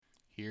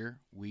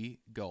Here we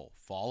go.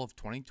 Fall of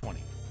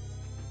 2020.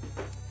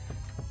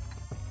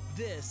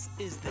 This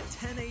is the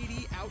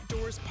 1080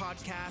 Outdoors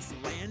Podcast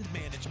Land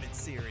Management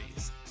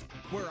Series,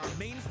 where our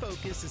main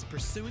focus is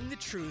pursuing the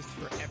truth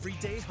for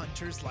everyday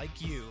hunters like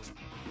you.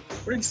 I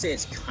wouldn't say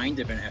it's kind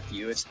of an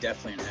FU, it's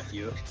definitely an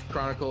FU.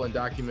 Chronicle and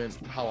document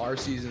how our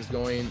season's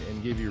going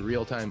and give you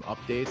real-time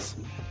updates,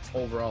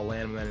 overall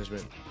land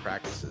management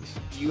practices.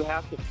 You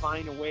have to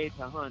find a way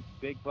to hunt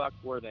big buck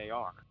where they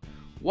are.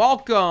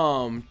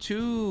 Welcome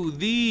to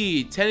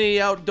the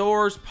 1080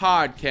 Outdoors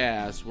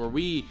Podcast, where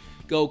we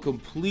go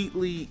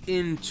completely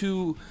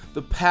into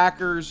the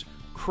Packers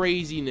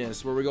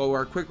craziness, where we go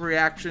our quick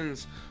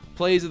reactions,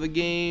 plays of the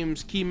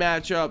games, key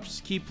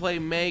matchups, key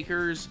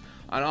playmakers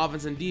on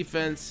offense and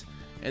defense,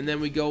 and then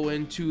we go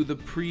into the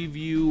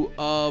preview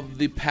of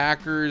the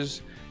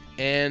Packers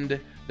and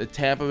the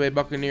Tampa Bay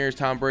Buccaneers,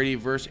 Tom Brady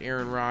versus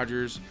Aaron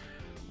Rodgers.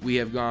 We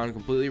have gone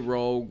completely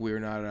rogue. We are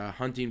not a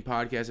hunting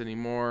podcast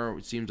anymore.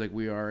 It seems like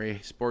we are a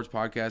sports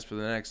podcast for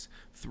the next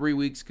 3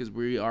 weeks because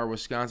we are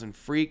Wisconsin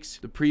freaks.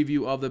 The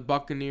preview of the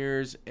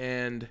Buccaneers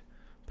and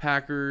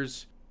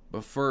Packers.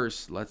 But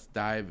first, let's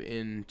dive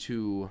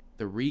into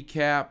the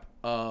recap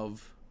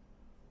of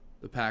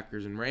the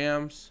Packers and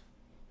Rams.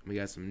 We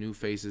got some new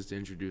faces to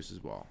introduce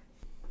as well.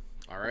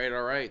 All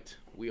right.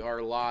 We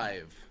are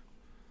live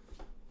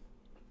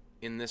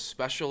in this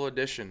special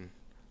edition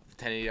of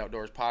the 1080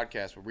 Outdoors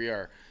Podcast, where we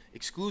are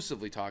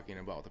exclusively talking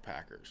about the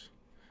Packers,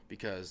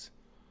 because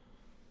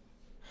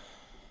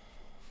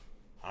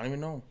I don't even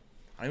know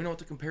what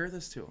to compare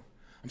this to.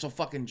 I'm so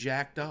fucking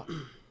jacked up.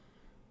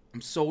 I'm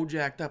so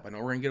jacked up. I know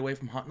we're gonna get away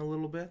from hunting a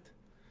little bit,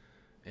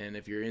 and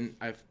if you're in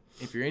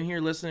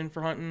here listening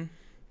for hunting,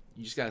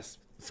 you just gotta.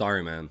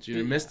 Sorry, man. So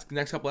you're gonna miss the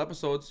next couple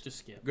episodes. Just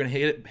skip. We're gonna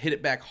hit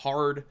it back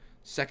hard.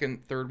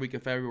 Second, third week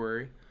of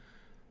February.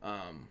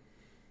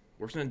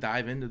 We're just gonna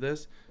dive into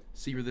this,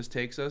 see where this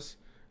takes us,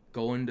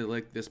 go into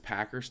like this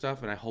Packer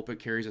stuff, and I hope it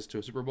carries us to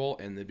a Super Bowl,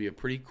 and it'd be a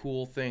pretty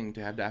cool thing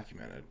to have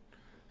documented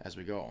as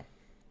we go.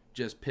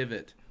 Just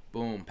pivot,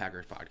 boom,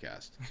 Packers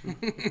podcast.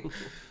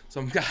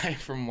 Some guy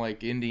from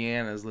like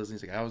Indiana is listening.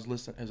 He's like,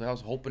 I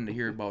was hoping to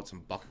hear about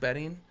some buck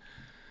betting,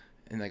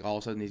 and like all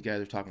of a sudden these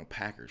guys are talking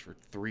Packers for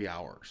 3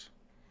 hours.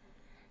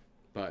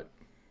 But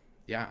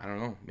yeah, I don't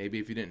know. Maybe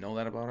if you didn't know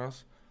that about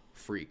us,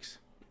 freaks.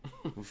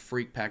 We're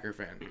freak Packer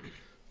fan.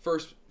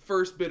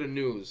 First bit of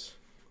news.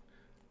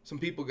 Some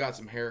people got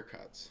some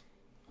haircuts,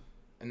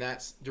 and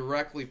that's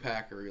directly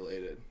Packer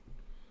related.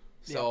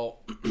 So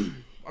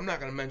I'm not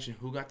going to mention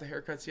who got the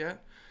haircuts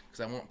yet,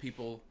 because I want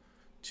people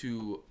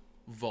to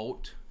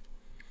vote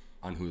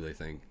On who they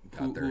think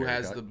got their who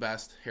haircut. has the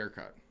best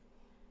haircut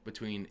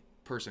between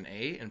person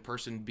A and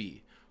person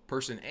B.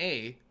 Person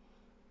A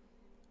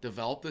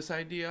developed this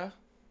idea,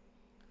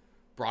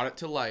 brought it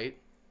to light,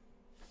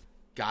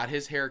 got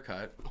his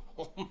haircut,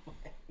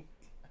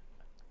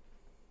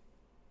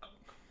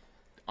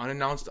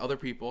 unannounced to other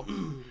people,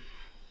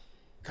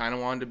 kind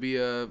of wanted to be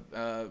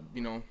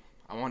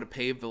I want to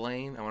pave the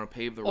lane. I want to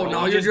pave the road. Oh,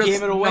 now just you're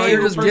gave it away now you're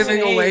who just person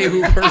giving A away is.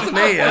 who person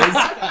A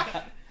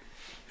is.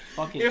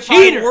 Fucking If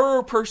cheater. I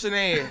were person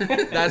A,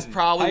 that's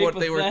probably what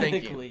they were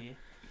thinking. Hypothetically.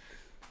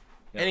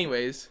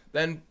 Anyways,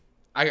 then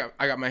I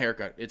got my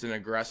haircut. It's an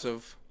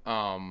aggressive.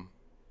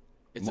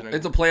 It's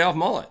a playoff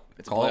mullet.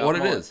 Call it what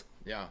it is.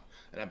 Yeah,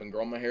 and I've been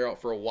growing my hair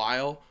out for a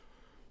while,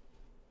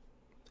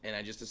 and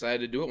I just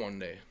decided to do it one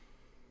day.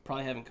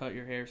 Probably haven't cut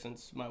your hair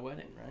since my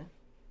wedding, right?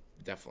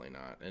 Definitely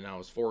not, and I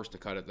was forced to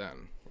cut it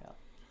then. Yeah.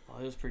 Well,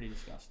 it was pretty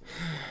disgusting.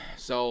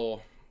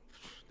 So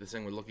this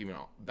thing would look even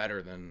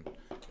better than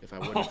if I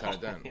wouldn't have cut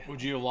it then. Yeah.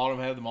 Would you have allowed him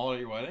to have the mullet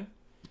at your wedding?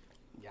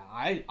 Yeah,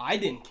 I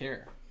didn't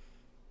care.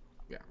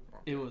 Yeah.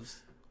 Well, It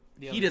was.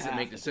 The he other doesn't half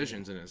make that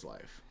decisions in his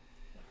life.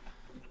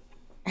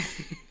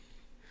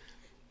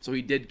 So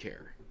he did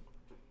care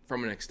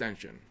from an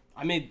extension.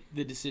 I made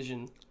the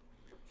decision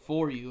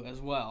for you as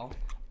well.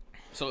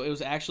 So it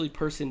was actually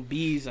person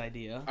B's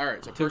idea. All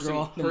right, so to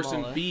grow the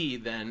person mullet. B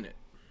then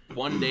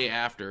one day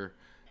after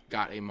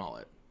got a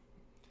mullet.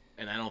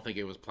 And I don't think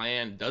it was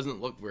planned.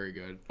 Doesn't look very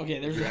good. Okay,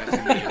 there's You're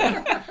asking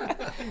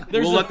me.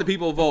 there's We'll let the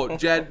people vote.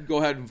 Jed, go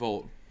ahead and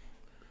vote.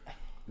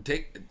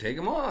 Take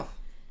him off.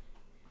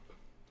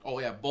 Oh,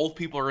 yeah, both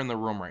people are in the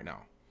room right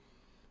now.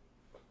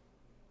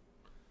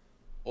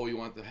 Oh, you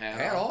want the hat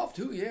Hat on? off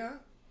too, yeah.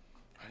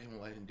 I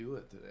didn't let him do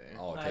it today.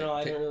 Oh, I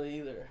don't really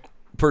either.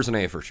 person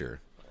A for sure.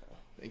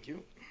 Thank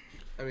you.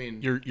 I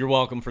mean, You're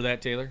welcome for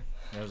that, Taylor.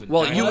 That was a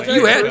Well, dynamite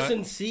you had- haircut.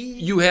 person C.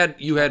 You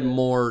had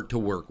more to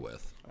work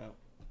with.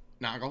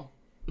 Noggle.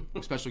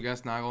 Special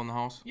guest Noggle in the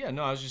house. Yeah,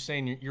 no, I was just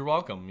saying you're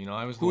welcome. You know,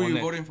 I was the Who are one you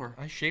that- voting for?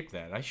 I shaped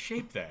that.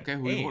 Okay,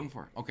 who are you voting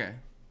for? Okay.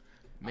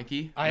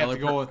 Mickey? I have to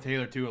Another go with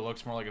Taylor too. It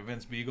looks more like a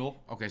Vince Beagle.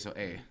 Okay, so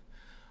A.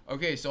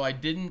 Okay, so I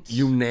didn't...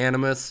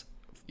 Unanimous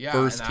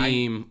first and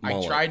team I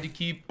mullet. tried to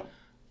keep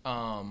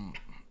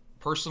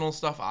personal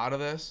stuff out of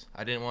this.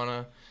 I didn't want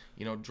to,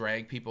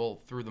 drag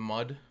people through the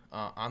mud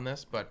on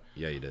this, but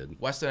Yeah, you did.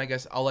 Weston, I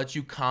guess I'll let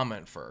you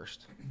comment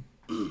first.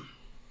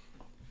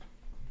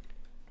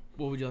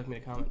 What would you like me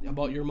to comment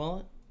about your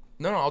mullet?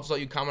 No, I'll just let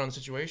you comment on the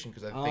situation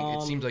because I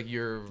think it seems like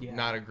you're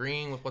not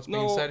agreeing with what's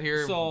being said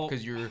here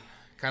because you're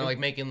kind of like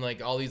making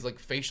like all these like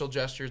facial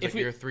gestures like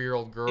you're a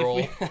 3-year-old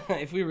girl.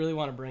 If we really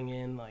want to bring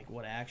in like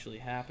what actually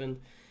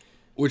happened,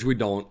 which we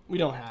don't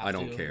have I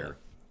don't care.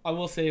 I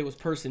will say it was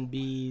person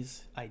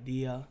B's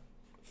idea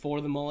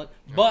for the mullet,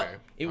 but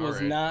it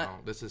was not. Oh,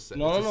 this is sad.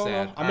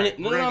 No. I'm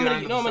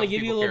gonna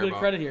give you a little bit of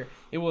credit here.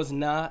 It was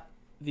not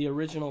the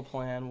original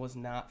plan. Was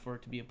not for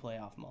it to be a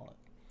playoff mullet.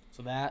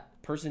 So that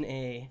person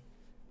A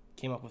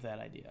came up with that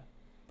idea.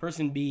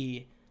 Person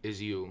B is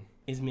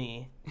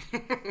me,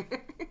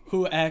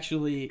 who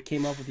actually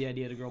came up with the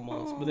idea to grow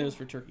mullets, but it was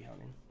for turkey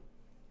hunting.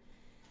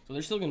 So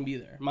they're still gonna be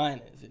there. Mine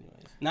is,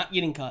 anyways. Not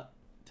getting cut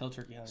till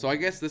turkey hunting. So I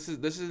guess this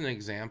is an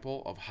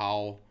example of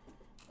how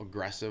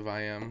aggressive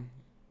I am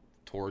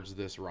towards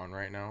this run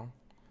right now.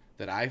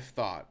 That I've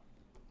thought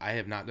I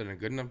have not done a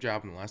good enough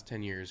job in the last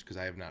 10 years because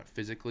I have not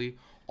physically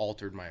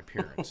altered my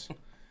appearance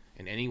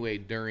in any way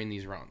during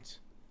these runs.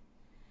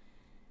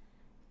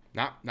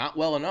 Not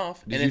well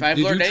enough. Did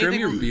you trim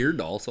your beard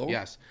also?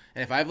 Yes.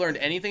 And if I've learned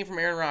anything from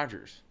Aaron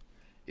Rodgers,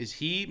 is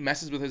he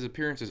messes with his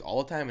appearances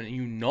all the time, and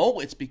you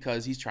know it's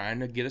because he's trying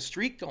to get a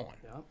streak going.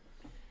 Yep.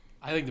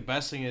 I think the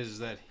best thing is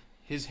that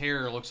his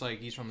hair looks like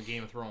he's from the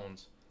Game of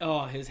Thrones.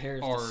 Oh, his hair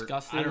is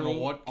disgusting. I don't know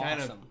what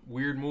kind of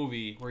weird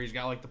movie where he's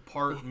got like the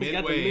part midway.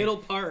 He's got the middle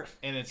part,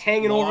 and it's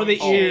hanging over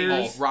the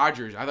ears. Oh,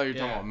 Rodgers. I thought you were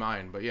talking about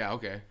mine, but yeah,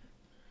 okay.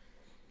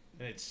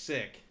 And it's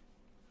sick.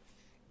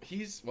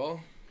 He's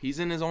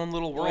in his own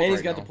little world. And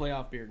he's got the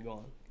playoff beard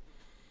going.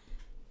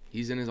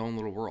 He's in his own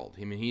little world.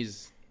 I mean,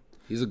 he's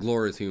a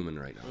glorious human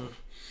right now. I love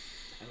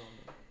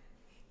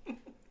him.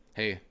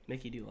 Hey,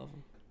 Mickey, do you love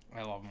him?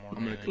 I love him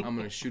more. I'm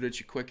gonna shoot at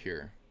you quick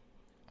here.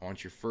 I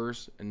want your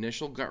first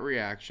initial gut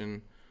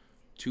reaction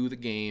to the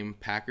game.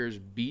 Packers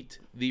beat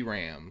the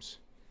Rams.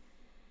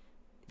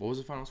 What was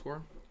the final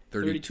score?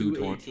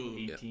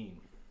 32-18. 18.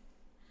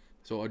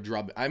 So a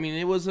drub. I mean,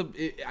 it was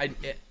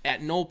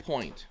at no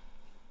point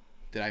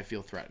did I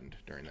feel threatened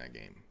during that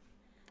game.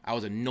 I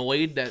was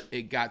annoyed that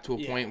it got to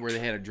a point where they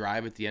had a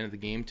drive at the end of the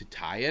game to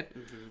tie it,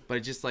 but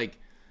it just like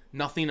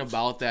nothing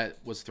about that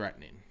was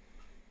threatening.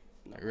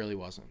 No. It really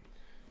wasn't.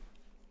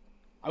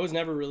 I was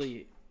never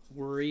really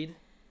worried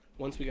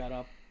once we got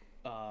up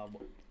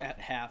at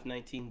half,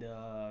 19-10.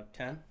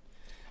 I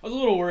was a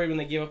little worried when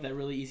they gave up that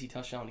really easy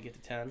touchdown to get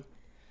to 10.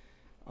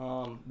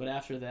 But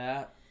after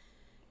that,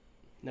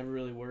 never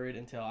really worried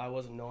until I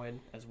was annoyed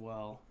as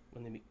well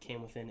when they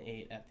came within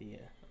 8 at the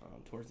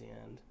towards the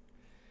end.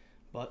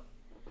 But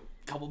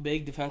a couple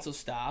big defensive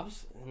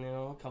stops, and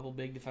a couple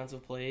big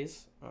defensive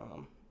plays.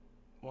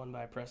 One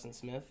by Preston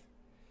Smith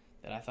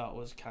that I thought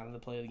was kind of the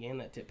play of the game,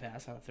 that tip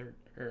pass on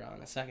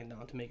a second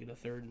down to make it a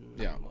third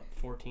and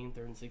 14,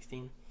 third and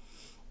 16.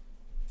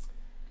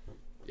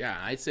 Yeah,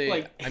 I'd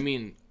say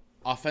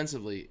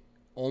offensively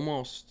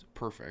almost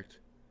perfect.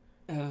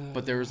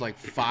 But there was like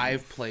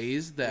 5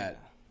 plays that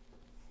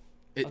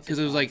because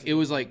it was like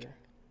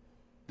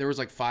there was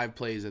like 5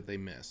 plays that they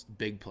missed,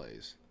 big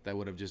plays that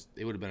would have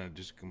been a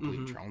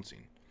complete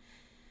trouncing.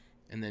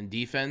 And then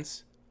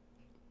defense,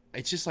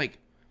 it's just like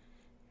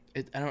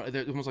it's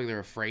almost like they're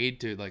afraid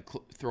to like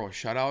throw a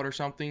shutout or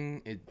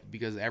something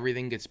because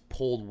everything gets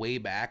pulled way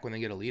back when they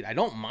get a lead. I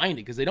don't mind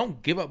it because they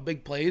don't give up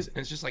big plays, and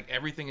it's just like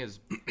everything is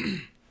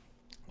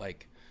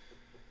like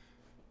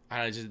I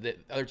don't know, just the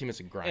other team has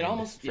to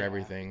grind for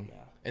everything.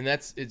 Yeah. And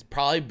it's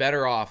probably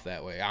better off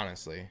that way,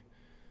 honestly.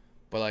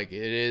 But like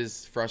it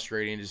is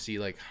frustrating to see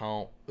like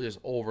how just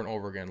over and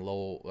over again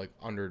low like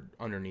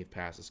underneath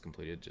passes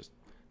completed just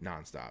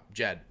nonstop.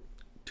 Jed,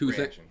 two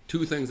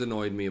things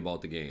annoyed me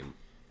about the game.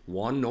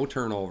 One, no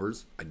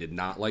turnovers. I did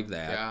not like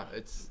that.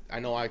 Yeah, I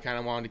know I kind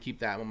of wanted to keep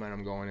that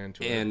momentum going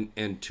into it.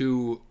 And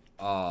two,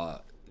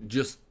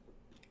 just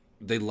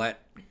they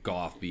let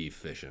Goff be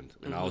efficient,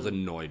 and I was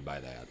annoyed by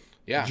that.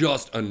 Yeah,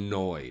 just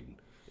annoyed.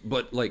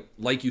 But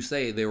like you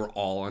say, they were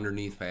all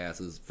underneath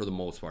passes for the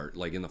most part.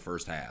 Like in the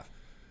first half,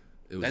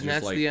 it was and just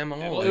that's like the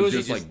MO. It was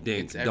just like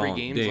dink, every dunk,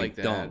 game's dink, like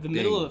that. dunk, the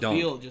middle of the dunk.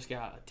 field just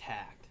got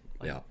attacked.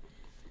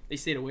 They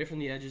stayed away from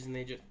the edges, and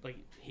they just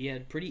he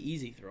had pretty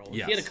easy throws.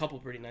 Yes. He had a couple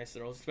pretty nice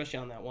throws, especially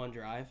on that one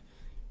drive.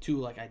 2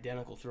 like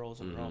identical throws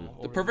in a row.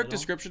 The perfect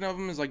description of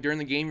them is like during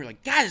the game, you're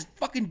like, God, this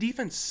fucking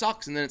defense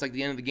sucks, and then it's like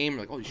the end of the game,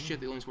 you're like, holy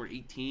shit, they only scored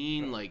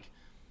 18. Like,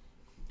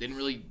 didn't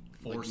really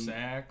 4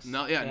 sacks.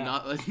 No,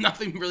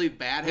 nothing really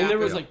bad happened. And there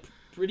was like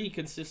pretty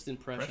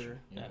consistent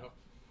pressure.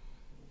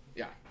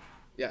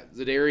 Yeah.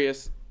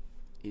 Za'Darius,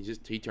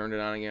 he turned it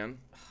on again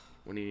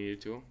when he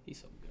needed to. He's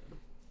so good,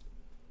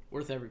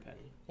 worth every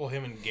penny. Well,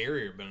 him and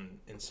Gary have been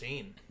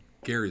insane.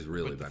 Gary's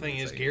really. But the thing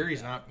is,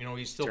 Gary's not.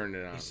 He's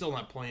still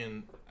not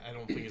playing. I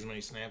don't think as many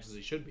snaps as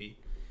he should be.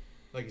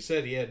 Like you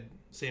said, he had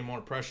the same amount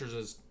of pressures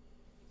as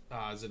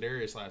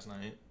Za'Darius last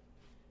night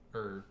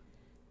or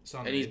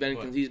Sunday.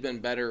 And he's been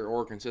better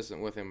or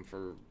consistent with him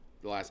for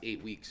the last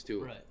 8 weeks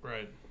too.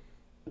 Right.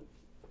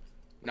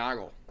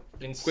 Noggle.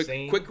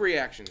 Insane. Quick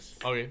reactions.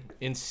 Okay.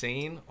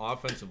 Insane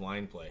offensive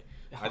line play.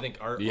 I think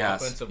our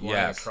offensive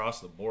line across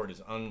the board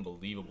is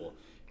unbelievable.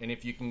 And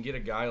if you can get a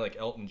guy like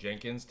Elton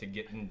Jenkins to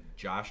get into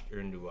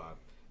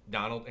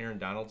Aaron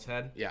Donald's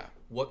head,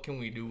 what can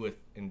we do with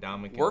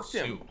Ndamukong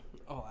Suh?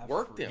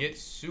 Worked him. Get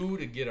Suh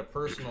to get a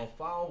personal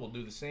foul. We'll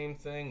do the same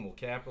thing. We'll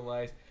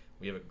capitalize.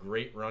 We have a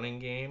great running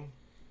game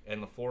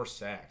and the 4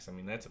 sacks. I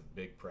mean, that's a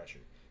big pressure.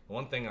 The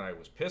one thing that I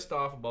was pissed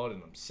off about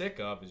and I'm sick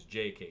of is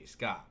J.K.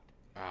 Scott.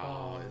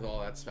 Oh,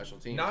 that special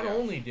team. Not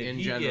only did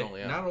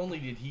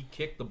he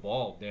kick the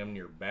ball damn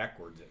near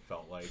backwards, it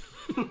felt like.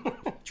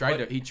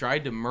 He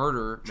tried to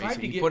murder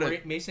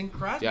Mason. Mason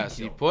Crosby. Yes,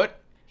 killed.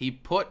 he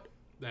put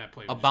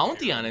a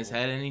bounty on his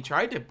head, and he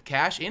tried to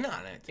cash in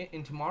on it.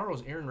 And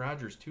tomorrow's Aaron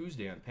Rodgers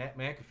Tuesday on Pat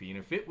McAfee, and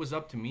if it was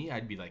up to me,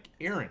 I'd be like,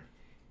 Aaron,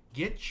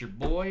 get your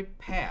boy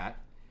Pat,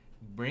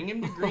 bring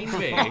him to Green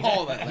Bay.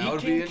 that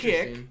would be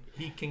interesting.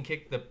 He can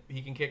kick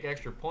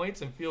extra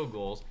points and field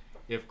goals.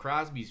 If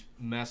Crosby's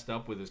messed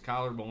up with his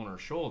collarbone or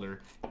shoulder,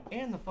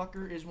 and the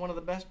fucker is one of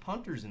the best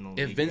punters in the league.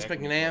 If Vince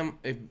McMahon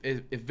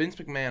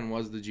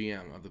was the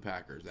GM of the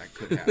Packers, that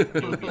could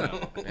happen.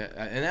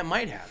 And that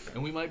might happen.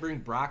 And we might bring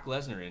Brock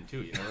Lesnar in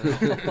too. You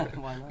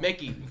know?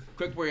 Mickey,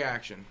 quick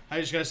reaction. I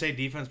just gotta say,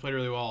 defense played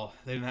really well.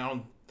 I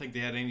don't think they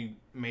had any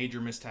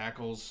major missed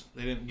tackles.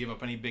 They didn't give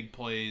up any big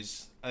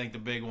plays. I think the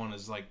big one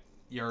is like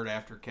yard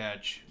after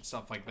catch,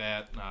 stuff like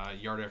that,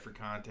 yard after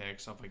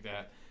contact, stuff like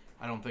that.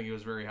 I don't think it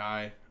was very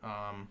high.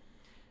 I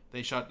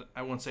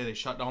wouldn't say they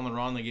shut down the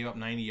run. They gave up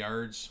 90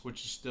 yards,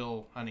 which is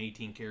still on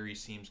 18 carries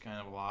seems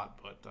kind of a lot.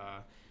 But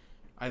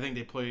I think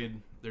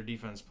their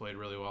defense played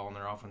really well on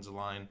their offensive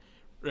line.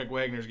 Rick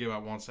Wagner's gave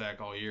up 1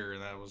 sack all year,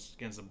 and that was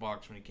against the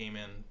Bucs when he came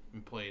in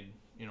and played.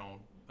 You know,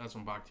 that's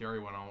when Bakhtiari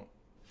went out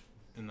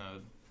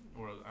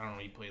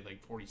he played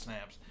like 40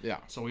 snaps. Yeah.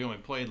 So we only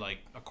played like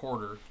a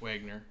quarter,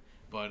 Wagner.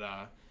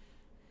 But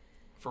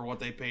for what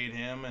they paid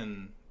him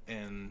and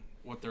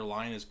what their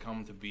line has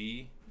come to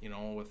be, you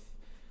know, with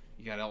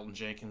you got Elton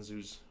Jenkins,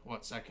 who's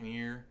second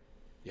year,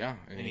 and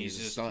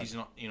he's all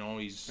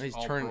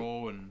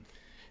pro, and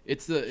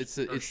it's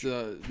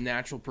the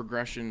natural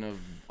progression of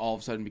all of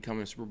a sudden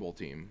becoming a Super Bowl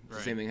team. It's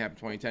the same thing happened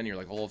in 2010. You're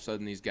like, all of a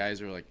sudden these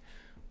guys are like,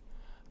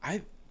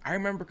 I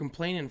remember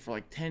complaining for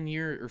like 10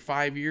 years or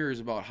 5 years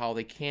about how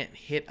they can't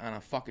hit on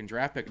a fucking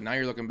draft pick. Now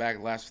you're looking back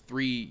the last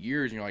 3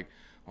 years and you're like,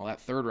 well,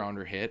 that 3rd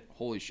rounder hit,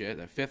 holy shit,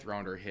 that 5th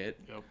rounder hit,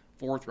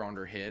 4th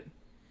rounder hit.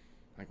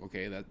 Like,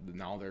 okay,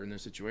 now they're in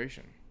this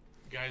situation.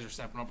 Guys are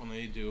stepping up when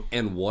they do.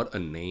 And what a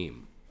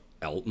name.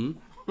 Elton?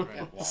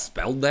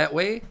 Spelled that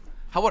way?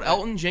 How about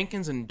Elton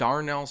Jenkins and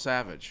Darnell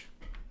Savage?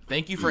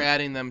 Thank you for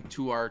adding them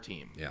to our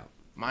team. Yeah.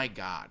 My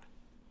God.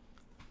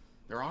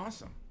 They're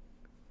awesome.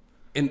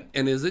 And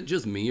is it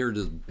just me, or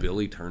does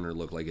Billy Turner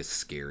look like a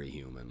scary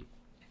human?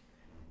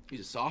 He's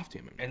a soft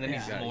human. And then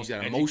he's the most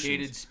got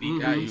educated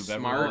speaker he's you've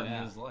smart. ever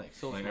in his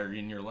life. Or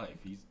in your life.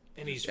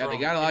 They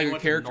got a lot of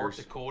good characters. North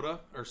Dakota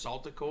or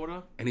South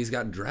Dakota. And he's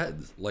got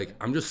dreads. Like,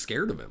 I'm just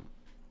scared of him.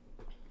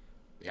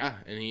 Yeah,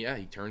 and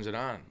he turns it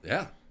on.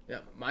 Yeah. Yeah,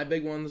 my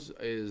big ones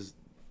is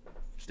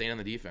staying on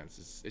the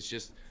defense. It's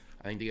just,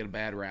 I think they get a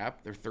bad rap.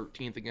 They're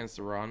 13th against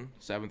the run,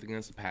 7th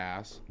against the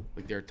pass.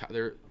 Like they're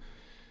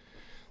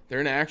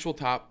an actual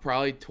top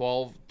probably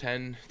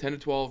 10 to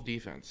 12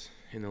 defense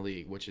in the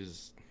league, which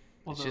is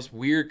it's just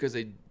weird because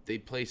they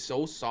play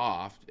so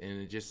soft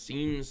and it just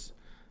seems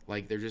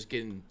like they're just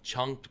getting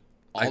chunked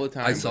all the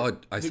time. I saw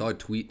a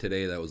tweet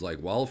today that was like,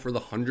 well, for the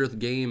 100th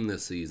game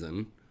this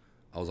season,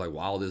 I was like,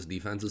 wow, this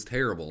defense is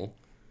terrible.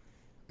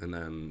 And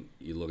then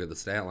you look at the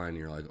stat line and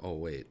you're like, oh,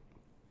 wait.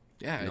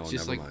 Yeah, it's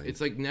just like mind. It's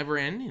like never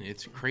ending.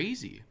 It's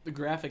crazy. The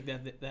graphic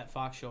that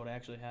Fox showed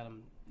actually had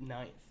them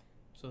 9th,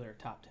 so they're a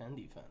top 10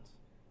 defense.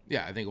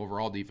 Yeah, I think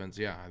overall defense.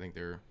 Yeah, I think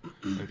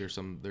there's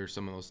some of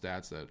those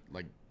stats that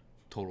like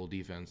total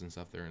defense and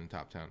stuff. They're in the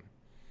top 10.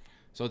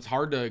 So it's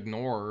hard to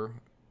ignore.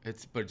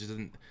 But it just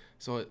doesn't.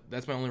 So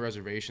that's my only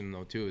reservation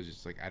though too. Is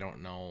just like I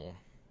don't know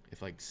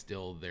if like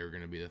still they're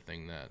gonna be the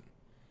thing that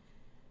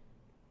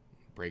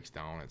breaks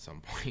down at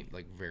some point.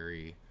 Like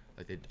the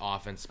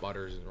offense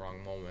sputters in the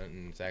wrong moment,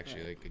 and it's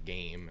actually like a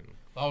game. And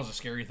that was a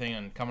scary thing.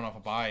 And coming off a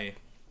bye,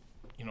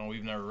 you know,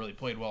 we've never really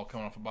played well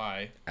coming off a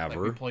bye. Ever. Like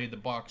we played the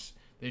Bucs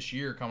this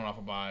year coming off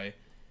a bye,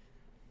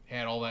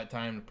 had all that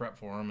time to prep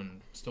for them,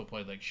 and still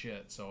played like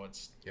shit. So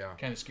it's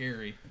kind of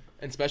scary.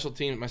 And special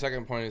teams. My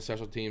second point is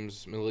special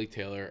teams. Malik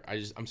Taylor.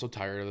 I'm so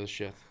tired of this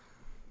shit.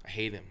 I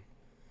hate him.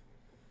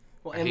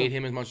 Well, I hate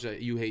him as much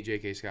as you hate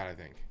J.K. Scott. I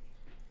think.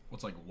 Well,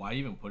 it's like, why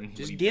even put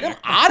anybody just get him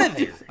out of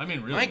there? I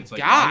mean, really, my it's like,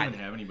 God. why even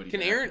have anybody?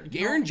 Can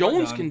Aaron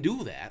Jones can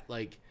do that?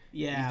 Like,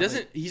 yeah, he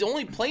doesn't. He's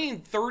only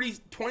playing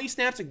 20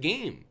 snaps a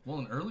game. Well,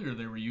 and earlier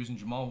they were using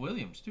Jamal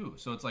Williams too,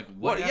 so it's like,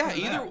 why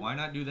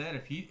not do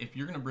that? If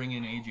you're gonna bring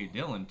in AJ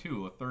Dillon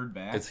too, a third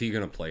back. Is he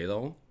gonna play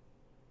though?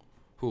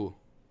 Who?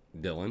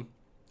 Dillon.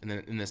 And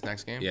then in this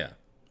next game? Yeah.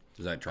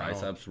 Is that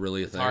triceps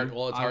really a thing? Hard,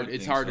 well,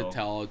 it's hard to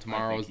tell.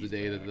 Tomorrow's the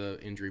day that the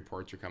injury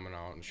reports are coming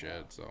out and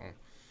shit, so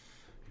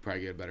you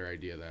probably get a better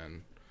idea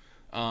then.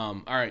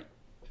 All right,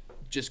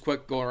 just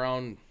quick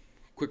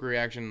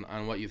reaction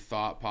on what you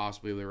thought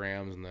possibly of the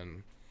Rams, and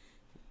then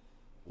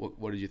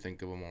what did you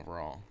think of them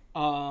overall?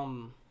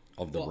 Oh,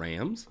 Of the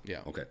Rams?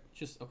 Yeah. Okay.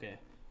 Okay.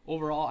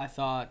 Overall, I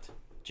thought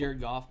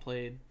Jared Goff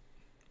played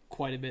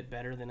quite a bit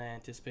better than I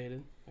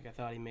anticipated. Like, I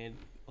thought he made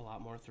a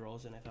lot more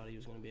throws than I thought he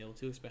was going to be able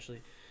to,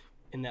 especially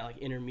in that, like,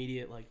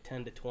 intermediate, like,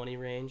 10 to 20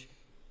 range.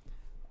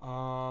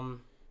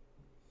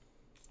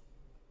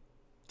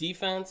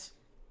 Defense,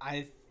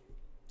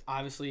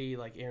 obviously,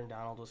 like, Aaron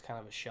Donald was kind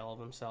of a shell of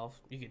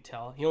himself. You could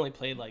tell. He only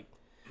played, like,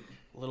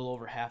 a little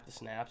over half the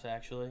snaps,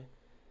 actually.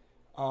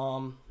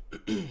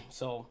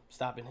 So,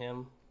 stopping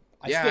him.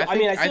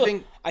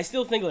 I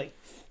still think, like,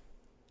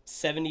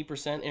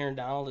 70% Aaron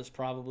Donald is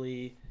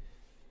probably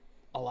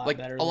a lot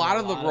better. A lot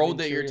of the road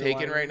that you're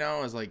taking right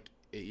now is like,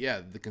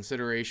 the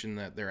consideration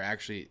that they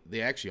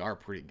actually are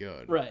pretty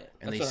good, right?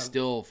 And they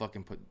still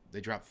they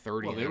dropped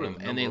 30 on them,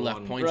 and they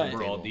left points on the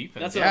table.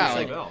 Defense.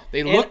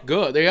 They look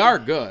good. They are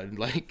good.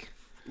 Like,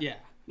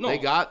 they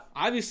got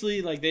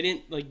obviously like they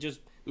didn't like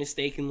just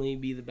mistakenly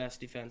be the best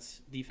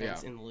defense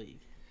in the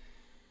league.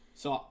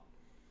 So,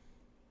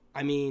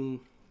 I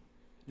mean.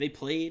 They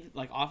played,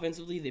 like,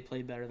 offensively, they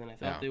played better than I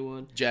thought they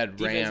would. Jed,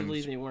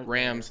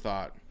 Rams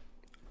thought.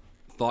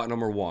 Thought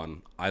number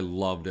one, I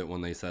loved it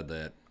when they said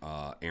that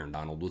Aaron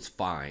Donald was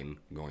fine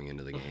going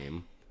into the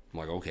game. I'm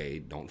like, okay,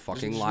 don't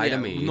fucking lie to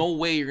me. No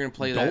way you're going to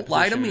play that. Don't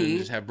lie to me. And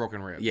just have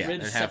broken ribs. Yeah.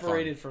 Ribs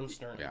separated from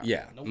sternum.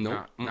 Yeah. Nope.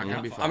 Nope. Not going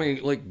to be fun. I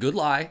mean, like, good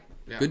lie.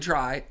 Yeah. Good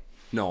try.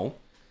 No.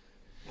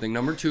 Thing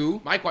number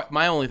two.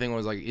 My only thing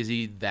was, like, is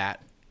he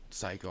that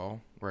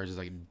psycho where it's just,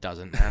 like, it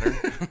doesn't matter?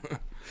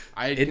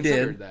 I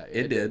considered that.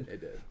 It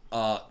did.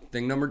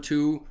 Thing number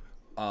two,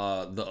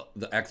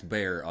 the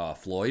ex-Bear,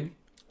 Floyd.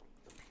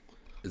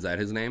 Is that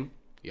his name?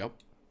 Yep.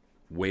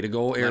 Way to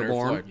go,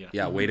 Airborne.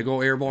 Yeah, way to go,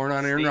 Airborne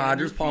on Aaron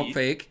Rodgers. Pump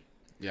fake.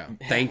 Yeah.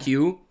 Thank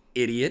you,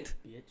 idiot.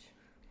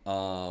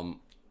 Bitch.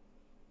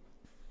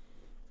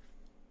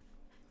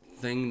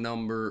 Thing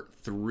number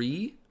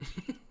three,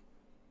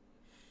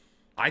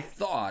 I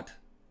thought,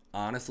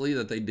 honestly,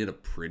 that they did a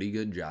pretty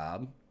good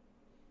job.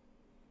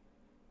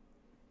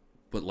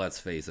 But let's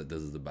face it,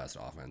 this is the best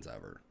offense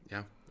ever.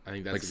 Yeah, I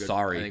think that's like, a good,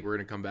 sorry. I think we're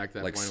gonna come back to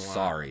that like, point a lot.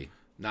 Sorry.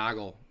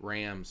 Noggle,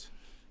 Rams.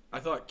 I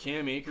thought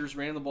Cam Akers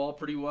ran the ball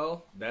pretty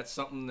well. That's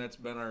something that's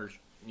been our,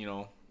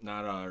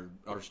 not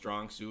our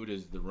strong suit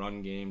is the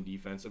run game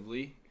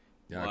defensively.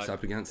 Yeah,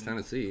 except against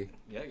Tennessee.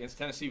 Yeah, against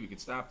Tennessee we could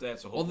stop that.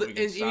 So hopefully we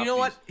can stop you know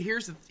what?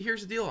 Here's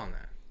the deal on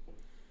that.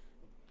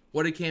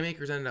 What did Cam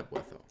Akers end up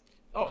with though?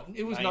 Oh,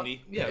 it was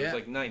 90. It was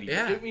like 90.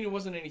 Yeah. I mean, it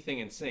wasn't anything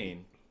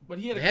insane. But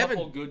he had a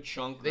couple good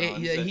chunk runs.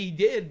 He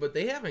did, but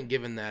they haven't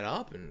given that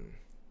up.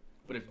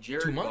 But if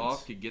Jared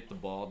Goff could get the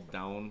ball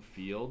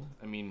downfield,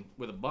 I mean,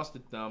 with a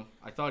busted thumb,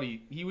 I thought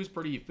he was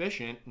pretty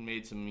efficient and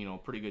made some,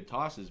 pretty good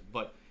tosses,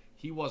 but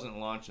he wasn't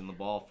launching the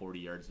ball 40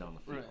 yards down the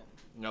field.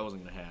 Right. That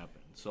wasn't going to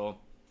happen. So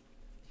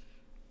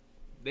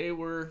they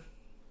were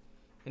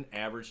an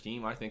average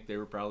team. I think they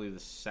were probably the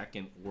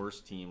second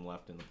worst team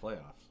left in the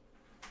playoffs.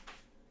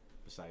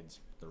 Besides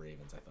the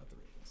Ravens. I thought the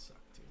Ravens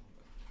sucked too.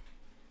 But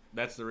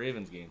that's the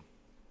Ravens game.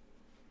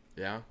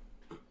 Yeah.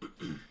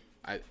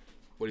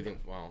 What do you think?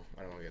 Well,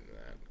 I don't want to get into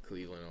that.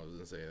 Cleveland, I was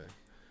going to say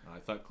that. I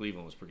thought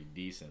Cleveland was pretty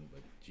decent,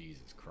 but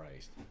Jesus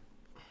Christ.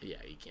 Yeah,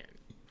 you can't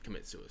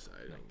commit suicide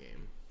in that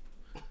game.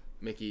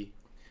 Mickey,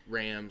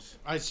 Rams.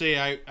 I'd say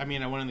I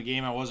went in the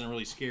game. I wasn't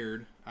really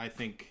scared. I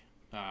think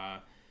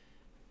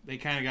they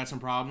kind of got some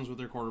problems with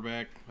their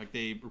quarterback. Like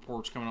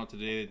reports coming out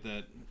today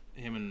that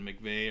him and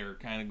McVay are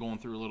kind of going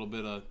through a little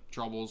bit of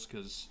troubles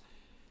because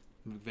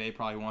McVay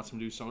probably wants him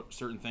to do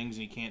certain things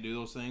and he can't do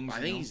those things. I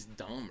think he's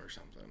dumb or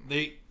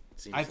something.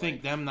 I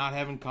think them not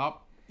having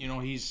Kupp,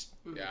 he's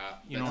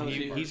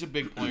he's a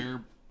big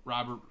player.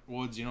 Robert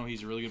Woods,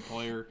 he's a really good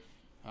player.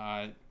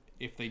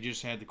 If they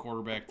just had the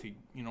quarterback to,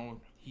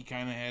 he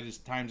kind of had his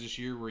times this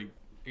year where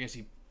I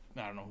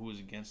don't know who was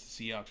against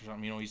the Seahawks or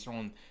something. He's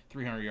throwing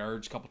 300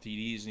 yards, a couple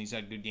TDs, and he's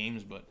had good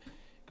games. But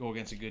go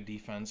against a good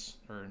defense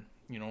or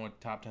a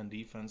top 10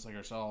 defense like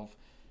ourselves,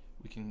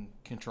 we can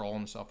control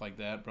and stuff like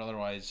that. But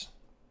otherwise,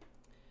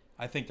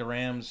 I think the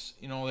Rams,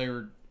 they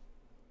were.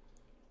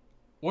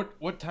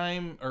 What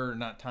time or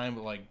not time,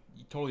 but like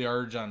total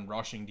yards on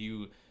rushing do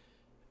you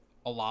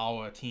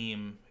allow a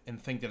team and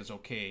think that it's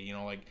okay?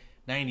 like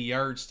 90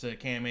 yards to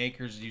Cam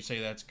Akers, do you say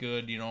that's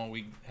good?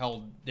 We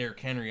held Derrick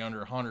Henry under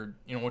 100,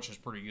 which is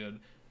pretty good.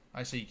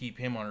 I say you keep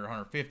him under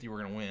 150,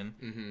 we're gonna win.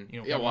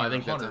 Mm-hmm. I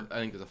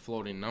think that's a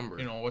floating number.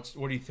 What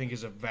do you think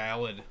is a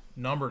valid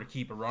number to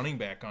keep a running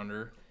back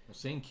under? Well,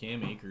 saying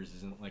Cam Akers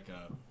isn't like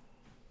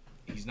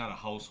he's not a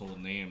household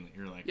name that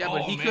you're like,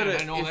 but he could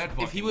have.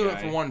 If he would have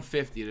went for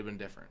 150, it'd have been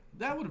different.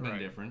 That would have been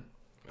different.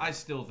 I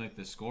still think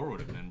the score would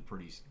have been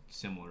pretty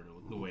similar to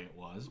the way it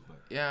was,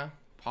 but yeah,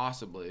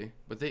 possibly.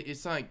 But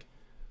it's like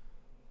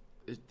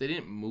they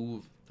didn't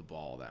move the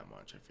ball that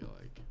much. I feel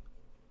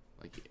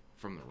like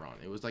from the run,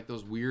 it was like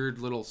those weird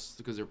little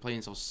because they're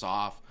playing so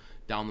soft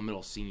down the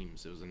middle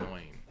seams. It was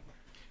annoying.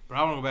 But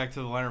I want to go back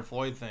to the Leonard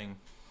Floyd thing.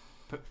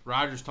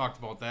 Rogers talked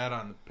about that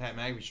on the Pat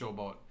McAfee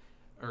show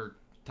or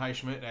Ty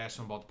Schmidt asked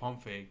him about the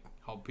pump fake,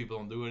 how people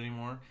don't do it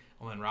anymore.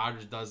 Well, then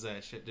Rodgers does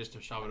that shit just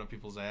to shove it up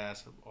people's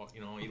ass.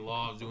 He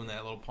loves doing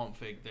that little pump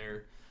fake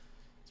there.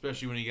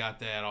 Especially when he got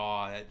that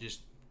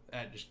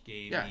that just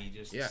gave me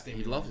just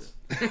he loves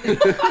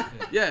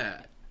it.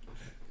 Yeah.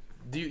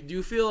 Do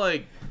you feel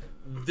like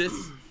this?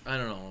 I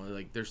don't know.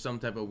 Like there's some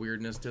type of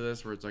weirdness to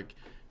this where it's like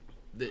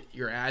that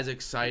you're as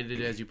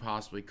excited as you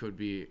possibly could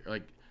be,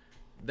 like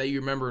that you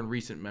remember in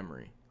recent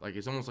memory. Like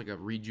it's almost like a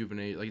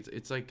rejuvenate. Like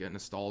it's like a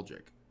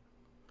nostalgic.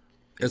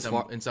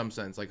 In some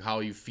sense, like how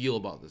you feel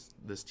about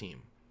this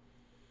team.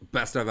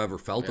 Best I've ever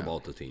felt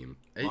about the team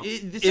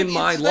in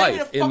my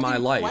life.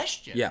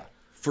 Question. Yeah,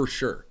 for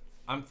sure.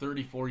 I'm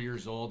 34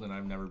 years old and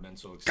I've never been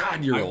so excited.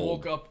 God, you're old. I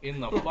woke up in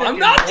the fucking I'm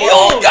not the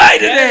old guy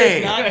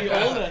today. Not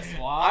the oldest.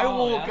 Wow. I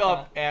woke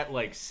up at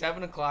like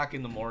 7 o'clock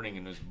in the morning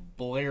and it was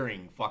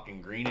blaring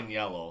fucking green and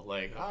yellow.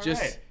 Like, all right,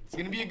 it's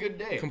gonna be a good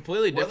day.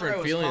 Completely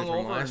different feeling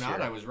from last year.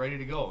 I was ready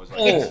to go. I was like,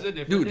 this is a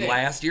different day.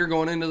 Last year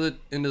going into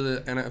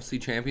the NFC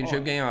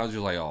Championship game, I was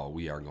just like, oh,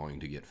 we are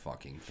going to get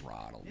fucking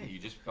throttled. Yeah, you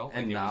just felt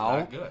like it was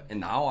not good. And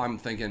now I'm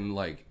thinking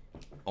like,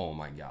 oh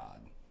my God.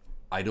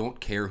 I don't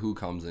care who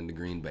comes into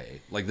Green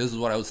Bay. Like, this is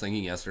what I was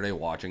thinking yesterday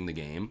watching the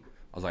game.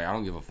 I was like, I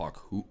don't give a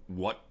fuck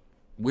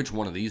which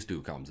one of these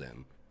two comes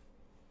in.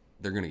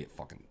 They're going to get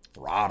fucking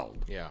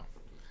throttled. Yeah.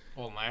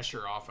 Well, last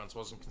year offense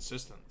wasn't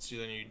consistent. So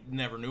then you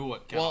never knew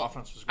what kind of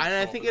offense was going to show up.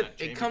 And I think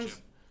it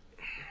comes...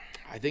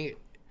 I think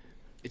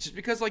it's just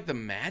because, like, the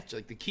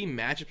key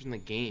matchups in the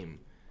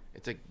game,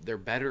 it's like they're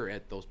better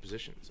at those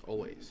positions,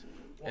 always.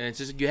 And it's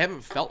just, you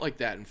haven't felt like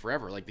that in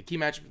forever. Like, the key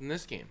matchup in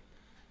this game.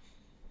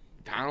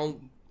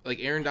 Like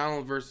Aaron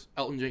Donald versus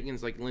Elton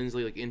Jenkins, like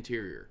Lindsley, like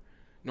interior.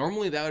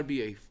 Normally that would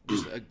be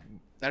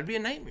that'd be a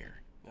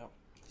nightmare. Yep.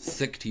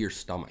 Sick to your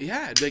stomach.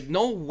 Yeah, like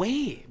no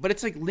way. But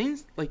it's like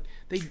like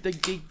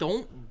they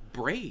don't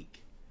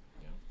break.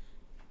 Yeah.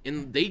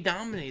 And they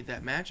dominate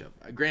that matchup.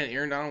 Granted,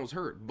 Aaron Donald was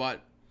hurt,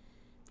 but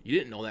you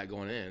didn't know that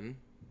going in.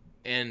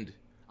 And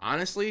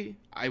honestly,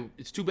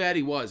 it's too bad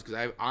he was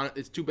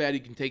it's too bad he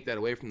can take that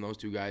away from those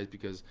two guys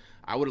because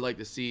I would have liked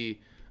to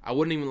see. I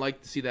wouldn't even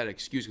like to see that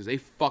excuse because they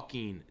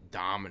fucking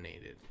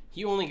dominated.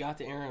 He only got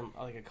to Aaron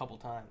like a couple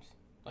times,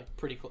 like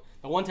pretty close.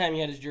 The one time he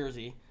had his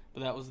jersey,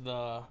 but that was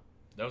a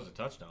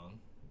touchdown.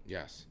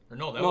 Yes. Or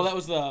no, that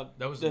was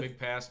the big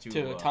pass to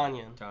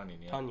Tanyan.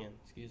 Tanyan,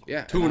 excuse me.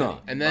 Yeah. Tuna.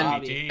 And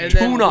then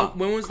Tuna.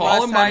 When was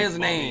Call him by his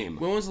name.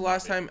 When was the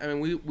last time? I mean,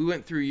 we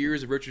went through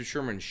years of Richard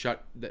Sherman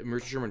shut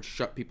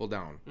people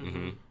down.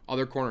 Mm-hmm.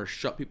 Other corners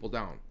shut people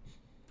down,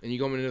 and you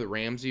go into the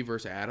Ramsey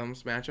versus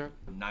Adams matchup.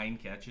 9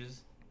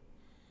 catches.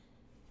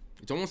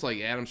 It's almost like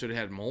Adam should have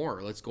had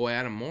more. Let's go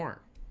at him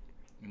more.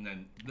 And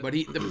then,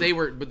 they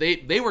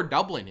were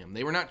doubling him.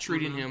 They were not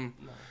treating him.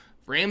 No.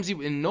 Ramsey,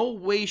 in no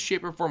way,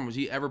 shape, or form was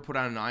he ever put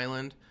on an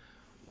island.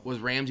 Was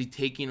Ramsey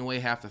taking away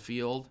half the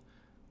field?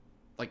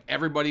 Like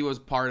everybody was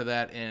part of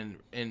that, and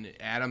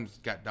Adams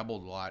got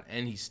doubled a lot,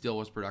 and he still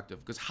was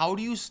productive. Because how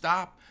do you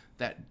stop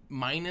that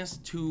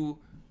 -2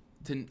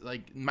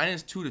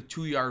 to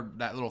 2 yard,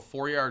 that little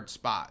 4-yard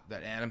spot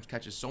that Adams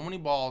catches so many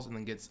balls and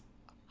then gets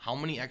how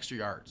many extra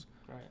yards?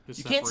 Right. The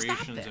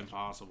separation is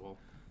impossible.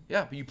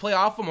 Yeah, but you play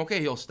off him, okay,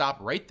 he'll stop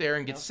right there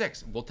and get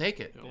 6. We'll take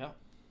it. Yeah.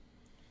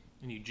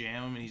 And you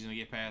jam him, and he's going to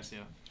get past you.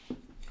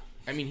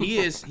 I mean, he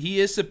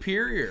is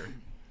superior.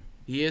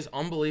 He is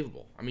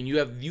unbelievable. I mean, you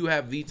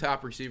have the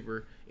top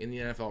receiver in the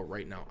NFL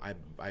right now.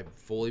 I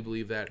fully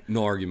believe that.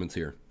 No arguments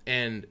here.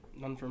 And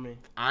none for me.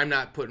 I'm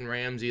not putting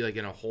Ramsey like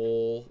in a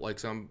hole like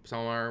some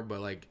are,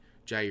 but like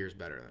Jair's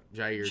better.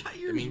 Jair's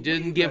I mean,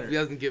 doesn't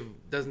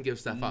give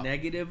stuff up.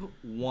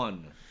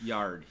 -1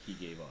 yard he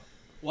gave up.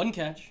 1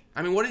 catch.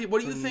 I mean, what do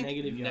you think?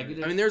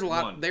 Negative. I mean, there's a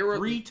lot. 1. They were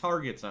 3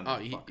 targets on.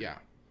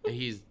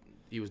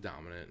 He was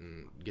dominant,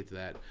 and get to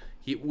that.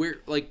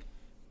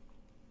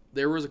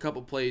 There was a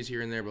couple plays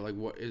here and there, but like,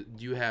 what do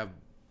you have?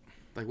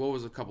 Like, what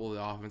was a couple of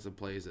the offensive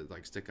plays that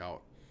like stick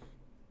out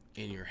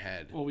in your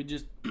head? Well, we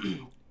just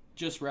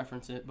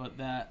reference it, but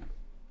that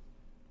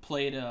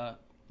play to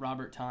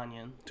Robert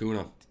Tanyan.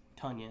 Tuna.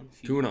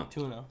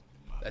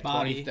 That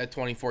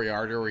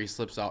 24-yarder where he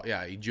slips out.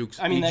 Yeah, he jukes.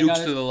 He jukes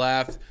to the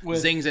left,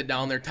 zings it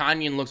down there.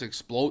 Tanyan looks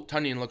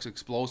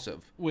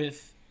explosive.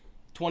 With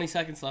 20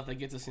 seconds left, that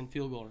gets us in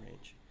field goal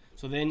range.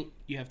 So then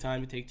you have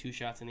time to take 2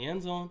 shots in the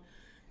end zone.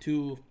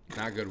 2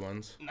 not good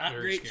ones. Not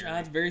very great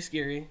shots. Very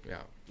scary.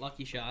 Yeah.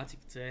 Lucky shots, you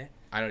could say.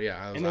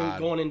 And then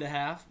going into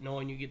half,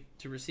 knowing you get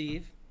to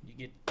receive,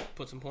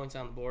 put some points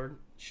on the board,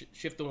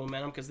 shift the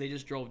momentum because they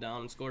just drove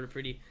down and scored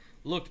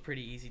looked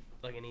pretty easy,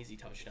 like an easy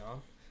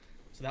touchdown.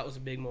 So that was a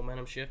big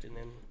momentum shift, and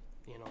then,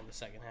 the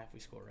second half we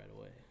scored right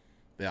away.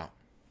 Yeah.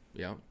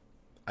 Yeah.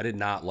 I did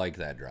not like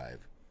that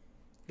drive.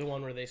 The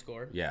one where they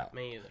scored? Yeah.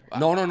 Me either.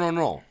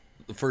 No.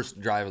 The first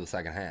drive of the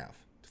second half.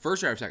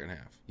 First drive, second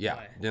half. Yeah.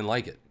 Why? Didn't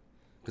like it.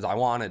 Because I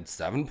wanted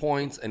 7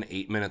 points and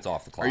 8 minutes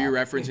off the clock. Are you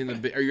referencing the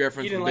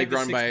big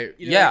run by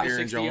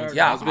Aaron Jones?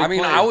 Yeah, I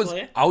mean, I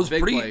was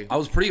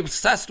pretty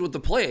obsessed with the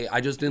play. I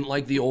just didn't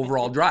like the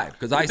overall drive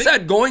because I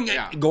said going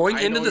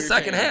into the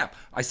second half,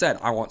 I said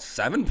I want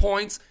 7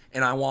 points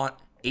and I want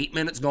 8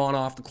 minutes gone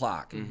off the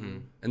clock,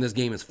 and this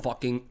game is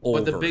fucking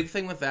over. But the big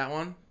thing with that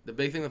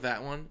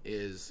one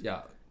is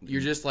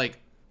you're just like,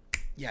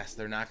 yes,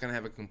 they're not going to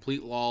have a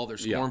complete lull. They're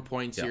scoring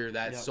points here.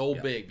 That's so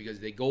big because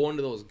they go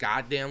into those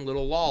goddamn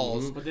little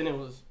lulls. But then it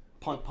was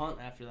punt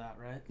after that,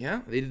 right?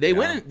 Yeah, they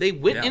went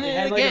in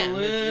it again.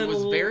 It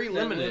was very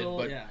limited,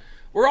 but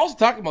we're also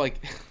talking about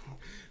like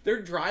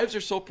their drives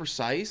are so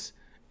precise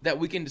that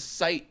we can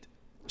cite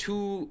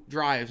 2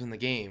 drives in the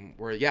game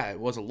where it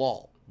was a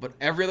lull, but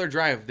every other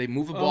drive they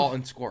move the ball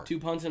and score. 2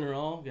 punts in a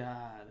row,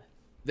 God.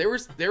 There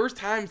was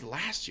times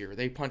last year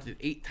they punted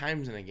 8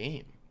 times in a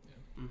game.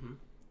 Yeah. Mm-hmm.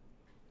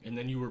 And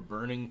then you were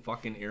burning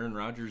fucking Aaron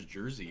Rodgers'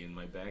 jersey in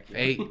my backyard.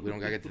 Hey, we don't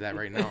gotta get to that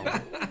right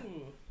now.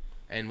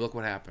 And look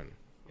what happened.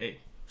 Hey,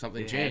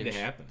 something changed. Had to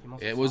happen.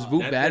 It was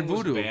bad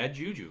voodoo. Bad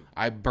juju.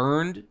 I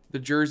burned the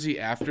jersey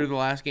after the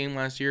last game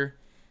last year.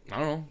 I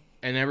don't know.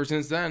 And ever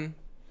since then,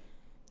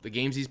 the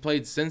games he's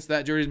played since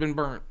that jersey's been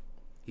burnt,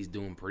 he's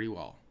doing pretty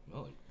well.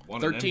 Well, he won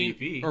 13 an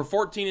MVP. Or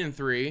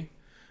 14-3,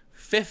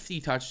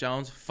 50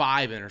 touchdowns,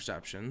 5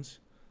 interceptions.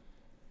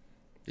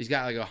 He's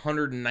got like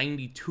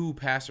 192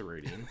 passer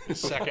rating.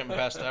 Second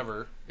best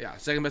ever. Yeah,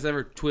 second best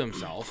ever to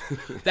himself.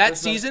 That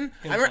season,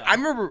 I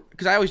remember,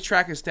 because I always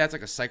track his stats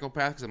like a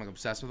psychopath because I'm like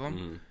obsessed with him.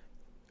 Mm.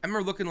 I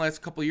remember looking the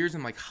last couple of years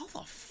and I'm like, how the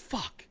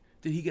fuck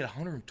did he get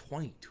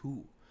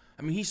 122?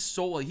 I mean,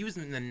 he was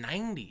in the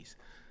 90s.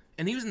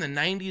 And he was in the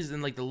 90s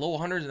and like the low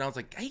 100s, and I was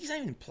like, he's not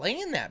even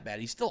playing that bad.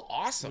 He's still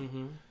awesome.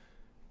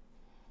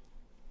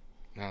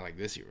 Mm-hmm. Not like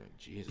this year.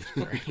 Jesus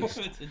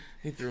Christ.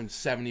 He threw in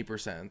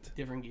 70%.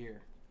 Different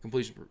gear.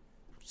 Completion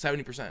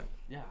 70%.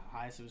 Yeah,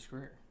 highest of his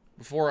career.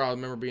 Before I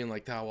remember being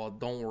like, well,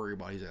 don't worry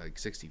about it. He's at like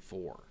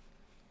 64.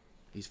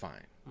 He's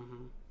fine.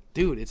 Mm-hmm.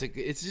 Dude,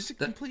 it's just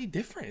completely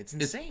different. It's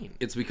insane.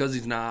 It's because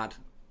he's not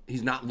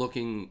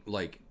looking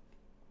like,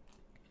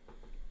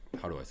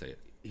 how do I say it?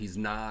 He's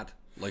not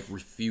like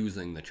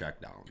refusing the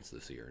checkdowns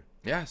this year.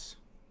 Yes.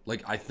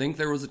 Like, I think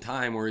there was a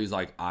time where he's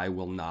like, I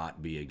will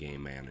not be a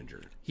game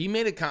manager. He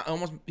made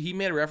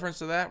a reference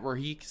to that where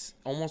he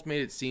almost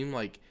made it seem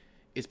like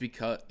it's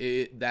because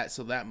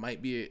that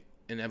might be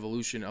an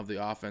evolution of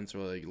the offense or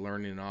like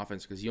learning an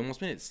offense, because he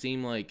almost made it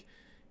seem like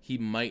he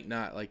might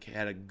not like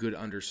had a good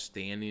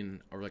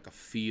understanding or like a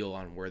feel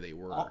on where they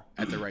were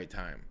at the right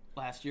time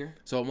last year.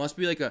 So it must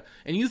be like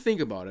and you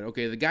think about it.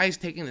 Okay, the guy's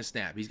taking the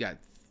snap. He's got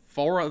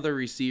 4 other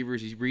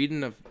receivers. He's reading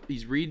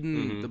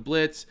the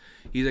blitz.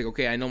 He's like,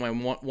 okay, I know my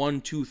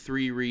 1, 2,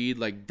 3 read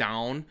like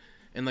down,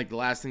 and like the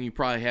last thing you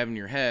probably have in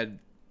your head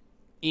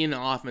in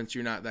offense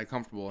you're not that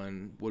comfortable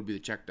in would be the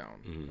check down.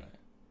 Mm-hmm. Right.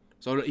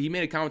 So he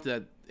made a comment to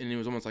that, and it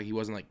was almost like he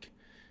wasn't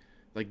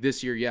like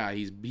this year. Yeah,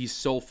 he's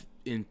so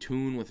in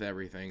tune with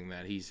everything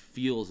that he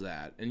feels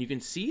that, and you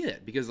can see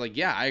it because like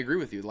I agree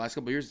with you. The last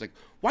couple of years, it's like,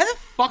 why the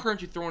fuck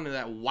aren't you throwing to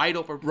that wide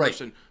open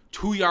person? Right.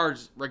 2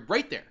 yards,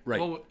 right there. Right.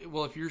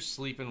 Well, if you're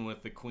sleeping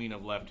with the queen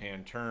of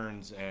left-hand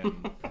turns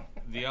and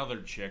the other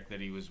chick that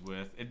he was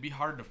with, it'd be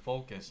hard to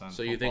focus on.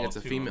 So you think it's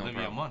a female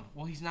Olivia Munn.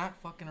 Well, he's not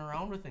fucking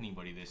around with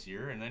anybody this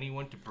year, and then he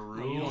went to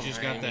Peru. Well,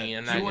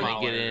 I'm not going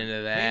to get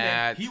into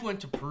that. He went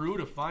to Peru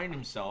to find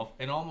himself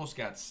and almost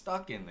got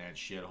stuck in that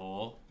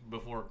shithole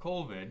before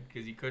COVID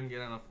because he couldn't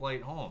get on a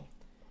flight home.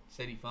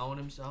 Said he found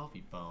himself.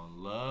 He found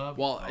love.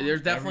 Well,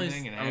 there's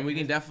definitely. I mean, we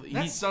can definitely.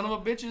 That son of a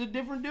bitch is a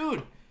different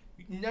dude.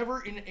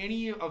 Never in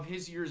any of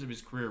his years of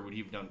his career would he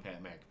have done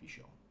Pat McAfee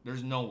show.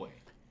 There's no way.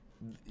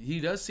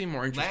 He does seem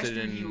more interested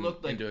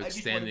into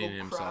extending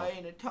himself. Cry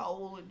in a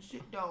towel and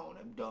sit down.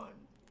 I'm done.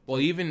 Well,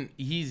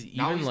 he's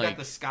like got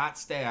the Scott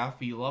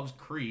staff. He loves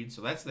Creed,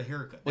 so that's the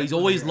haircut. Well, he's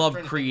always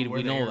loved Creed.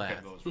 We know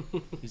that.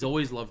 He's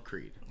always loved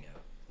Creed.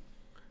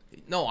 Yeah.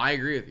 No, I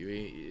agree with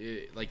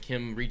you. Like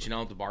him reaching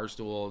out to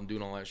Barstool and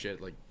doing all that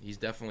shit. Like he's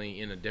definitely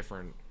in a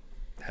different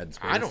headspace.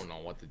 I don't know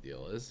what the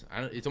deal is.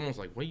 It's almost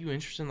like, what are you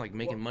interested in, like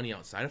making money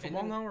outside of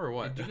football now, or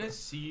what? Did you guys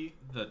see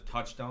the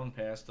touchdown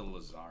pass to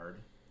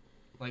Lazard?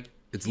 Like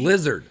it's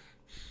Lizard.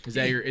 Is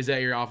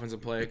that your offensive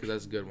play? Because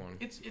that's a good one.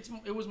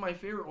 It was my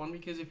favorite one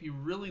because if you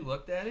really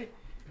looked at it,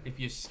 if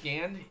you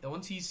scanned,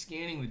 once he's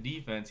scanning the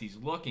defense, he's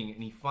looking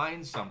and he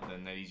finds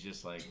something that he's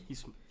just like,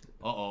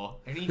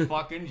 and he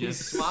fucking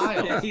just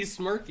smiles. Yeah, he's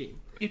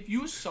smirking. If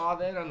you saw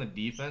that on the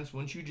defense,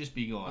 wouldn't you just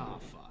be going, oh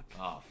fuck.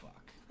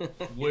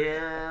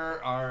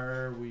 Where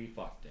are we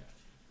fucked at?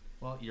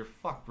 Well, you're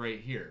fucked right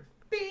here.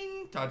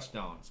 Bing,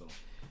 touchdown. So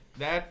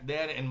that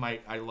and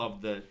I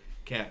love the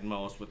cat and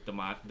mouse with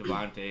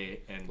Devontae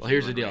and. Well,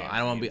 here's the deal. I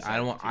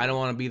don't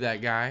want to be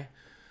that guy,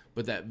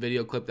 but that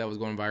video clip that was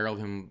going viral of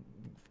him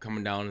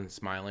coming down and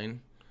smiling,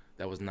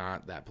 that was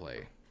not that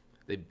play.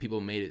 People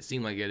made it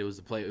seem like it was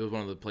the play. It was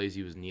one of the plays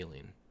he was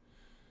kneeling.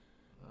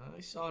 I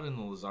saw it in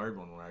the Lazard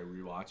one when I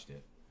rewatched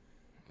it.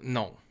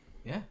 No.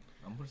 Yeah.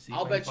 I'm gonna see.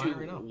 I'll bet you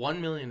 $1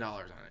 million on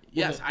it.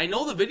 Yes, I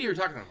know the video you're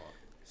talking about.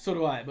 So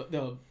do I. But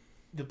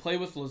the play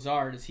with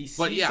Lazard is he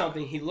sees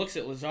something, he looks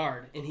at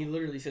Lazard, and he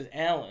literally says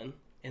Allen,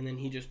 and then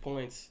he just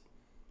points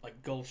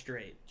like, go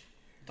straight.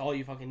 That's all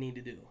you fucking need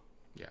to do.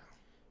 Yeah.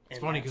 It's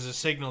funny because the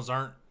signals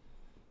aren't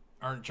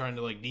trying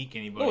to like deke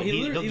anybody. No,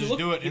 he'll just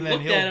do it, and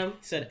then he'll at him,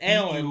 said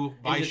Allen you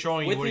by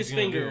showing you what he's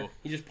going to do.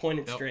 He just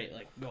pointed straight,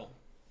 like go,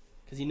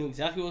 because he knew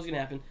exactly what was going to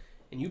happen.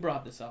 And you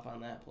brought this up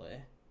on that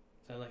play.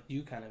 like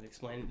you kind of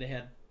explained, they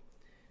had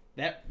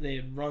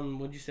run,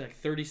 what'd you say, like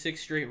 36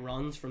 straight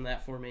runs from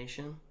that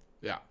formation.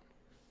 Yeah.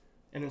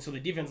 And then so the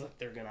defense, like,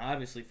 they're gonna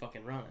obviously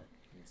fucking run it.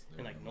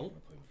 And like, nope.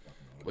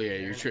 Well, yeah,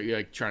 you're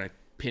like trying to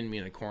pin me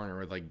in a corner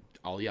with like,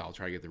 I'll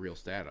try to get the real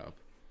stat up.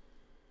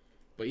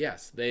 But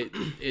yes,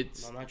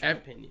 it's I'm not trying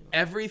to pin you.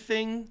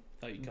 Everything.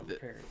 Thought you'd come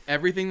prepared.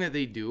 Everything that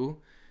they do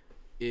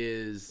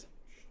it's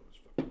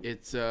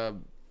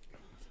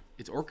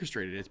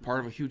orchestrated. It's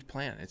part of a huge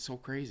plan. It's so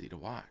crazy to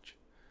watch.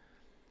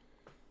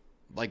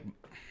 Like,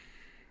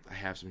 I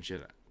have some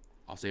shit.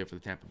 I'll save it for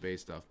the Tampa Bay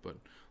stuff, but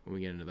when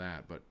we get into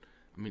that, but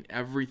I mean,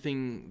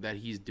 everything that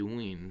he's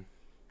doing,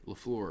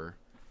 LaFleur,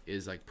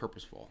 is like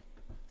purposeful.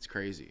 It's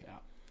crazy. Yeah.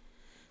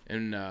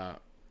 And all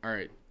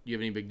right, you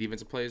have any big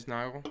defensive plays,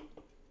 Niall?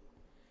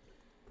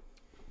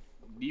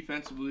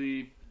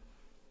 Defensively,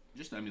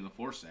 the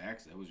 4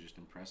 sacks, that was just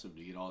impressive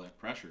to get all that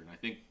pressure. And I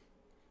think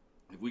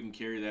if we can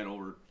carry that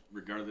over,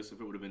 regardless if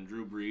it would have been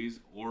Drew Brees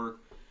or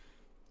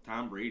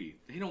Tom Brady,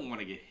 they don't want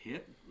to get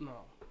hit.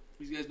 No.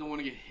 These guys don't want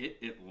to get hit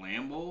at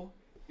Lambeau.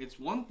 It's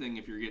one thing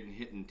if you're getting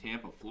hit in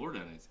Tampa, Florida,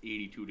 and it's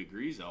 82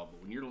 degrees out.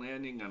 But when you're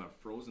landing on a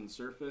frozen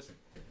surface,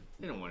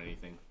 they don't want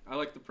anything. I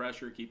like the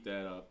pressure. Keep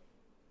that up.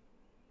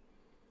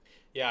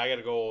 Yeah, I got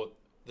to go.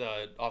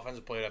 The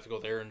offensive play, I'd have to go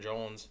with Aaron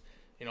Jones.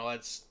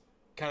 That's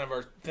kind of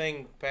our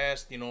thing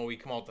past. We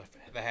come out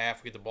the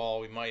half, we get the ball.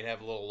 We might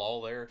have a little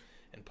lull there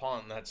and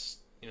punt. And that's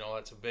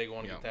a big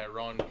one. Get that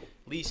run. At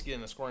least get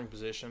in a scoring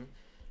position.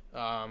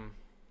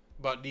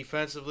 But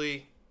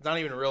defensively, not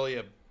even really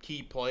a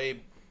key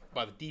play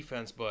by the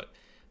defense, but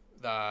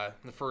in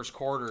the first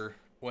quarter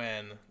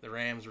when the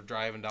Rams were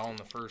driving down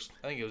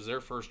I think it was their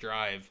first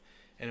drive,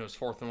 and it was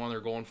 4th and 1, they're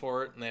going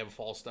for it, and they have a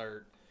false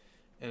start,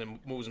 and it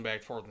moves them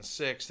back 4th and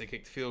 6, they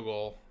kick the field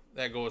goal.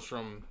 That goes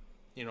from,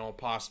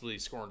 possibly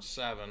scoring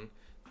 7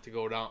 to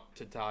go down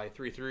to tie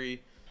 3-3,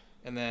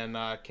 and then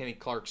Kenny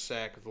Clark's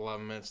sack with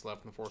 11 minutes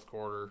left in the fourth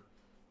quarter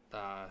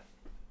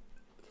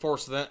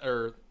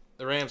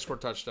the Rams scored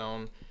a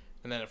touchdown,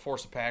 and then it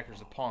forced the Packers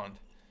to punt.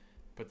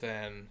 But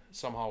then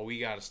somehow we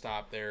got a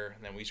stop there,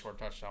 and then we scored a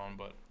touchdown.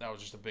 But that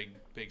was just a big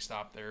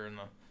stop there in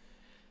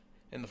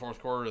the fourth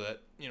quarter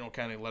that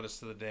kind of led us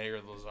to the day, or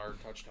the Lazard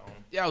touchdown.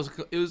 Yeah,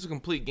 it was a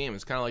complete game.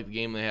 It's kind of like the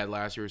game they had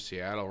last year with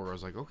Seattle, where I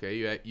was like,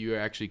 okay, you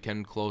actually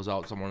can close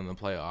out someone in the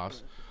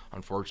playoffs.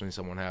 Unfortunately,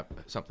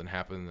 something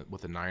happened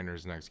with the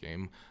Niners next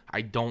game.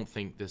 I don't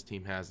think this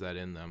team has that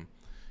in them.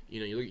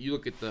 You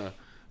look at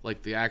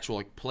the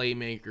actual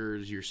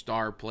playmakers, your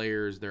star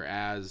players. They're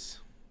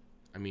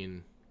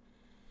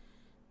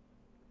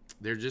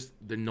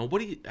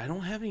nobody. I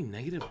don't have any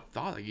negative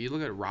thought. Like, you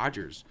look at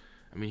Rodgers.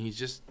 I mean,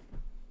 he's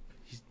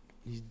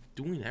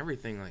doing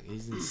everything. Like,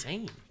 he's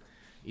insane.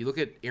 You look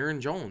at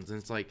Aaron Jones, and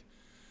it's like,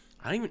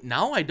 I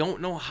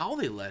don't know how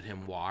they let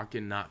him walk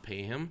and not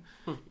pay him.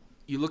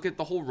 You look at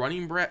the whole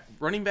running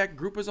back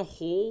group as a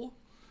whole.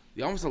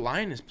 The offensive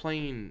line is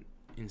playing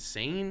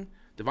insane.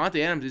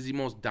 Devontae Adams is the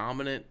most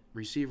dominant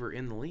receiver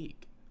in the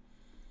league.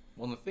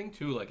 Well, and the thing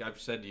too, like I've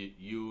said to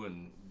you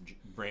and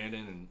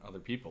Brandon and other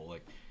people,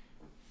 like,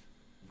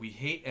 we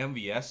hate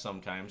MVS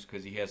sometimes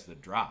because he has the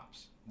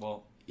drops.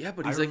 Well, yeah,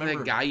 but he's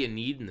that guy you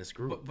need in this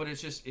group. But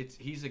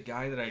he's a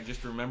guy that I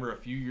just remember a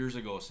few years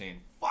ago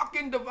saying,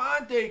 "Fucking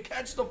Devontae,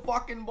 catch the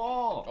fucking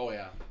ball." Oh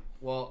yeah.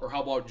 Well, or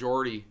how about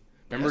Jordy?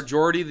 Remember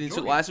Jordy,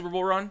 the last Super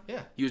Bowl run?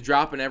 Yeah. He was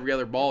dropping every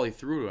other ball he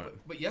threw to him.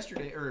 But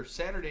yesterday, or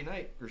Saturday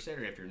night, or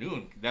Saturday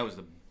afternoon, that was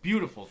the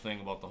beautiful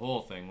thing about the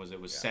whole thing, was it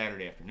was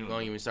Saturday afternoon.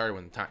 Don't even start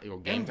when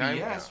game time.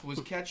 MVS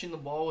was catching the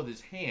ball with his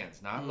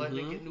hands, not letting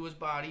it get into his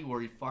body where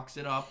he fucks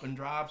it up and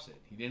drops it.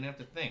 He didn't have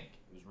to think.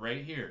 It was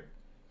right here.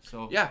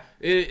 So yeah,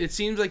 it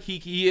seems like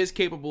he is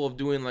capable of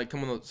doing like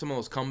some of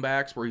those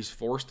comebacks where he's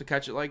forced to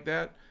catch it like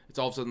that. It's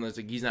all of a sudden it's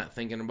like he's not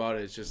thinking about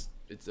it.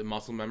 It's a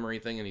muscle memory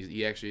thing, and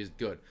he actually is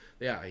good.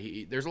 Yeah,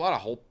 there's a lot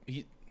of hope.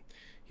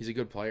 He's a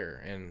good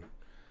player, and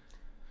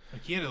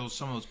like he had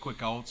some of those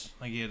quick outs.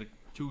 Like he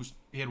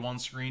had one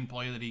screen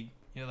play that he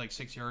had like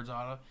 6 yards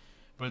out of.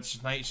 But it's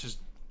just nice, just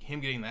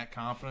him getting that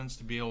confidence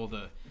to be able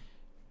to,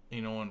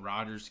 and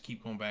Rodgers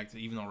keep going back to,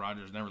 even though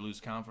Rodgers never lose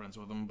confidence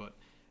with him, but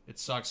it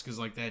sucks because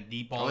like that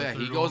deep ball. Oh yeah,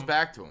 he goes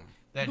back to him.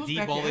 That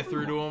deep ball they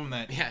threw to him.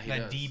 That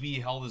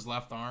DB held his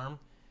left arm.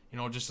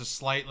 Just a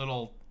slight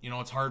little.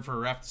 It's hard for a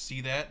ref to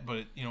see that,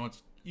 but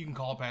you can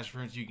call it pass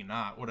interference, you can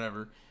not,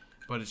 whatever.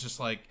 But it's just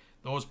like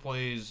those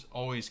plays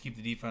always keep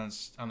the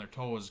defense on their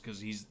toes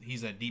because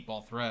he's that deep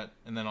ball threat,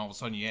 and then all of a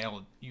sudden you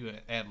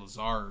add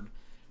Lazard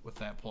with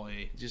that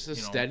play. Just a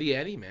steady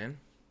Eddie, man.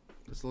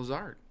 That's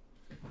Lazard.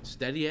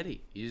 Steady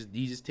Eddie.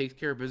 He just takes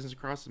care of business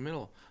across the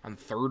middle on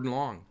 3rd and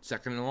long,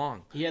 2nd and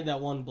long. He had that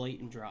one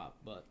blatant drop,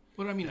 but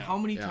I mean, how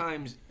many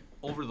times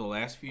over the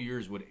last few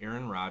years would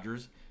Aaron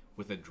Rodgers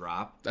with a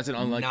drop, that's an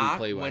unlikely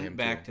play by him, went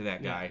back to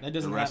that guy that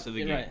doesn't the rest of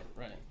the game?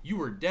 Right. You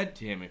were dead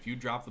to him if you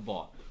dropped the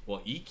ball. Well,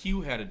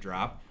 EQ had a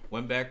drop,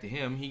 went back to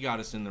him. He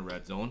got us in the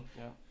red zone.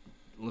 Yeah.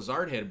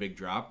 Lazard had a big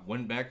drop,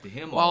 went back to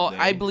him. Well, all day.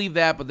 I believe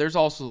that, but there's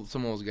also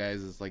some of those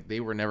guys that's like they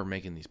were never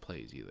making these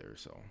plays either.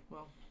 So,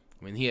 well,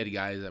 I mean, he had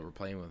guys that were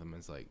playing with him.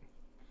 It's like,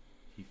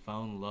 He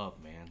found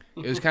love, man.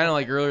 It was kind of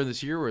like earlier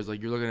this year where it's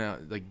like you're looking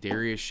at like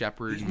Darius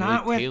Shepard. He's and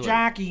not Malik with Taylor.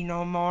 Jackie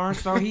no more,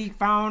 so he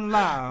found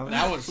love.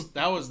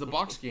 That was the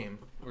Bucks game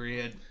where you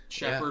had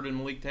Shepard and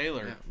Malik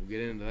Taylor. Yeah, we'll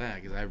get into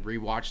that because I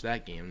rewatched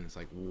that game and it's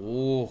like,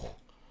 whoa,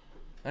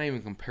 not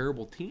even a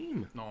comparable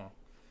team. No,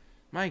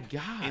 my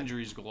God,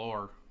 injuries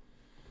galore.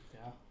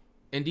 Yeah,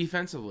 and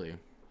defensively,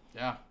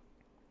 yeah,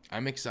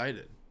 I'm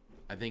excited.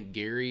 I think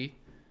Gary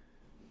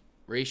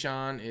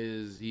Rayshon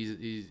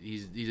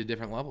he's a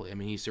different level. I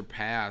mean, he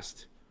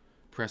surpassed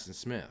Preston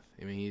Smith.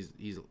 I mean,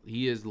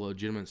 he is the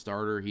legitimate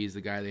starter. He's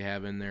the guy they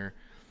have in there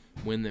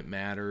when that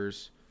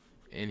matters,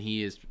 and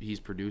he's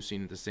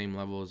producing at the same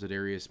level as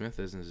Zadarius Smith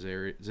is. And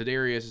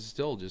Zadarius is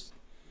still just,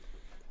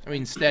 I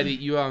mean, steady.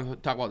 You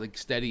talk about like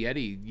steady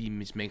Eddie. He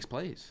just makes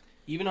plays.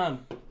 Even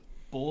on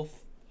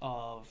both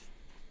of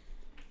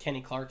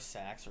Kenny Clark's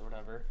sacks or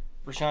whatever,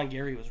 Rashawn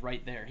Gary was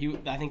right there.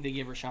 I think they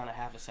gave Rashawn a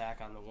half a sack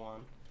on the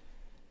one.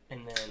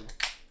 And then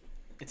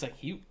it's like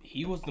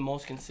he was the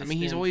most consistent. I mean,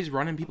 he's always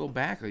running people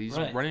back. He's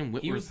running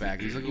Whitworth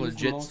back. He's like a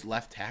legit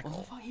left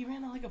tackle. He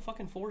ran like a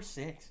fucking 4.6,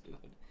 dude.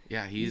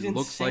 Yeah, he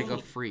looks like a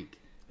freak.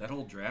 That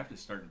whole draft is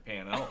starting to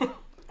pan out.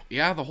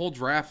 Yeah, the whole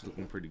draft is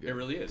looking pretty good. It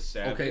really is.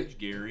 Savage,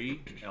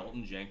 Gary,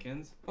 Elton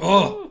Jenkins.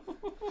 Oh!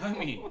 I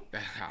mean,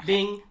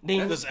 ding,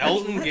 ding. Does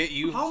Elton get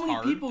you How many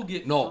hard? people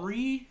get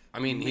three I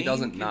mean, he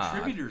doesn't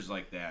contributors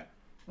like that?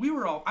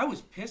 I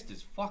was pissed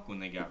as fuck when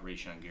they got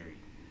Rashawn Gary.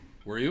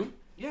 Were you?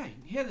 Yeah,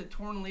 he had a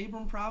torn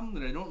labrum problem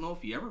that I don't know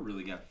if he ever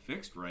really got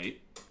fixed right.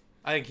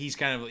 I think he's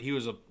he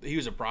was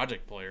a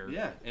project player.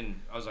 Yeah, and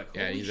I was like,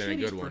 holy he's shit, in a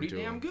good he's one pretty too.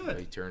 damn good.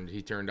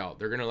 He turned out.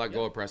 They're gonna let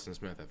go of Preston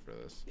Smith after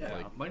this.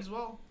 Yeah, might as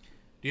well.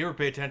 Do you ever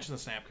pay attention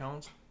to snap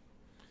counts?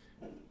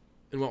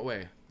 In what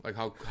way? Like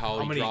how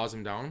he draws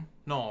him down?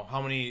 No,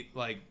 how many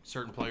like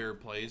certain player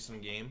plays in a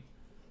game?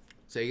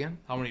 Say again?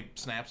 How many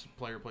snaps a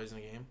player plays in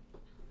a game?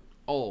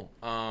 Oh,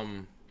 I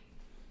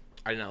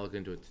did not look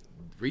into it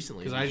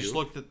recently. Because I just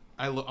looked at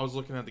I was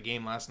looking at the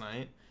game last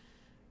night,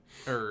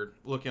 or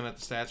looking at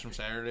the stats from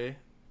Saturday,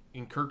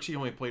 and Kirksey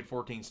only played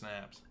 14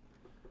 snaps.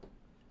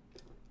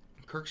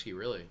 Kirksey,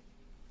 really?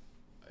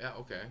 Yeah,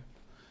 okay.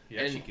 He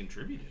actually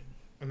contributed.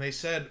 And they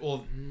said,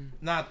 well,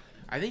 not.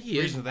 I think he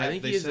is. That, I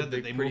think they he is said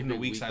that they moved him to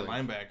weak side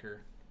weakling. linebacker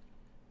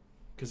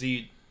because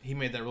he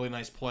made that really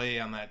nice play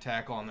on that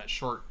tackle on that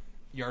short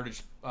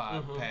yardage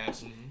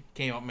pass.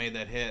 Came up, made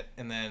that hit,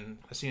 and then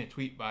I seen a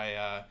tweet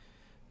by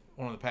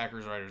one of the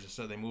Packers writers that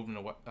said they moved him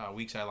to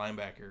weak side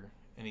linebacker,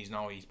 and he's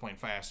playing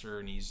faster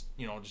and he's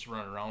just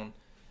running around.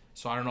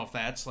 So I don't know if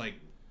that's like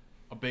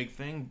a big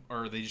thing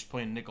or are they just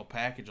playing nickel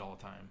package all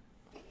the time.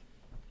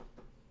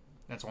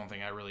 That's one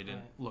thing I really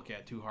didn't look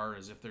at too hard,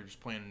 is if they're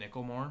just playing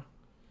nickel more.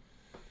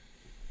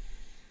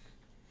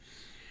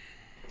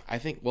 I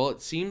think. Well, it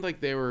seemed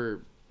like they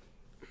were.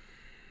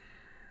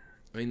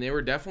 I mean, they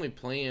were definitely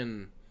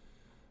playing.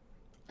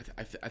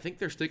 I think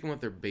they're sticking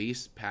with their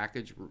base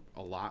package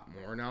a lot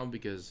more now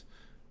because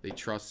they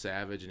trust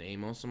Savage and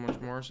Amos so much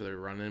more. So they're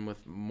running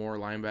with more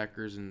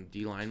linebackers and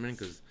D linemen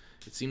because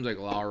it seems like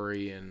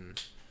Lowry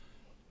and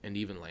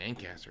even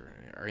Lancaster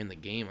are in the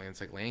game. Like it's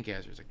like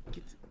Lancaster's like.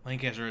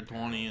 Lancaster had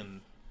 20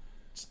 and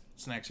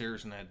Snacks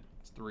Harrison had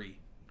 3.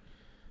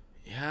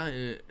 Yeah,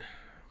 and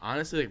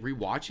honestly, like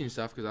rewatching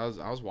stuff because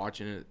I was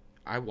watching it.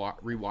 I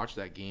rewatched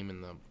that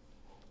game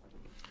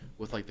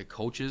with like the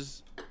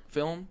coaches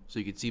film, so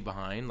you could see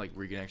behind, like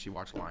where you can actually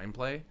watch line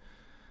play.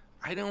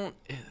 They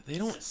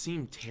don't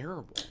seem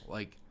terrible.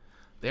 Like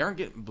they aren't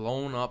getting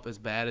blown up as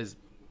bad as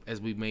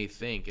we may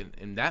think,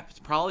 and that's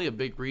probably a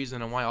big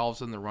reason on why all of a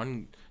sudden the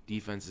run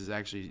defense is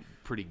actually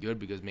pretty good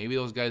because maybe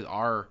those guys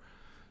are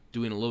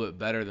doing a little bit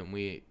better than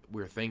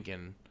we're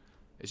thinking.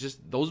 It's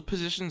just those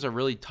positions are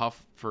really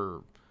tough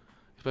for,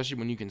 especially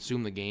when you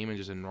consume the game and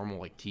just a normal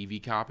like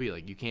TV copy.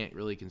 Like you can't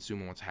really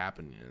consume what's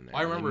happening in there.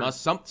 I remember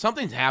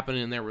something's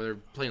happening in there where they're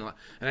playing a lot.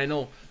 And I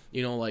know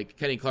like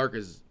Kenny Clark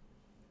is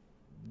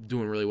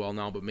doing really well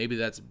now, but maybe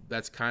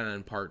that's kind of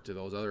in part to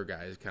those other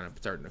guys kind of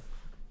starting to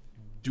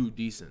do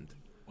decent.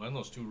 One of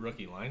those two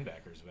rookie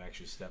linebackers have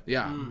actually stepped.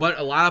 Yeah, but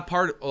a lot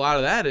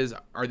of that is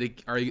are they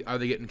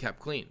getting kept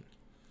clean?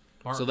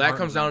 So that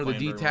comes down to the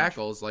D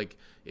tackles. Like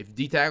if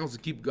D tackles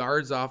keep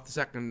guards off the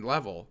second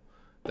level,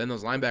 then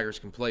those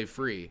linebackers can play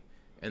free,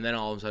 and then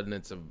all of a sudden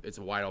it's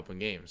a wide open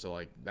game. So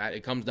like that,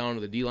 it comes down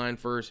to the D line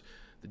first.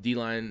 The D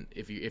line,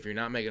 if you're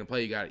not making a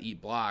play, you got to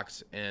eat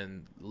blocks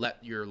and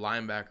let your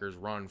linebackers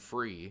run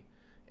free.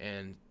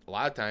 And a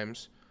lot of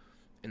times,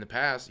 in the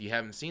past, you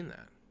haven't seen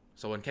that.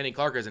 So when Kenny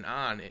Clark isn't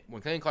on,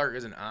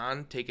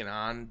 taking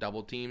on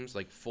double teams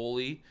like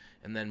fully,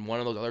 and then one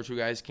of those other two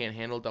guys can't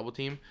handle double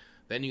team,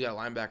 then you got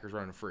linebackers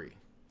running free,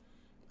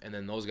 and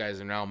then those guys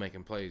are now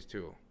making plays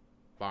too.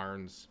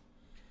 Barnes.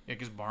 Yeah,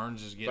 because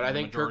Barnes is getting. But I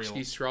think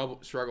Kirksey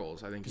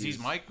struggles. I think because he's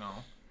Mike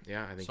now.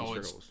 Yeah, I think he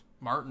struggles.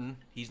 Martin,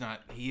 he's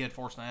not. He had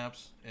 4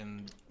 snaps,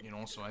 and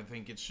so I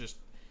think it's just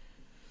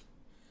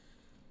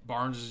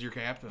Barnes is your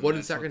captain. What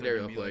did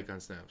secondary look like on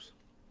snaps?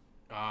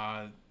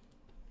 I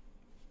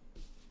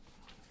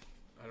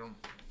don't.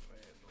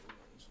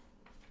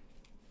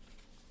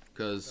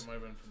 because that might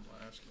have been from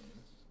last game.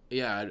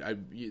 Yeah,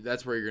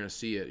 that's where you're gonna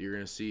see it. You're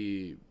gonna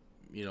see,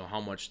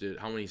 how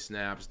many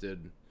snaps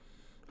did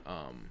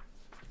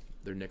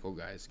their nickel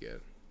guys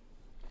get?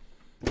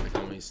 Like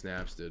how many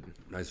snaps did?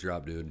 Nice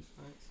job, dude.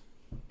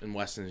 Nice. And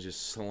Weston's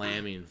just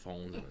slamming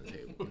phones on the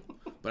table.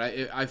 But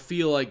I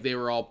feel like they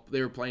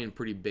were playing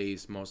pretty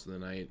base most of the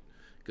night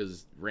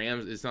because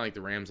Rams. It's not like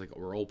the Rams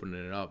were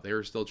opening it up. They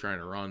were still trying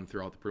to run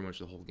throughout pretty much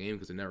the whole game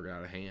because it never got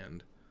out of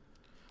hand.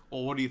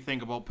 Well, what do you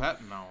think about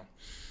Patton now?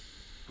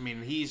 I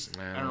mean,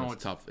 I don't know.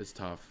 It's tough. It's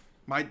tough.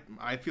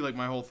 I feel like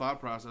my whole thought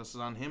process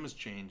on him has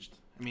changed.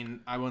 I mean,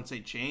 I wouldn't say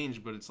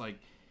changed, but it's like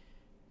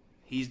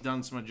he's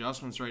done some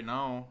adjustments right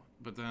now.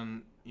 But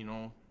then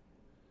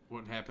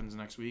what happens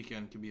next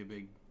weekend could be a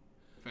big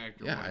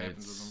factor. Yeah, what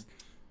happens with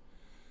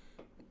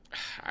him.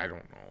 I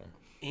don't know.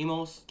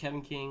 Amos,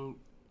 Kevin King,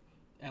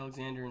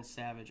 Alexander, and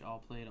Savage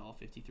all played all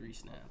 53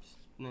 snaps,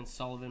 and then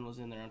Sullivan was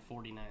in there on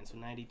 49, so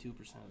 92%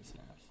 of the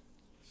snaps.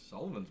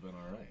 Sullivan's been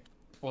all right.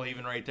 Well,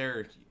 even right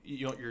there,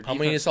 your defense, how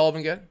many did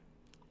Sullivan get?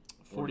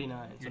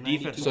 49. Your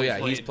defense. So yeah,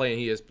 he's playing.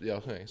 He is. Yeah,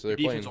 okay. So they're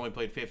defense playing. only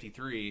played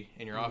 53,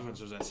 and your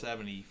offense was at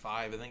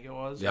 75. I think it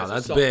was. Yeah,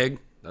 that's big.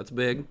 That's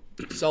big.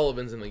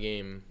 Sullivan's in the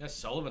game. Yeah,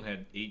 Sullivan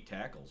had 8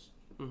 tackles.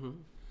 Mm-hmm.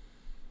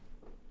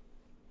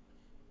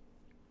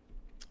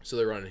 So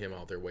they're running him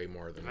out there way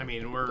more than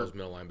those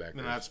middle linebackers.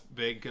 And that's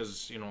big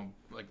because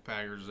like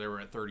Packers, they were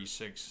at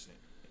 36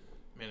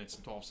 minutes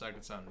and 12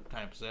 seconds on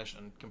time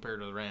possession compared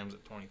to the Rams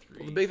at 23.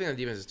 Well, the big thing on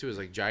defense too is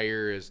like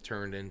Jair is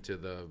turned into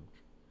the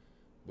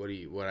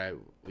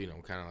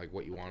kind of like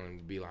what you wanted him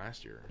to be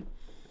last year.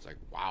 It's like,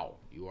 wow,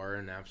 you are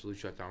an absolute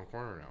shutdown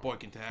corner now. Boy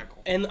can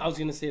tackle. And I was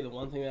gonna say the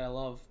one thing that I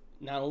love,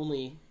 not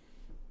only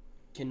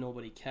can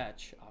nobody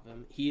catch off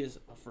him, he is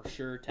a for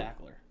sure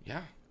tackler.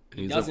 Yeah.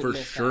 He's a for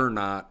sure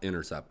not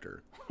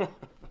interceptor.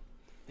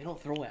 They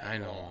don't throw at him. I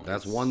know.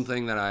 That's one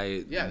thing that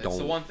I don't. That's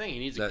the one thing. He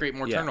needs to create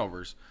more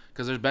turnovers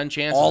because there's been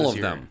chances all this of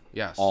year. them.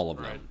 Yes. All of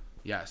them.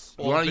 Yes.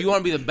 You want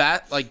to be the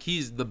best. Like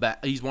he's the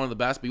best. He's one of the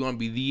best, but you want to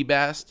be the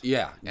best.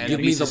 Yeah. And give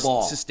me the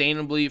ball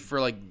sustainably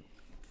for like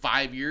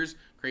 5 years.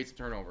 Create some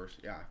turnovers.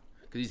 Yeah.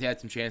 Because he's had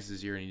some chances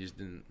this year and he just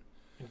didn't.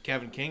 And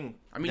Kevin King.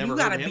 I mean, never you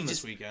gotta heard him be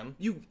this weekend.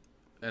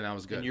 And that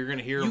was good. And you're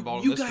gonna hear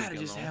about you this gotta weekend,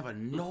 just though. have a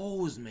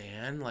nose,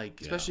 man. Like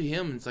especially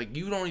him. It's like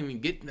you don't even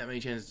get that many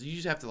chances. You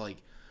just have to like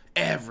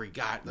every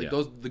guy, like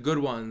the good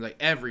ones, like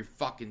every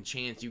fucking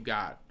chance you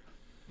got,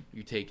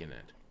 you taking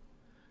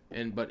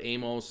it. But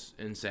Amos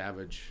and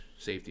Savage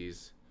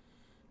safeties,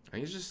 I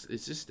think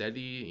it's just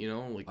steady.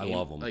 Like I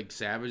love them. Like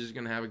Savage is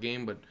gonna have a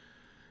game, but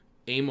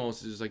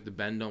Amos is like the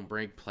bend don't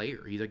break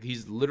player.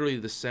 He's literally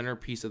the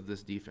centerpiece of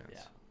this defense.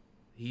 Yeah.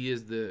 He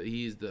is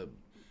the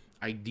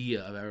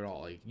idea of it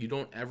all. Like you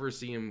don't ever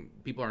see him.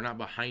 People are not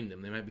behind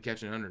him. They might be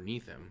catching it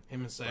underneath him.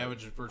 Him and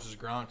Savage versus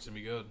Gronk's gonna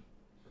be good.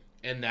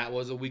 And that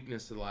was a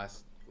weakness to the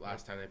last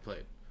time they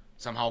played.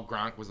 Somehow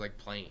Gronk was like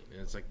playing, and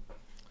it's like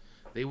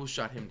they will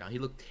shut him down. He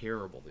looked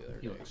terrible the other day.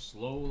 He looked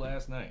slow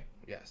last night.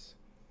 Yes.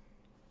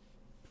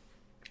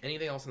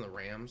 Anything else in the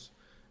Rams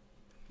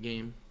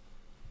game?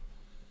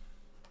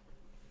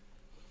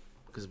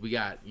 Because we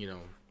got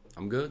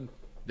I'm good.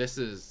 This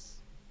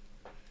is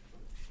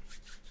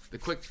the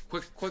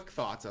quick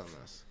thoughts on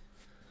this.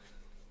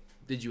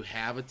 Did you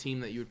have a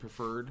team that you had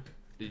preferred?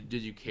 Did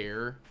you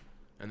care?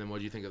 And then what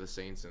did you think of the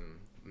Saints in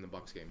the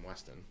Bucs game,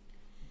 Weston?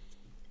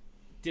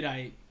 Did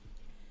I?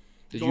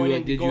 Did you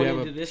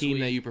have a team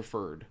that you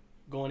preferred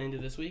going into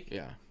this week?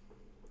 Yeah.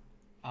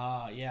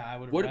 Yeah, I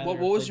would have.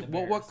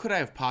 What could I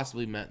have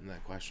possibly meant in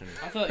that question?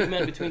 I thought you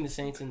meant between the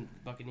Saints and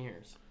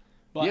Buccaneers.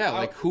 But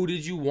yeah, who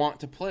did you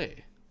want to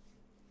play?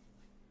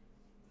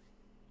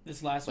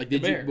 This last week,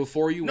 did the you Bears.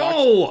 before you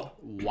No.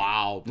 watched?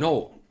 Wow.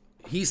 No.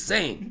 He's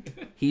saying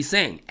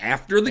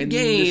after the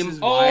game,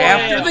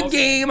 the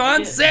game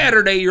on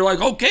Saturday, you're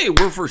like, okay,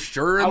 we're for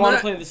sure. I want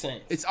to play the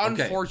Saints. It's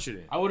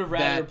unfortunate. I would have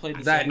rather played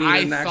the that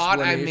Saints. I thought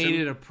I made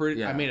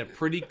it I made a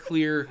pretty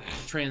clear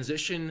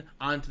transition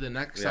onto the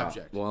next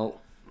subject.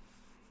 Well,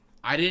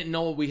 I didn't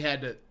know we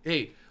had to.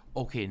 Hey,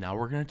 okay, now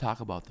we're gonna talk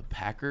about the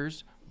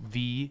Packers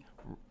v.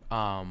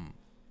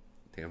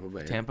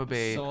 Tampa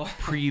Bay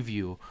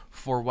preview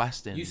for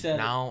Weston. You said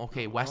now,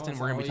 okay, Weston.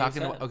 We're gonna be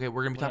talking about. Okay,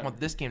 we're gonna be talking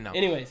about this game now.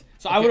 Anyways,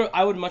 so okay.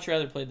 I would much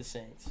rather play the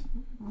Saints.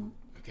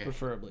 Okay.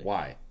 Preferably.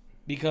 Why?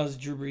 Because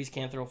Drew Brees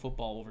can't throw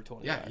football over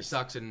 20 yards. Yeah, he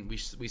sucks, and we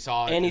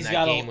saw it. And he's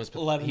got game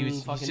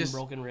 11 fucking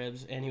broken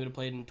ribs, and he would have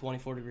played in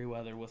 24-degree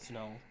weather with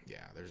snow. Yeah,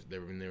 there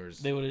was.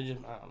 They would have just.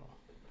 I don't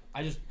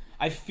know.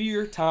 I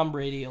fear Tom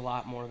Brady a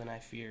lot more than I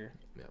fear.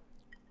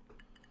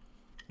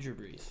 Drew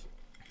Brees.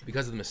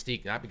 Because of the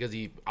mystique, not because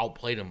he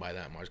outplayed him by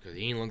that much, because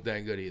he ain't looked that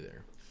good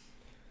either.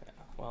 Yeah,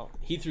 well,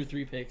 he threw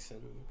 3 picks,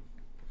 and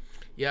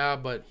yeah,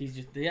 but he's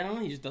just, I don't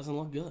know, he just doesn't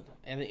look good.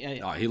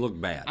 He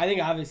looked bad. I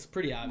think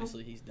pretty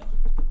obviously he's done.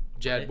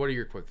 Jed, what are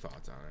your quick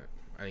thoughts on it?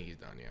 I think he's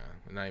done, yeah.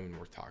 Not even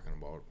worth talking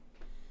about.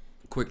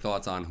 Quick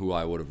thoughts on who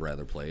I would have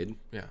rather played?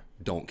 Yeah.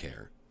 Don't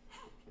care.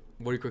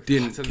 What are your quick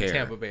Didn't thoughts care. on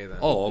Tampa Bay then?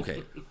 Oh,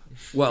 okay.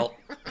 Well,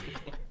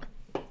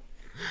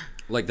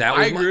 Like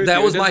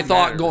that was my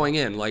thought going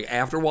in. Like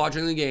after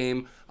watching the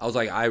game, I was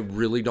like, I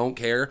really don't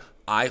care.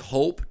 I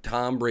hope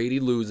Tom Brady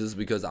loses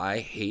because I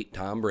hate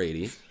Tom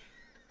Brady,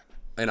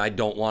 and I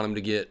don't want him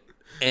to get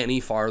any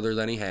farther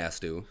than he has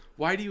to.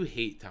 Why do you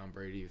hate Tom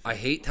Brady? I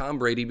hate Tom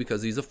Brady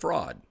because he's a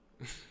fraud.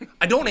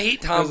 I don't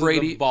hate Tom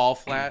Brady. The ball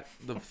flat.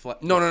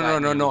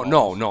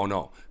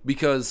 No.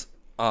 Because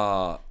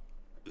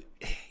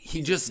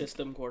he just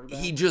system quarterback.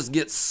 He just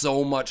gets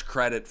so much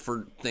credit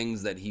for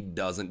things that he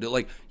doesn't do.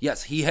 Like,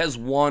 yes, he has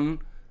won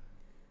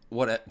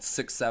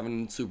 6,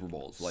 7 Super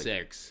Bowls.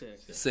 Like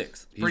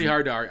six. Pretty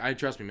hard to argue.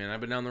 Trust me, man.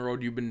 I've been down the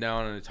road you've been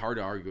down, and it's hard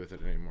to argue with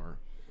it anymore.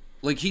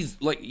 Like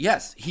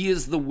yes, he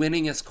is the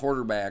winningest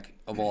quarterback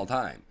of all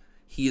time.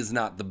 He is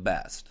not the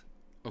best.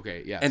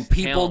 Okay, yes. And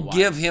people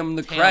give him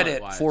the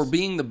credit for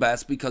being the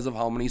best because of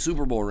how many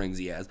Super Bowl rings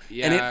he has.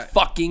 Yeah. And it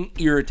fucking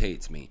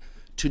irritates me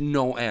to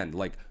no end.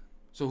 Like,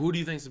 so who do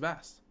you think's the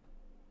best?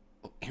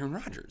 Aaron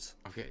Rodgers.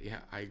 Okay, yeah,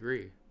 I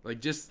agree. Like,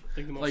 just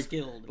the most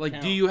skilled.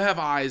 Like, do you have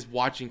eyes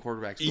watching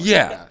quarterbacks play?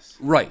 Yeah, yes.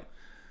 Right.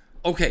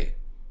 Okay.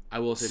 I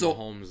will say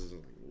Mahomes is...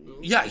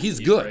 Yeah, he's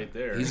good. Right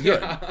there. He's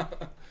good.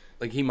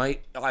 Like, he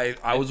might...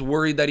 I was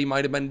worried that he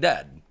might have been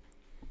dead.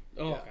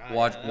 Oh,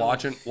 God,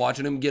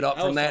 watching him get up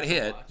from that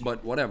hit,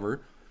 but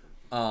whatever.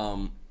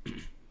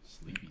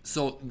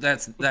 So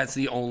that's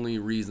the only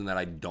reason that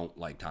I don't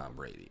like Tom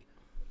Brady.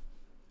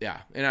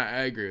 Yeah, and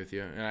I agree with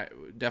you, and I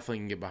definitely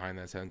can get behind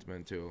that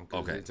sentiment too.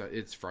 Okay,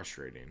 it's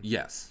frustrating.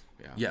 Yes,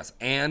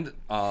 and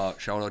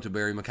shout out to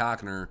Barry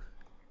McCockner.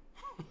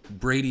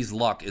 Brady's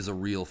luck is a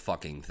real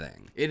fucking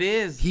thing. It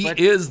is. He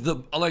is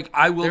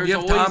I will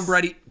give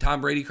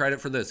Tom Brady credit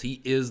for this. He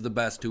is the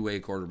best two-way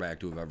quarterback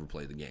to have ever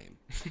played the game.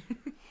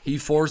 He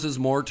forces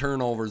more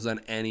turnovers than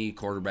any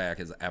quarterback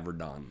has ever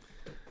done.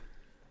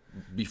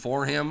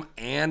 Before him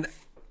and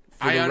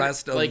for the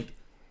rest of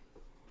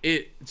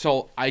it.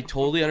 So I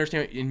totally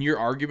understand, and your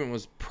argument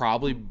was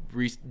probably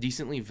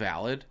decently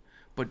valid.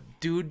 But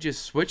dude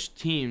just switched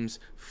teams,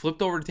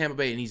 flipped over to Tampa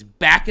Bay, and he's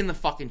back in the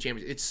fucking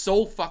championship. It's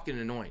so fucking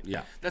annoying.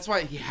 Yeah, that's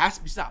why he has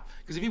to be stopped.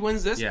 Because if he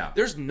wins this,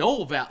 there's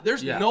no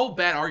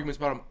bad arguments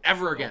about him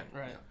ever again.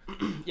 Right.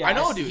 Yeah, I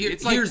know,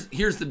 dude.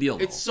 Here's the deal.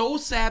 Though. It's so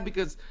sad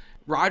because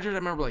Rodgers, I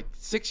remember like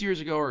 6 years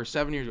ago or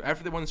 7 years ago,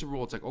 after they won the Super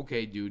Bowl, it's like,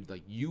 okay, dude,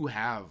 like you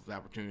have the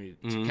opportunity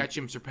to catch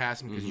him,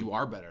 surpass him because you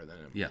are better than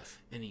him. Yes.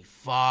 And he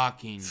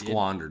fucking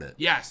squandered it.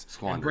 Yes.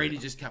 And Brady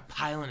just kept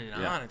piling it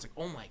on. It's like,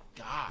 oh my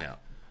God. Yeah.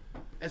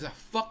 As a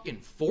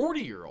fucking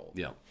 40-year-old.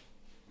 Yeah.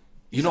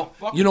 You know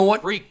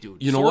what? Freak,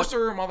 dude. You know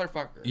Sorcerer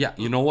motherfucker. Yeah.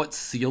 You know what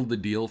sealed the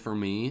deal for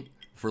me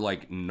for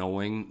like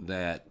knowing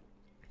that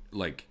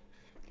like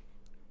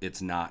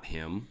it's not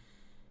him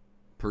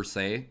per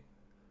se?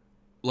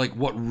 Like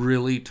what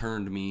really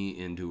turned me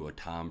into a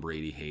Tom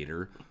Brady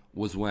hater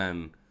was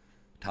when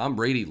Tom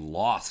Brady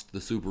lost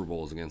the Super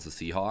Bowls against the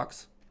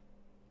Seahawks.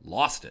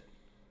 Lost it.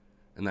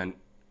 And then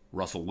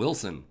Russell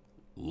Wilson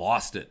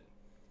lost it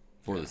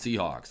for the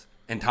Seahawks.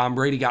 And Tom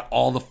Brady got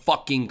all the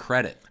fucking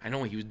credit. I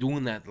know he was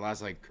doing that the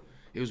last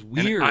it was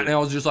weird. And I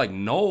was just like,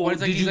 no.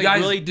 Did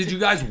you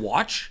guys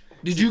watch?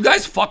 Did you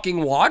guys fucking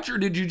watch, or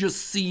did you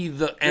just see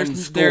the end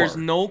score? There's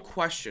no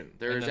question.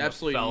 There's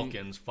absolutely the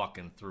Falcons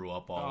fucking threw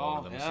up all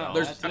over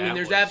themselves.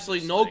 There's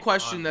absolutely no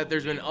question that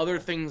there's been other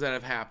things that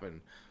have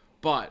happened,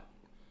 but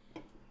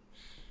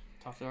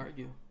tough to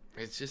argue.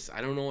 It's just I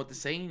don't know what to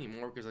say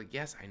anymore because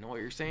yes, I know what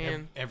you're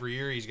saying. Every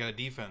year he's got a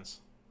defense.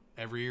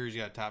 Every year he's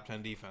got a top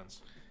 10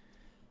 defense.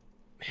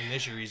 And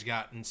this year he's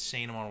got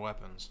insane amount of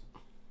weapons.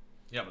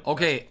 Yeah, but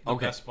the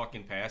best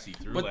fucking pass he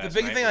threw. But the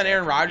big thing on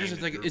Aaron Rodgers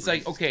is it's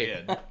like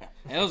okay.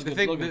 That was the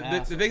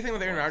big thing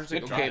with Aaron Rodgers is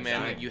like okay,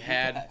 man, like you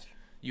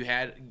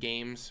had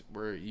games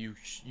where you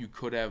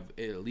could have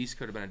at least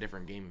could have been a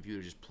different game if you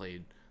had just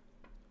played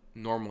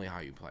normally how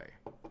you play.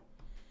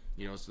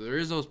 You know, so there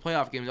is those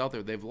playoff games out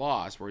there they've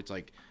lost where it's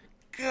like,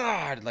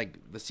 God, like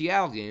the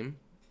Seattle game,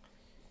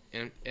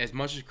 and as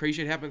much as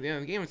crazy shit happened at the end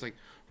of the game, it's like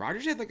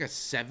Rodgers had like a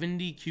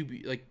 70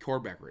 QB like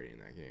quarterback rating in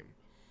that game.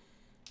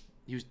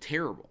 He was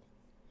terrible.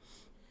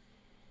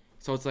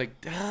 So it's like,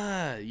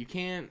 you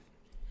can't.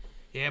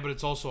 Yeah, but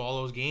it's also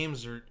all those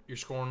games you're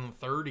scoring in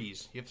the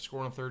 30s. You have to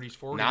score in the 30s,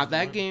 40s. Not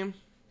that game.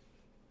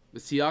 The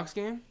Seahawks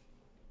game?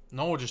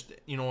 No, just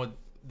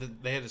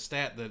they had a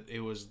stat that it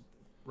was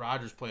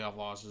Rodgers' playoff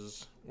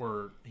losses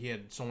where he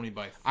had so many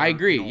by 30. I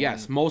agree.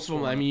 Yes, most of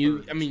them. I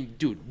mean,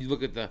 dude, you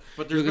look at the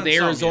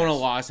Arizona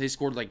loss. They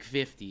scored like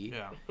 50.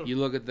 Yeah. You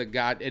look at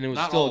and it was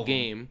still a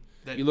game.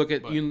 You look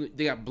at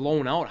they got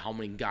blown out how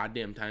many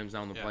goddamn times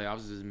down the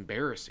playoffs is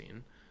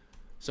embarrassing.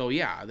 So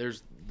yeah,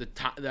 there's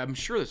I'm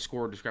sure the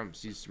score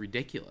discrepancy is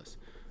ridiculous,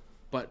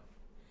 but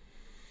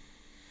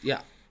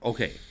yeah,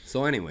 okay.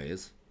 So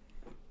anyways,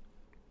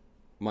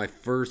 my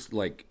first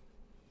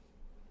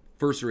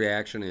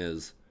reaction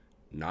is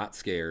not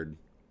scared.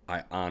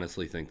 I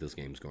honestly think this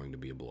game's going to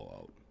be a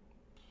blowout.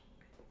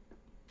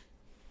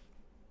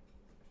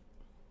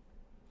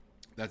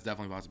 That's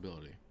definitely a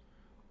possibility,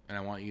 and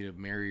I want you to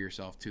marry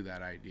yourself to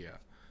that idea.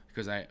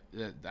 Because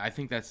I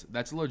think that's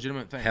a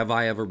legitimate thing. Have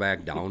I ever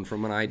backed down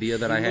from an idea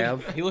that I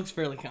have? He looks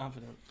fairly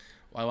confident.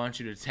 Well, I want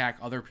you to attack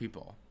other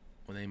people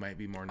when they might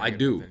be more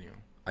negative than you.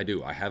 I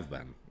do. I have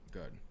been.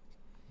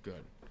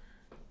 Good.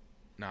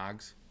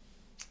 Nogs?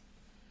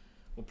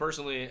 Well,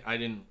 personally,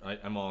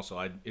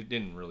 it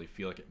didn't really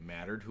feel like it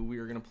mattered who we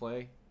were going to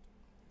play.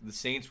 The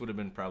Saints would have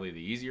been probably the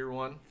easier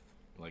one.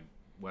 Like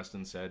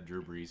Weston said,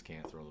 Drew Brees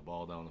can't throw the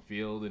ball down the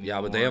field anymore.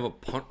 Yeah, but they have a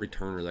punt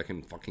returner that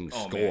can fucking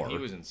score. Man, he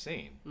was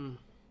insane.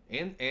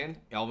 And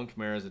Alvin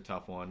Kamara is a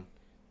tough one.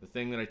 The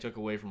thing that I took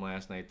away from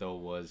last night, though,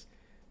 was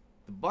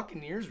the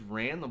Buccaneers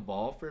ran the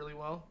ball fairly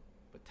well,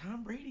 but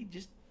Tom Brady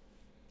just...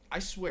 I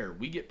swear,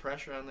 we get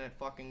pressure on that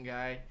fucking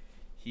guy,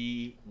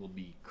 he will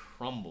be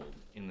crumbled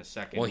in the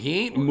second. Well, he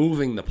ain't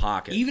moving the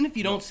pocket. Even if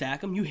you don't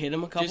sack him, you hit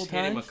him a couple times. Just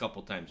hit him a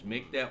couple times.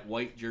 Make that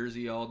white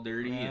jersey all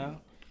dirty. And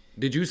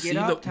Did you see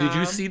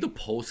the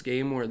post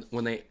game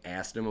when they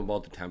asked him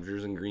about the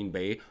temperatures in Green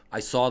Bay?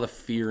 I saw the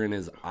fear in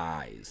his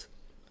eyes.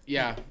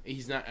 Yeah,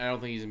 he's not. I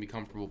don't think he's gonna be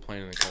comfortable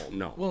playing in the cold.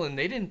 No. Well, and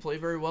they didn't play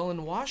very well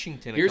in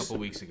Washington a couple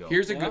weeks ago.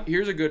 Here's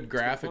a good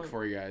graphic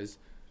for you guys.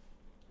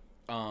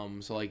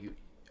 So like,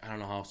 I don't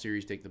know how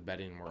serious you take the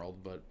betting world,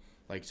 but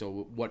like,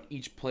 so what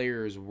each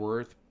player is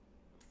worth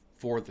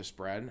for the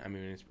spread. I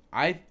mean,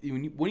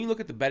 when you look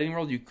at the betting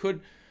world, you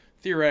could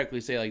theoretically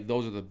say like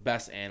those are the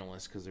best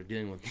analysts because they're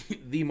dealing with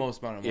the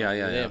most amount of money.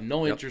 They have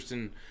no interest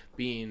in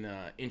being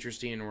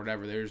interesting or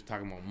whatever. They're just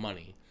talking about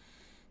money.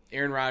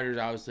 Aaron Rodgers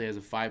obviously has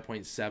a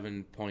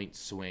 5.7 point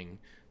swing.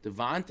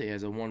 Devontae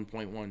has a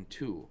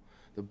 1.12.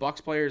 The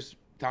Bucs players,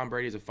 Tom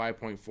Brady is a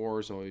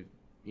 5.4, so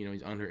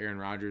he's under Aaron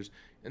Rodgers.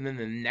 And then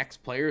the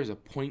next player is a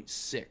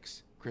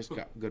 0.6, Chris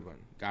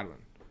Godwin.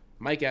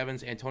 Mike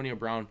Evans, Antonio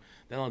Brown,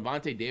 then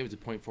Levante David's a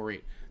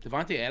 0.48.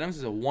 Devontae Adams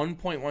is a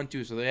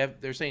 1.12, so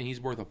they're saying he's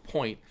worth a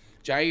point.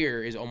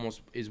 Jair is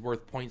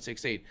worth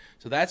 0.68.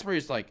 So that's where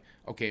it's like,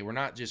 okay, we're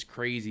not just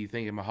crazy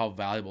thinking about how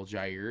valuable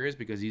Jair is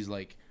because he's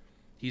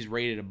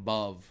rated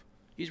above.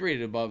 He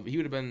would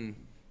have been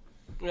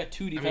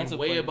two defensive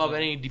way above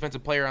any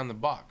defensive player on the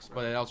Bucs,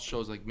 but it also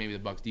shows like maybe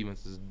the Bucs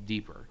defense is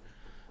deeper.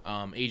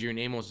 Adrian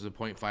Amos is a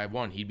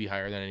 0.51. He'd be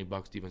higher than any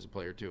Bucs defensive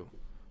player too.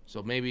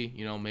 So maybe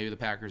the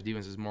Packers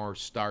defense is more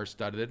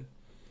star-studded.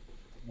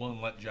 Well,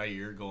 and let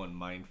Jair go and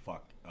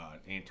mindfuck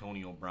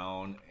Antonio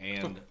Brown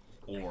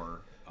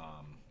or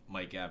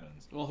Mike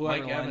Evans. Well,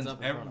 Mike Evans,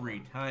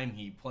 every time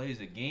he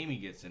plays a game, he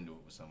gets into it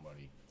with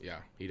somebody. Yeah,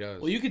 he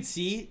does. Well, you could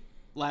see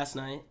last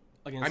night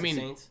against the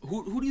Saints.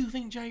 Who do you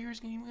think Jair is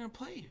even going to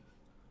play?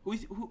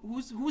 Who's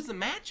the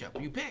matchup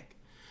you pick?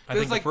 I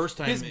think the first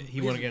time he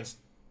went against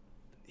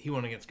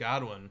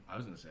Godwin. I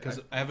was going to say because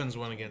Evans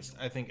went against.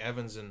 I think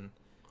Evans and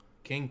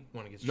King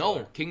went against. No,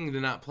 other. King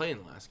did not play in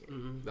the last game.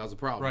 Mm-hmm. That was the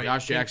problem. Right.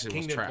 Josh Jackson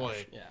was trash.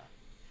 Play. Yeah.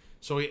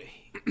 So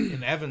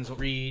and Evans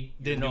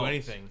didn't do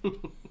anything.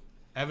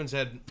 Evans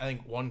had, I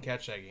think, one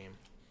catch that game.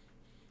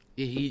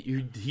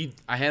 Yeah,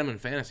 I had him in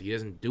fantasy. He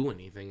doesn't do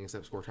anything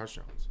except score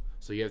touchdowns.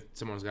 So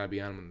someone's got to be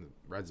on him in the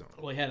red zone.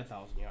 Well, he had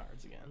 1,000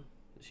 yards again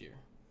this year.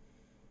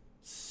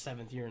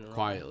 7th year in a row.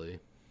 Quietly,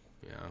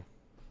 yeah.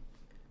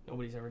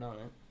 Nobody's ever done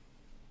it.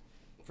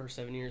 First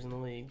 7 years in the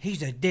league.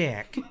 He's a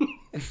dick.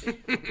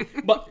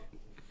 But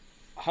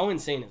how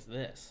insane is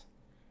this?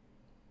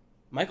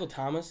 Michael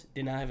Thomas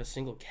did not have a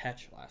single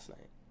catch last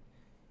night.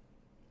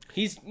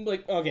 He's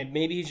like, okay,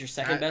 maybe he's your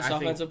second best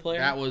offensive player.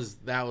 That was.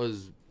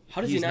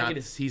 How does he not get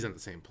his? He's not the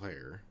same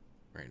player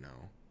right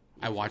now.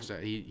 I watched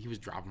that. He was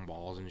dropping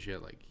balls and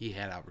shit. Like he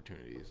had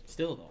opportunities.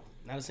 Still though,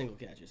 not a single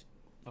catch.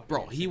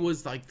 Bro, he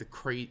was like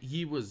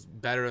he was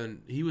better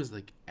than he was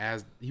like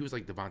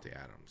Devontae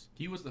Adams.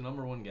 He was the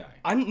number one guy.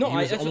 He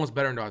was almost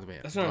better than Devontae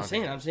Adams. That's what I'm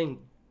saying. I'm saying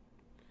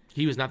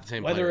he was not the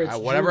same whether player. It's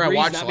whatever Drew Brees I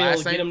watched not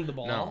last night. Get him the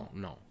ball.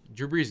 No.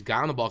 Drew Brees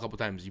got on the ball a couple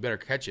times. You better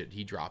catch it.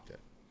 He dropped it.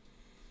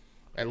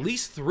 At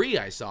least 3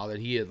 I saw that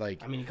he had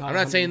like. I mean, I'm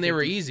not saying they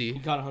were easy. He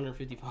caught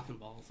 150 fucking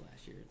balls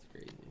last year. It's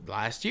crazy.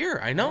 Last year,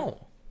 I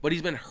know, but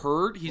he's been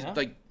hurt. He's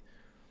like.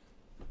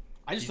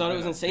 I just thought it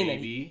was insane that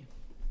he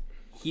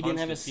didn't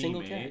have a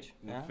single catch.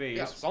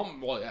 Yeah,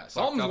 something's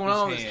going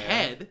on in his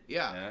head.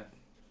 Yeah.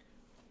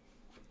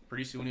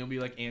 Pretty soon he'll be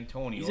like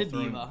Antonio, he's a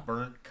throwing diva.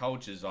 Burnt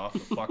couches off the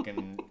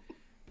fucking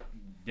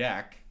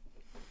deck.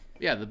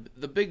 Yeah,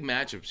 the big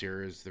matchups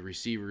here is the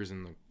receivers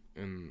in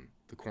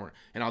the corner,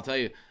 and I'll tell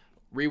you,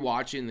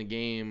 rewatching the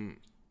game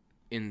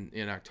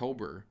in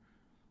October,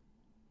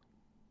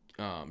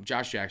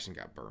 Josh Jackson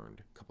got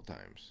burned a couple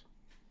times.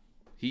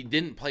 He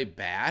didn't play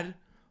bad,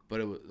 but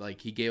it was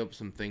like he gave up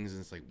some things,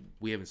 and it's like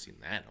we haven't seen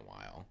that in a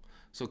while.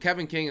 So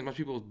Kevin King, as much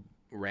people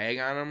rag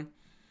on him,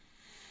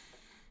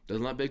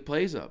 doesn't let big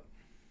plays up.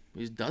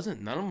 He just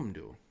doesn't. None of them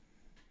do.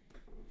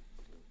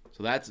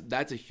 So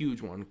that's a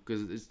huge one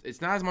because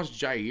it's not as much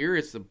Jair.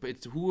 It's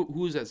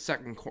who is that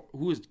second?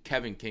 Who is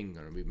Kevin King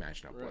going to be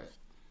matching up with?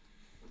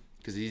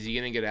 Because is he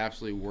going to get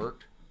absolutely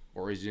worked,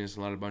 or is he just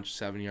let a bunch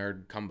of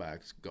 7-yard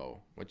comebacks go?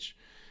 Which,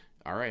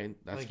 all right,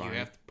 that's fine. You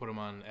have to put him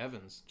on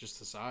Evans, just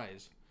the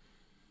size.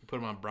 You put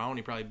him on Brown,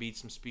 he probably beats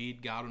some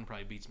speed. Godwin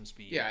probably beats some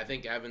speed. Yeah, I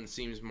think Evans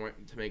seems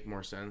to make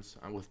more sense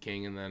with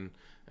King, and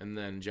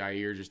then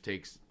Jair just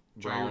takes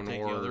Brown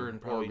or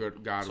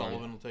Godwin.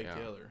 Sullivan will take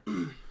the other.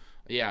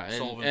 Yeah,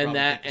 and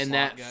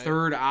that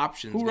third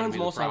option. Who runs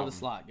most out of the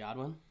slot?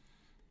 Godwin.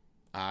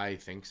 I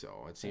think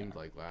so. It seemed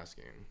like last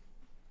game.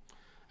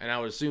 And I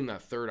would assume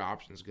that third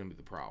option is going to be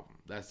the problem.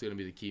 That's going to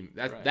be the key.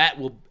 That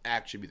will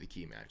actually be the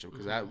key matchup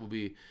because that will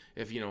be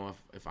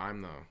if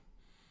I'm the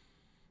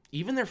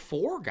even their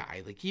 4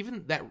 guy, like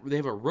even that they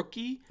have a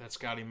rookie. That's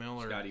Scotty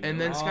Miller. And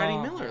then Scotty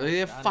Miller. They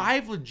have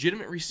 5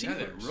 legitimate receivers.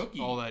 Yeah, that rookie.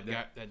 Oh, that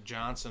guy, that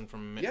Johnson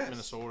from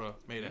Minnesota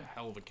made a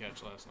hell of a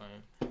catch last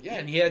night. Yeah,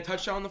 and he had a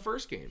touchdown in the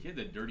first game. He had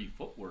the dirty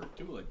footwork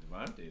too, like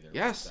Devontae there.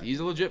 Yes, he's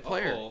a legit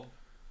player. Uh-oh.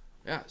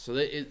 Yeah, so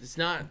it's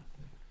not.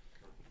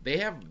 They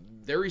have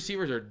their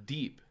receivers are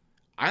deep.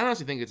 I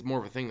honestly think it's more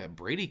of a thing that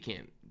Brady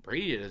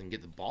doesn't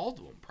get the ball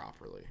to him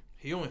properly.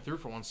 He only threw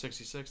for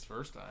 166 the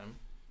first time,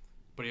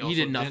 but he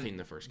did nothing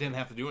the first game. Didn't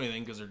have to do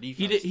anything because their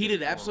defense. He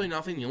did absolutely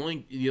nothing.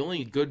 The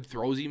only good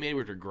throws he made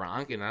were to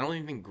Gronk, and I don't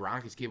even think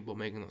Gronk is capable of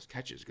making those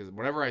catches because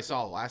whatever I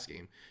saw last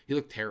game, he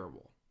looked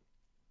terrible.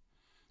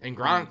 And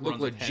Gronk looked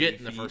legit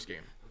in the first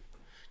game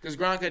because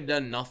Gronk had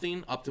done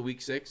nothing up to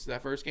week 6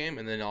 that first game,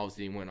 and then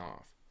obviously he went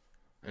off.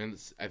 And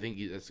I think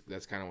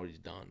that's kind of what he's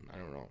done. I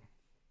don't know.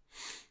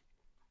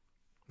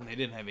 And they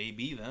didn't have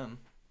AB then.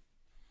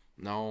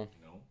 No.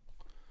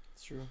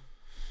 It's true.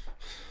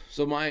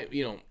 So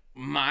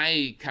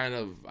my kind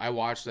of I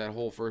watched that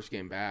whole first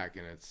game back,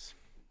 and it's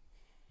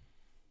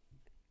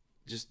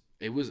just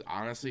it was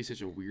honestly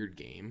such a weird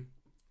game.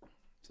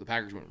 So the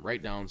Packers went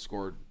right down,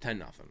 scored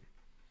 10-0.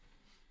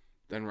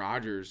 Then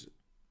Rodgers,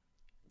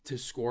 to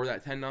score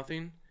that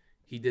 10-0,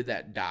 he did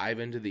that dive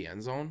into the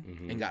end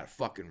zone and got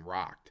fucking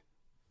rocked.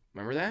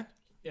 Remember that?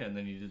 Yeah, and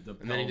then he did the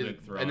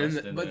pelvic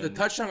thrust. But the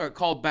touchdown got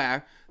called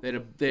back. They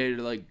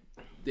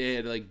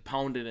had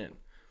pounded in.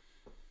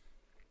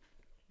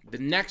 The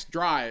next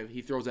drive,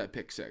 he throws that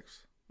pick 6.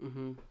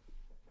 Mm-hmm.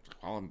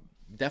 Well,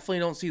 definitely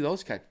don't see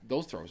those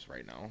throws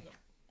right now. No.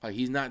 Like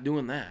he's not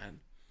doing that.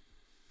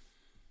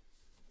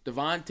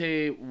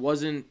 Devontae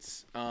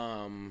wasn't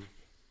that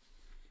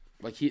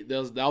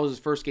was his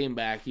first game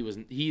back.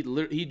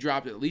 He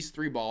dropped at least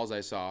 3 balls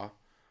I saw.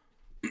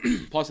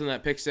 Plus in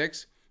that pick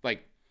 6,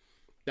 like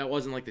that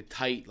wasn't like the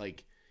tight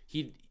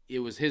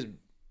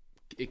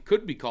it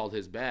could be called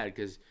his bad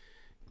because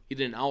he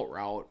did an out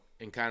route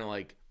and kind of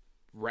like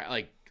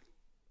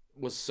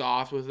was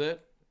soft with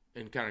it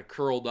and kind of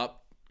curled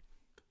up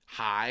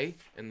high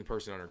and the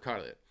person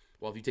undercut it.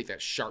 Well, if you take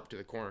that sharp to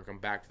the corner and come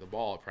back to the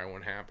ball, it probably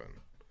won't happen.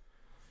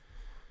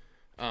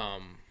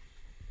 And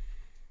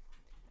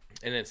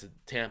it's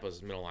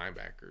Tampa's middle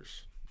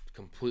linebackers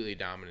completely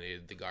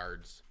dominated the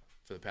guards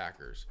for the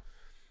Packers.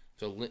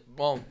 So,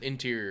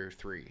 interior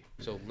 3.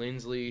 So,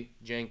 Lindsley,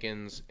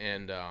 Jenkins,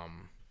 and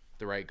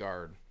the right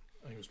guard.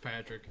 I think it was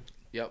Patrick.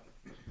 Yep.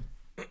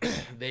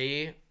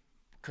 They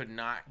could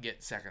not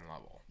get second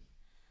level.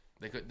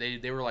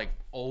 They were like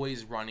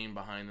always running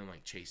behind them,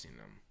 like chasing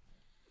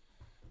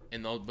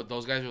them. But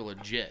those guys are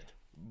legit.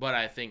 But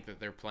I think that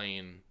they're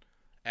playing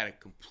at a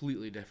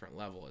completely different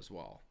level as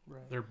well.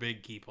 Right. They're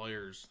big key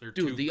players.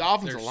 The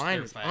offensive line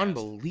is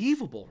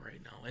unbelievable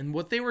right now. And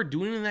what they were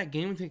doing in that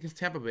game against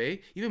Tampa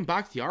Bay, even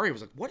Bakhtiari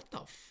was like, what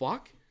the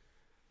fuck?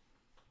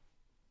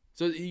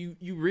 So you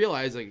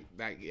realize like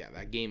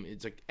that game,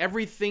 it's like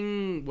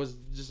everything was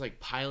just like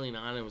piling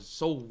on. It was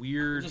so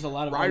weird. Just a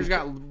lot of Rodgers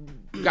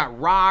got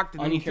rocked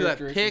and then he threw that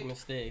pick.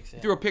 Mistakes, He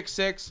threw a pick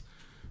 6.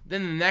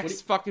 Then the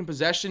next fucking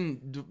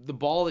possession, the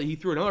ball that he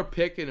threw another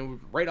pick and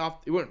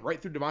it went right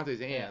through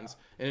Devontae's hands,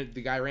 and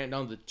the guy ran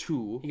down to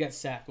 2. He got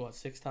sacked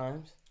 6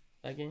 times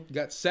that game? He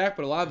got sacked,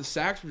 but a lot of the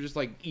sacks were just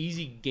like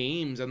easy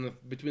games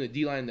between the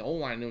D line and the O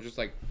line. And it was just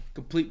like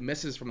complete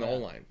misses from the O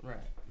line. Right.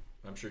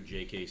 I'm sure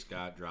J.K.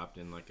 Scott dropped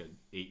in like an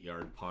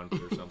 8-yard punt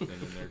or something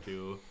in there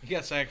too. He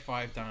got sacked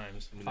 5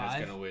 times. I mean, that's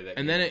kind of the way that.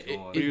 And then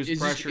he was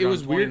pressured on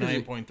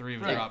 29.3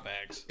 of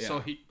dropbacks. Yeah,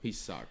 so he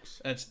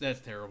sucks. That's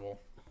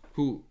terrible.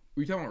 Who?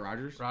 Were you talking about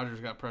Rodgers?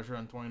 Rodgers got pressure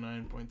on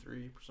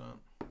 29.3%.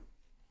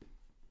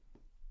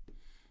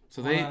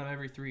 So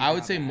I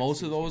would say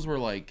most of those were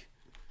like,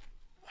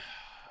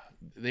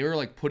 they were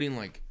like putting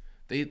like,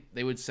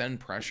 they would send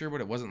pressure,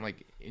 but it wasn't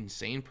like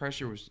insane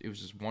pressure. It was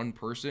just one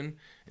person,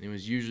 and it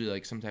was usually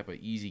like some type of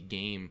easy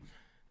game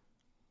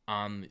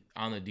on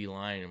the D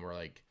line,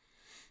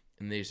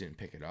 and they just didn't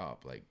pick it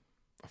up. Like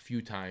a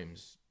few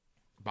times,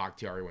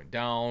 Bakhtiari went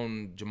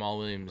down, Jamal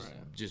Williams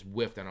just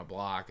whiffed on a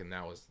block, and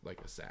that was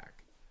like a sack.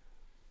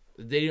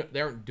 They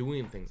aren't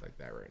doing things like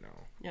that right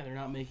now. Yeah, they're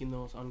not making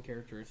those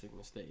uncharacteristic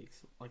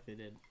mistakes like they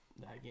did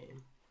that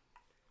game.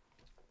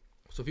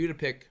 So if you were to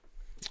pick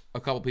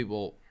a couple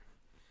people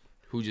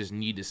who just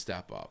need to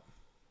step up,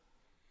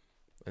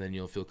 and then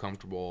you'll feel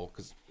comfortable,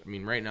 because I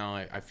mean, right now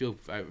I feel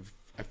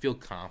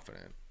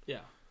confident. Yeah.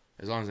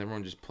 As long as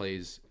everyone just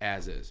plays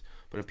as is.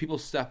 But if people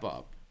step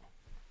up,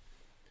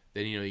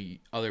 then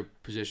other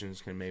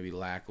positions can maybe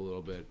lack a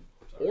little bit,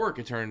 or it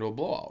could turn into a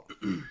blowout.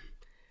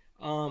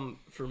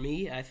 For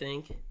me, I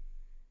think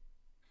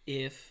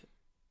if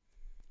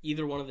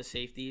either one of the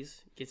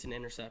safeties gets an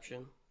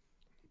interception,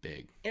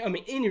 big. I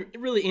mean,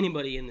 really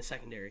anybody in the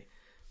secondary,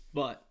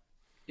 but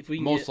if we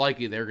can most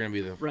likely they're going to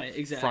be the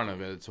exactly. front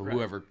of it. So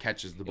whoever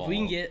catches the ball. If we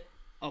can get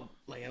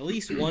at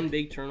least one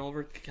big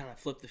turnover, kind of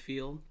flip the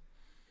field,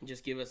 and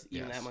just give us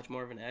even that much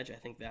more of an edge, I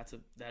think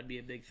that'd be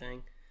a big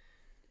thing.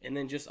 And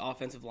then just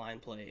offensive line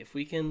play. If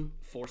we can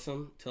force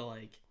them to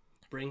like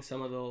bring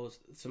some of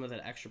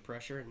that extra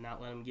pressure and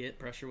not let them get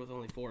pressure with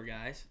only 4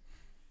 guys,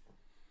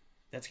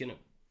 Aaron's gonna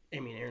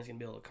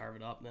be able to carve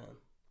it up then.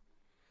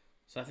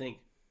 So I think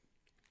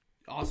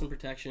awesome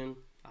protection,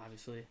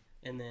 obviously,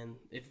 and then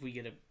if we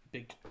get a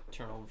big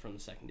turnover from the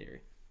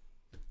secondary,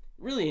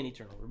 really any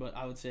turnover, but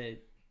I would say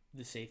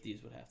the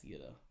safeties would have to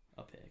get a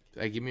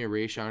pick. Give me a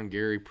Rashawn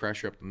Gary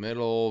pressure up the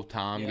middle.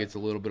 Tom gets a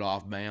little bit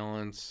off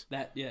balance.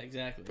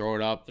 Exactly. Throw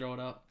it up,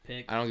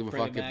 pick. I don't give a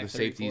fuck if the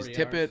safeties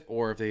tip it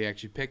or if they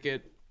actually pick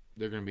it.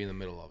 They're going to be in the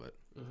middle of it.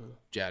 Mm-hmm.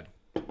 Jed.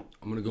 I'm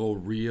going to go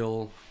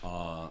real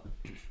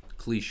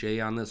cliche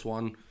on this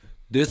one.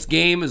 This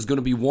game is going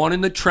to be won in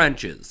the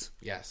trenches.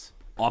 Yes.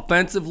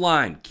 Offensive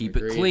line, keep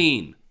it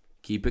clean.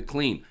 Keep it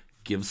clean.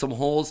 Give some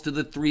holes to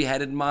the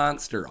 3-headed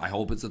monster. I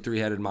hope it's a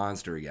 3-headed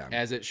monster again.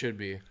 As it should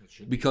be.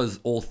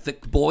 Because old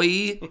thick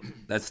boy,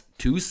 that's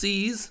 2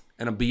 C's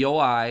and a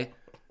B-O-I,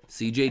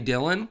 C.J.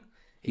 Dillon,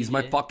 he's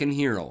my fucking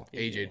hero.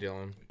 A.J.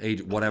 Dillon.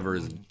 Whatever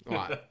is.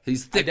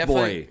 He's thick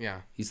boy.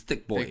 Yeah. He's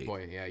thick boy. Thick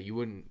boy, yeah. You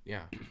wouldn't,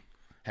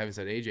 haven't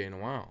said A.J. in a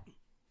while.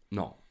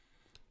 No.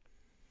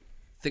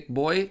 Thick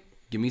boy,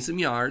 give me some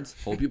yards.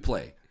 Hope you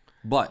play.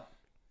 But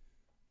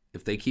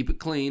if they keep it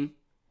clean,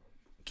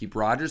 keep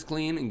Rodgers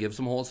clean and give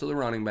some holes to the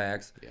running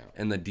backs,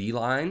 and the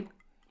D-line,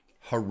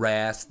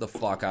 harass the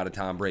fuck out of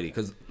Tom Brady.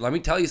 Because let me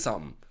tell you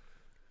something.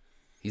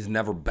 He's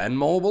never been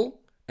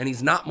mobile, and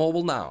he's not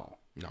mobile now.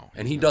 No.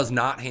 And he does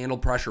not handle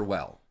pressure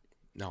well.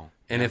 No.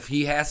 And if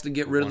he has to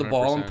get rid of the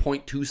ball in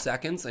 0.2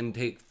 seconds and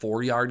take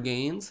 4-yard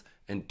gains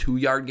and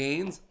 2-yard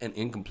gains and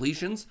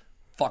incompletions,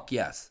 fuck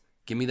yes.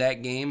 Give me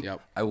that game.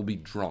 Yep. I will be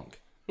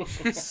drunk.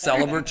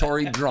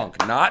 Celebratory drunk.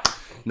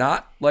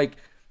 Not like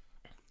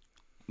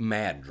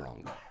mad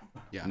drunk.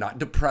 Yeah. Not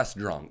depressed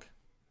drunk.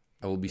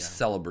 I will be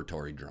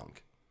celebratory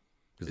drunk.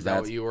 Is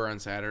that what you were on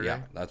Saturday?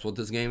 Yeah, that's what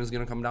this game is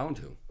going to come down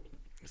to.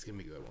 It's going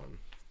to be a good one.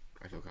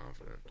 I feel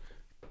confident.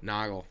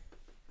 Noggle.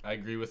 I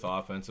agree with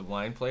offensive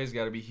line plays.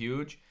 Got to be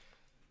huge.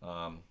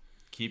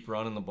 Keep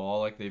running the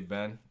ball like they've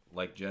been.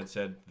 Like Jed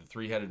said, the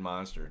 3-headed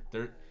monster.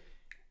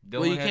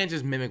 You can't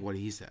just mimic what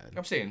he said.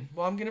 I'm saying,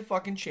 I'm going to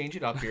fucking change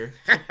it up here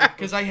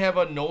because I have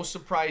a no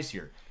surprise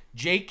here.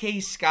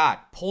 J.K.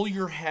 Scott, pull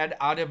your head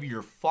out of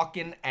your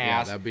fucking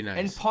ass that'd be nice.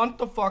 and punt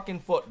the fucking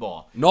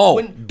football. No,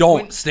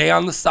 don't. Stay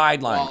on the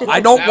sideline. I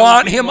don't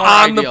want him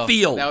on the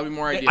field. That would be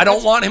more ideal. I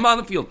don't want him on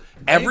the field.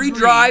 Every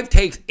drive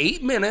takes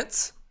 8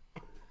 minutes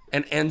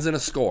and ends in a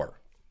score.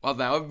 Well,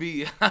 that would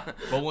be But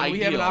when we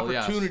have an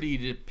opportunity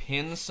to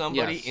pin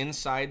somebody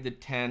inside the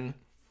 10,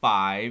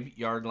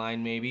 5-yard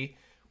line maybe,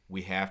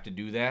 we have to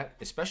do that,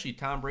 especially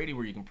Tom Brady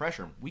where you can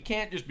pressure him. We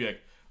can't just be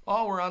like,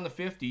 we're on the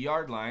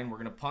 50-yard line. We're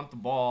going to punt the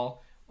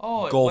ball.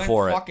 It go went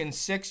for fucking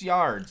 6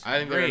 yards.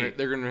 I think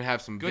they're gonna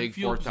have some good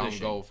big fourth down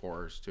go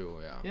for us too.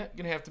 Yeah.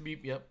 Gonna have to be.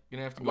 Yep.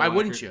 Gonna have to. Why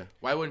wouldn't you?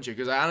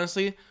 Because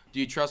honestly, do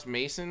you trust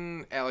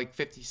Mason at like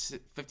 50,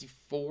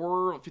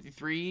 54,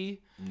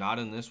 53? Not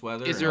in this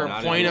weather. Is there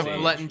a point of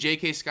letting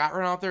J.K. Scott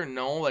run out there?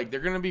 No. Like they're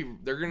gonna be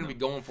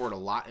going for it a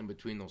lot in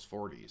between those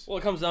 40s. Well,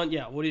 it comes down.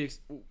 Yeah. Who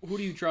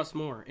do you trust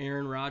more?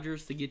 Aaron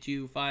Rodgers to get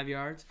you 5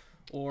 yards,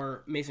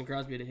 or Mason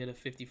Crosby to hit a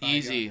 55?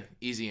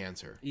 Easy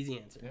answer.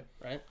 Yep.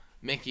 Right.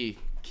 Mickey,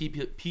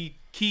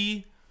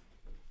 key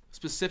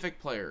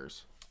specific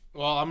players.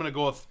 Well, I'm gonna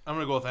go with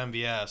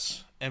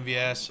MVS.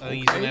 MVS, I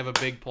think he's gonna have a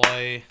big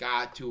play.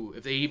 Got to.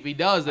 If he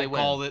does, they win.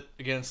 I called it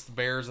against the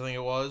Bears. I think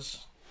it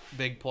was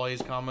big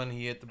plays coming.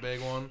 He hit the big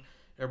one.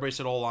 Everybody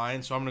said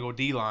O-line, so I'm gonna go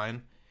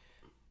D-line.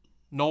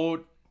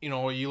 No,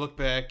 you look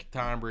back,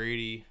 Tom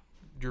Brady,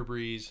 Drew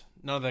Brees.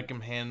 None of them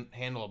can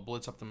handle a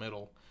blitz up the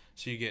middle.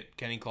 So you get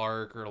Kenny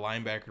Clark or a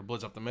linebacker to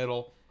blitz up the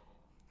middle.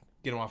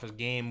 Get him off his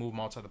game, move him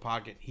outside the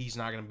pocket. He's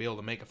not going to be able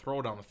to make a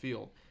throw down the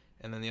field.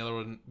 And then the other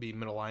would be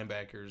middle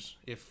linebackers.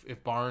 If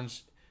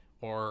Barnes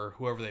or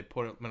whoever they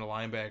put at middle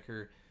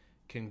linebacker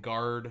can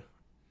guard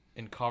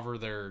and cover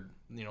their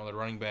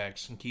running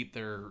backs and keep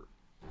their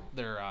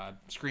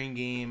screen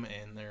game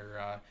and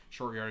their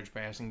short yardage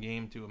passing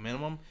game to a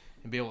minimum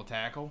and be able to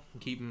tackle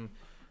and keep them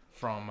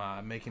from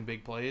making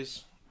big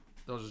plays,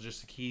 those are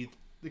just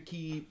the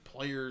key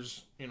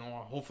players.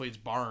 Hopefully it's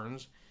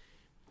Barnes.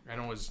 I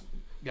know he's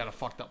got a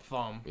fucked up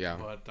thumb. Yeah.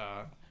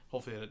 But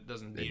hopefully it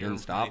doesn't. It didn't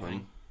stop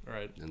him.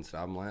 Right. Didn't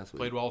stop him last week.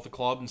 Played well with the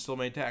club and still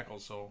made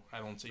tackles, so I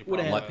don't see a would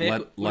problem. have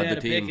had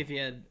a pick if he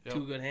had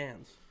 2 good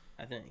hands,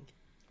 I think.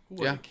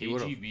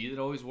 KGB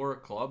that always wore a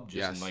club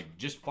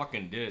just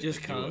fucking did it.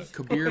 Just cause.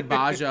 Kabir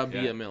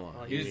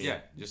Bajabiyamila.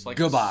 Just like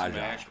Gabaja.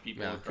 smash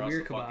people across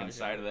the fucking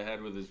side of the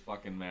head with his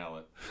fucking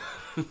mallet.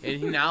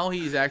 And now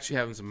he's actually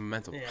having some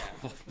mental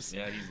problems.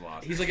 Yeah, he's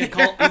lost. He's like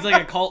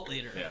a cult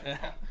leader.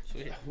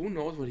 Yeah. Who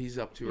knows what he's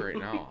up to right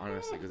now,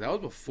 honestly? Because that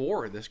was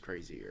before this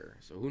crazy year.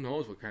 So who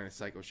knows what kind of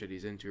psycho shit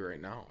he's into right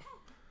now?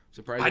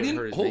 Surprised I didn't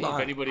heard his name.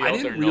 I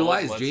didn't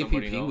realize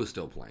JPP was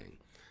still playing.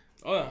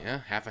 Oh, yeah.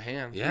 Yeah, half a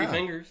hand. Yeah. 3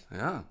 fingers.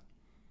 Yeah.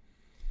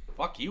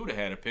 Fuck, he would have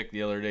had a pick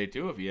the other day,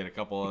 too, if he had a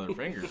couple other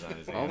fingers on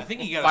his hand. I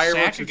think he got Fireworks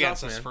a sack are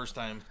against tough, us man. first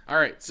time. All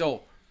right,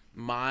 so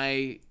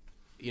my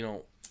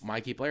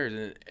key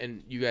players,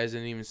 and you guys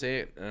didn't even say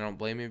it, and I don't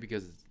blame you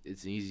because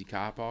it's an easy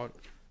cop-out.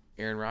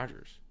 Aaron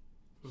Rodgers.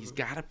 He's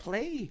got to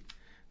play.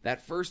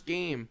 That first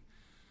game,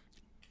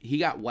 he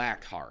got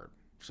whacked hard,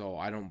 so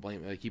I don't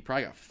blame him. Like, he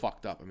probably got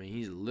fucked up. I mean,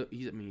 he's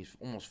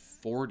almost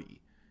 40.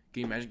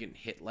 Can you imagine getting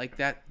hit like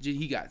that?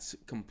 He got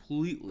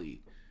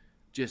completely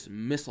just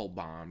missile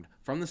bombed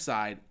from the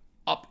side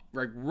up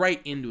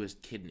right into his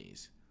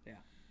kidneys. Yeah.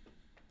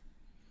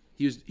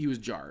 He was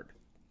jarred.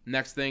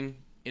 Next thing,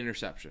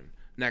 interception.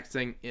 Next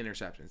thing,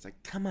 interception. It's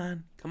like, come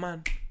on.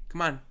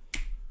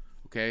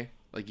 Okay?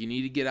 Like, you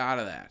need to get out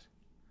of that.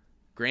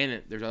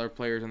 Granted, there's other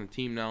players on the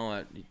team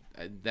now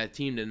that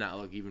team did not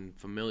look even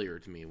familiar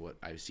to me, what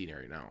I've seen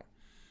right now.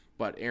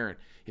 But Aaron,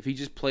 if he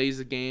just plays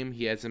the game,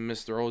 he had some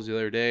missed throws the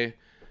other day,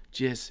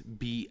 just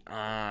be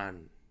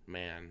on,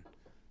 man.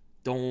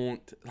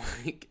 Don't,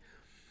 think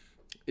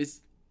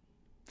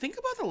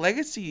about the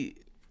legacy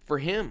for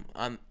him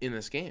in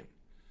this game.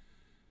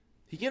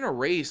 He can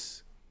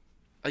erase,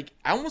 I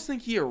almost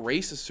think he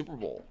erased a Super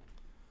Bowl.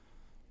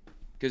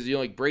 Because,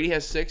 Brady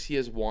has 6, he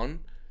has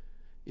 1.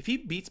 If he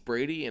beats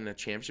Brady in a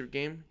championship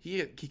game,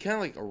 he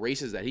kind of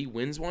erases that. He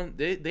wins one.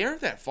 They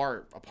aren't that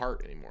far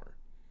apart anymore.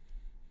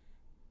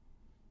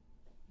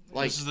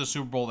 This is the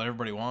Super Bowl that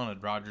everybody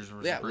wanted, Rodgers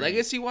versus Brady.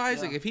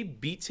 Legacy-wise, if he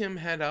beats him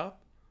head up,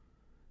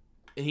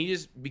 and he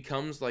just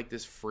becomes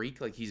this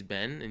freak like he's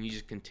been, and he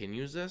just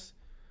continues this,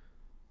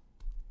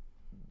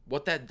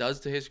 what that does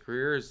to his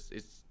career is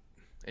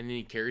and then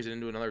he carries it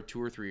into another 2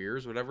 or 3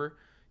 years, whatever.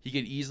 He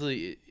could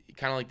easily,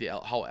 kind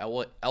of how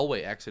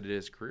Elway exited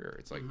his career.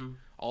 It's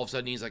all of a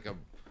sudden he's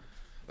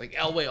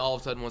Elway all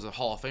of a sudden was a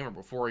Hall of Famer.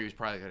 Before he was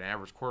probably an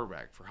average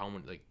quarterback for how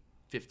many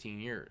 15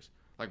 years.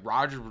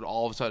 Rodgers would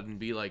all of a sudden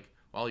be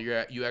well,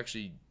 you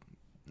actually,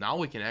 now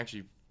we can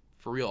actually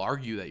for real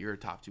argue that you're a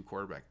top 2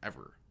 quarterback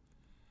ever.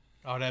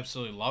 I would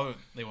absolutely love it.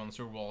 They won the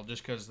Super Bowl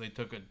just because they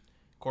took a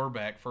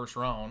quarterback first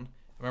round.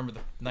 I remember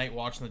the night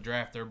watching the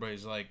draft,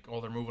 everybody's like,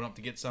 "Oh, they're moving up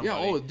to get somebody."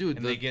 Yeah, dude,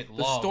 and they get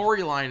the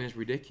storyline is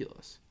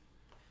ridiculous.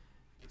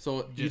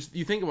 So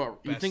you think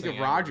of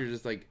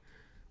Rodgers, it's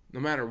no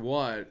matter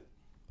what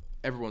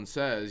everyone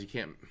says, he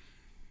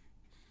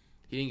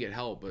didn't get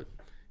help, but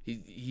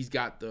he's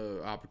got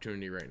the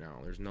opportunity right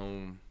now. There's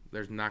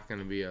not going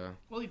to be a.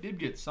 Well, he did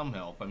get some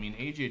help. I mean,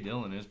 A.J.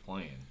 Dillon is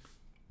playing.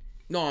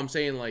 No, I'm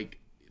saying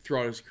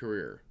throughout his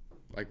career,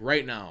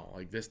 right now,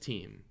 this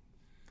team.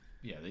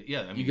 Yeah.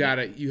 I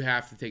mean, you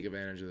have to take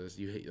advantage of this.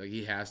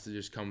 He has to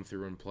just come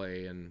through and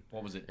play and.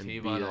 What was it?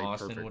 Tavon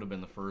Austin would have been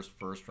the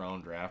first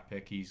round draft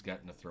pick he's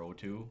gotten to throw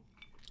to.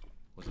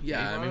 Was it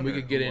Tavon, I mean, we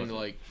could get into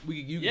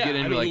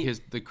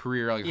the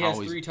career he how has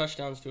 3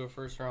 touchdowns to a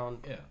first round.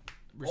 Yeah.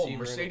 Receiver.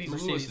 Mercedes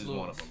Lewis is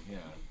one of them. Yeah.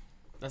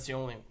 That's the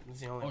only.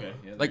 Okay.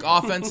 Yeah,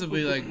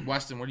 offensively,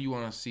 Weston, what do you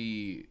want to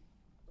see?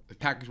 The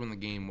Packers win the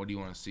game. What do you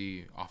want to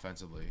see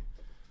offensively?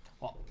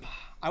 Well,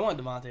 I want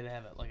Devontae to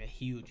have a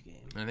huge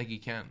game. I think he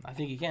can. I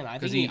think he can he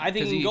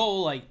can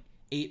go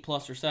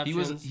 8+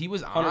 receptions. He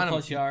was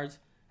 100+ yards.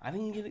 I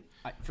think he can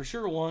get for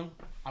sure 1.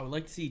 I would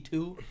like to see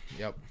 2.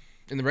 Yep.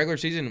 In the regular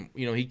season,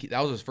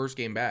 that was his first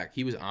game back.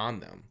 He was on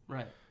them.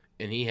 Right.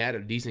 And he had a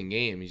decent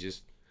game.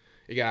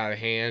 It got out of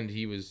hand.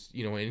 He was,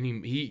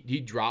 and he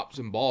dropped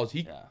some balls.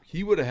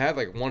 He would have had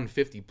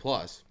 150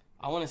 plus.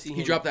 I want to see him.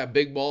 He dropped that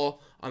big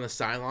ball on the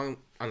sideline.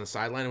 It would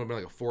have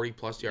been a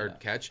 40+ yard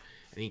catch,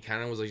 and he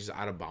kind of was just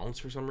out of bounds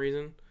for some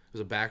reason. It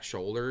was a back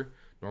shoulder.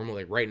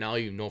 Normally, right now,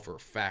 for a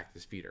fact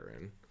his feet are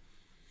in.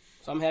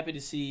 So I'm happy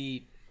to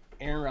see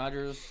Aaron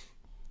Rodgers.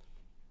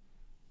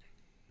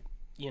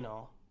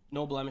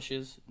 No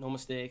blemishes, no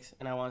mistakes,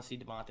 and I want to see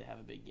Devontae have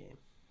a big game.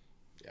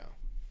 Yeah,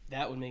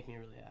 that would make me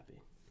really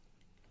happy.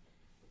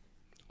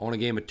 I want a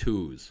game of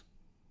 2s.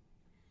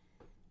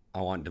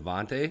 I want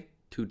Devontae,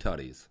 2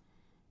 tutties.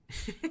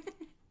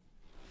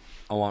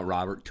 I want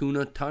Robert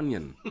Tuna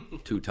Tunyon,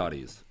 2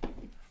 tutties.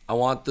 I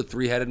want the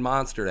 3-headed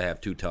monster to have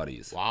 2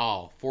 tutties.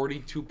 Wow,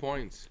 42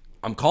 points.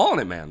 I'm calling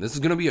it, man. This is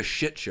going to be a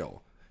shit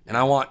show. And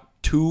I want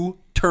 2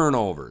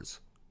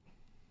 turnovers.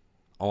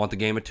 I want the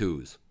game of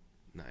 2s.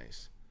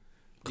 Nice.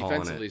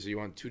 Calling defensively, it. So you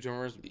want 2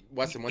 turnovers?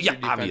 Weston, what's your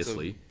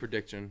defensive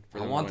prediction?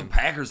 I want the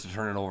Packers to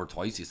turn it over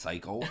twice, you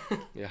psycho.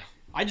 Yeah.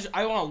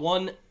 I want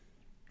 1.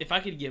 If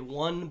I could get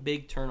 1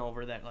 big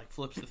turnover that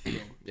flips the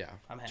field. Yeah.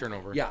 I'm happy.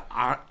 Turnover.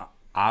 Yeah.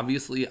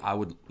 Obviously, I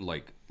would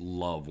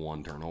love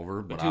 1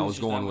 turnover, but I was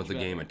going with the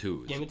game of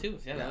 2s. Game of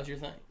 2s. Yeah, that was your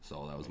thing.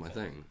 So that was my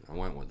thing. I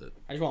went with it.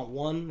 I just want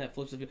 1 that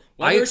flips the field.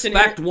 I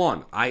expect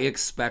 1. I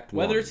expect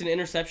 1. Whether it's an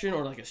interception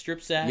or a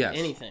strip sack,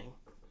 anything.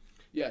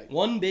 Yeah.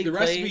 1 big The play.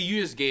 recipe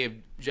you just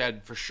gave,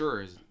 Jed, for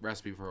sure is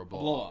recipe for a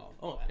blowout.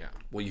 Oh, yeah.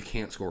 Well, you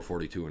can't score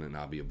 42 and it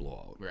not be a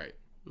blowout. Right.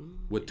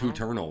 With 2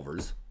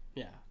 turnovers.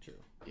 Yeah, true.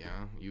 Yeah,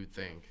 you would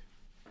think.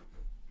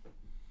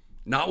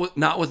 Not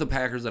with the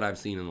Packers that I've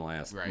seen in the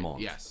last month.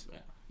 Yes. Yeah.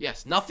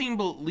 Yes. Nothing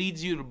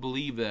leads you to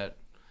believe that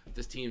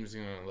this team's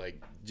gonna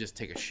just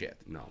take a shit.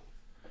 No.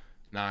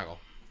 Noggle.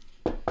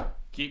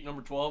 Keep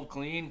number 12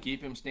 clean.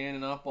 Keep him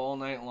standing up all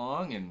night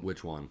long. And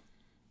which one?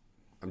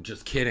 I'm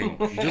just kidding.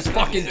 I'm just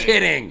fucking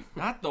kidding.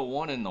 Not the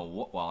one in the...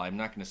 Well, I'm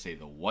not going to say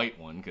the white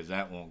one because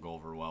that won't go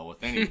over well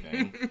with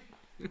anything.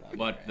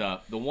 But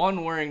the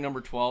one wearing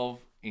number 12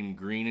 in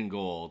green and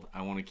gold,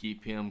 I want to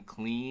keep him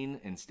clean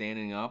and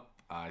standing up.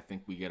 I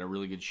think we get a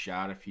really good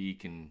shot if he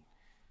can...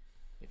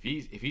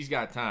 If he's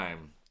got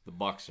time, the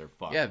Bucks are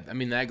fucked. Yeah, I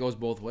mean, that goes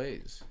both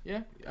ways.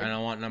 Yeah. I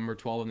don't want number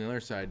 12 on the other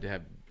side to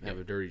have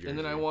a dirty jersey. And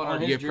then I want our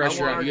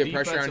pressure on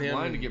him.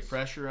 Line to get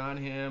pressure on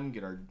him,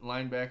 get our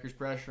linebackers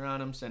pressure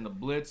on him, send a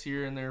blitz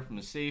here and there from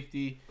the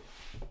safety.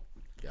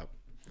 Yep.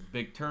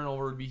 Big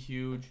turnover would be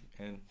huge,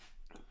 and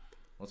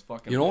let's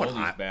fucking these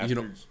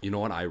bastards. You know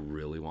what I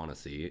really want to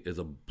see is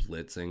a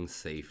blitzing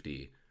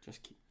safety.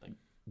 Just keep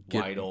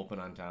wide open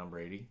on Tom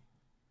Brady.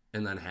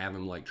 And then have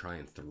him try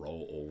and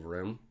throw over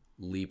him.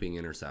 Leaping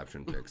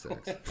interception, pick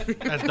six.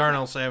 That's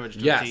Darnell Savage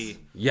to yes. T.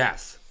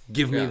 Yes.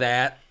 Give me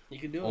that. You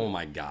can do it. Oh,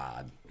 my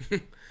God.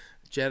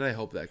 Jed, I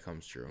hope that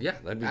comes true. Yeah,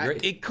 that'd be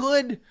great. It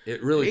could.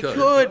 It really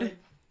could.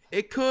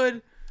 It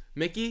could.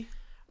 Mickey?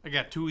 I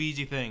got two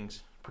easy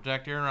things.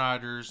 Protect Aaron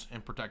Rodgers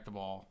and protect the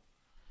ball.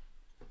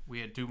 We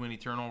had too many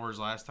turnovers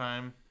last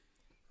time.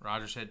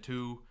 Rodgers had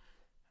 2.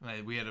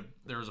 And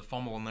there was a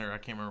fumble in there. I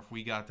can't remember if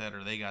we got that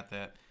or they got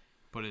that.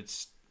 But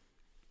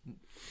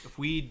if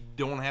we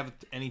don't have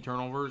any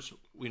turnovers,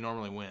 we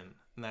normally win.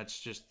 And that's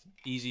just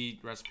easy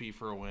recipe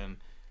for a win,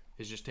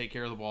 is just take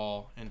care of the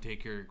ball and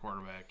take care of your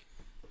quarterback.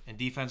 And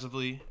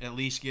defensively, at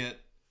least get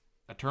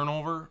a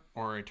turnover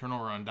or a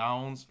turnover on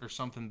downs or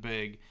something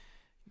big.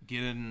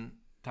 Get in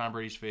Tom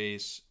Brady's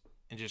face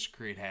and just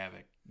create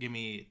havoc. Give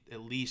me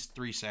at least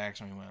 3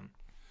 sacks and we win.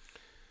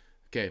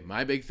 Okay,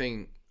 my big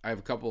thing, I have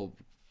a couple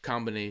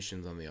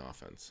combinations on the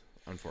offense,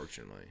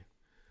 unfortunately.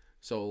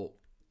 So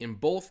in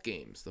both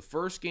games, the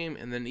first game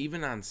and then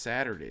even on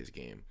Saturday's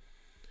game,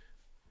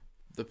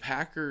 the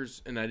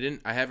Packers, and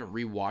I haven't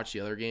rewatched the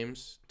other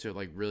games to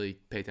really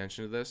pay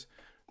attention to this,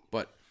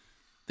 but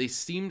they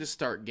seem to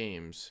start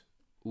games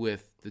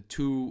with the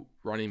 2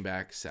 running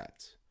back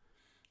sets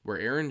where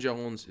Aaron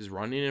Jones is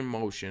running in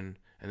motion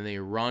and they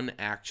run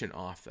action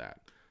off that.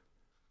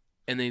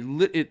 And in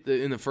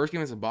the first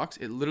game against the Bucks,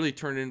 it literally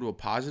turned into a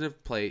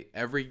positive play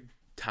every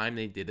time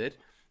they did it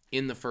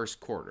in the first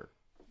quarter.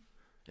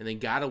 And they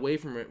got away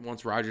from it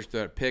once Rodgers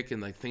threw that pick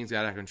and things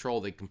got out of control.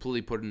 They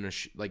completely put it in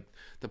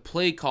the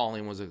play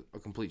calling was a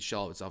complete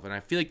shell of itself. And I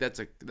feel like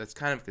that's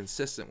kind of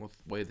consistent with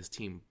the way this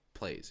team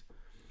plays.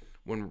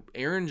 When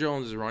Aaron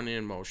Jones is running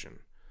in motion,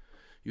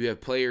 you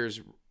have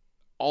players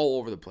all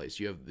over the place.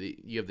 You have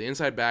the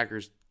inside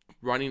backers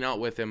running out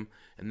with him,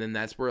 and then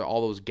that's where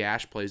all those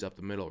gash plays up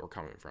the middle are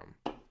coming from.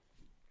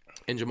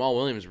 And Jamal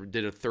Williams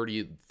did a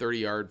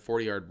 30-yard,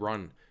 40-yard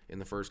run in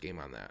the first game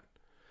on that.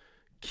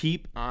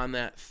 Keep on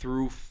that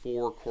through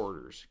 4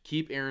 quarters.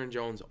 Keep Aaron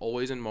Jones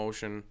always in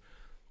motion,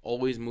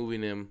 always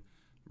moving him,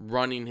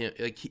 running him.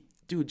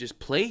 Dude, just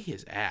play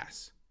his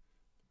ass.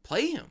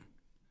 Play him.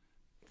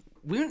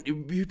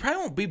 He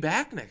probably won't be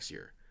back next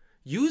year.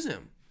 Use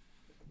him.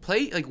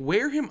 Play,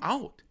 wear him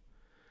out.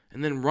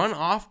 And then run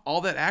off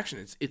all that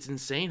action. It's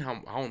insane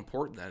how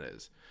important that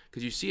is.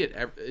 Because you see it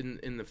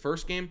in the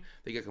first game,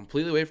 they got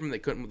completely away from it. They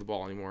couldn't move the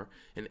ball anymore.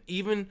 And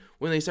even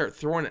when they start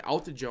throwing it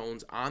out to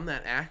Jones on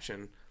that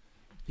action,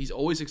 he's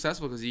always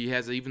successful because he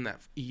has he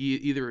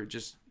either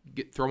just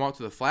throw him out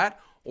to the flat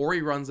or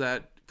he runs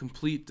that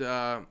complete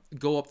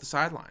go up the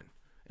sideline.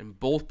 And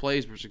both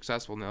plays were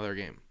successful in the other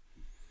game.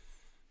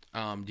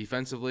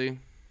 Defensively,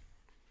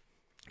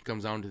 it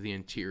comes down to the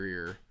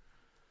interior.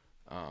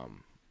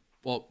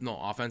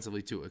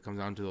 Offensively too. It comes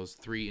down to those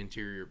 3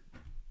 interior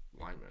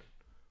linemen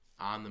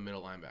on the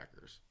middle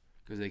linebackers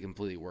because they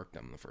completely worked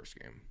them in the first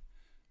game.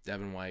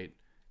 Devin White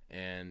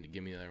and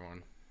give me the other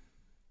one.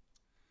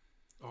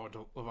 Oh,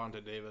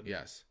 Levante David.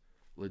 Yes.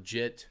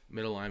 Legit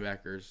middle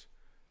linebackers.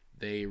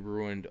 They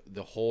ruined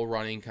the whole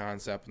running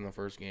concept in the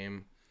first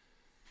game.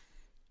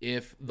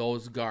 If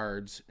those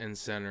guards and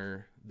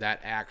center,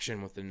 that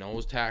action with the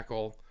nose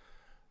tackle,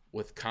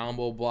 with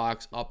combo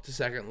blocks up to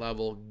second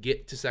level,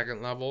 get to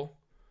second level,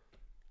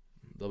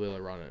 they'll be able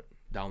to run it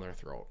down their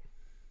throat.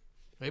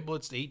 They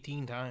blitzed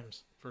 18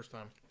 times first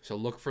time. So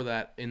look for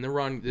that in the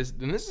run. This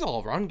is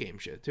all run game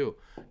shit too.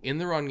 In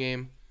the run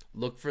game,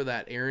 look for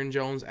that Aaron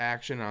Jones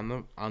action on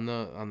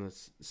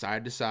the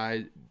side to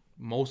side.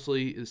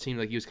 Mostly it seemed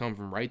like he was coming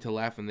from right to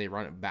left, and they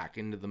run it back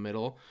into the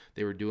middle.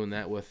 They were doing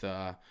that with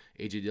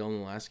A.J. Dillon in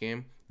the last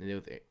game.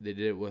 They did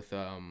it with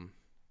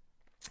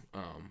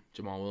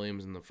Jamal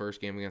Williams in the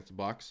first game against the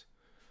Bucks,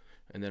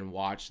 and then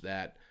watch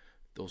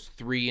those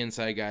 3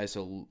 inside guys.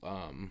 So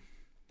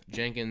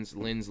Jenkins,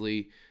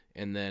 Lindsley,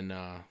 and then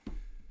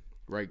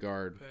right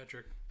guard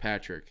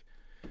Patrick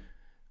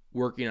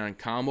working on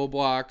combo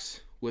blocks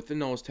with the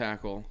nose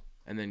tackle,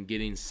 and then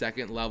getting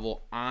second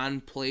level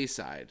on play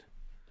side.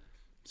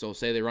 So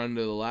say they run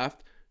to the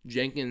left,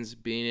 Jenkins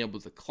being able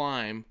to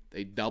climb,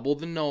 they double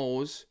the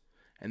nose,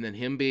 and then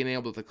him being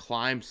able to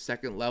climb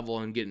second level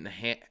and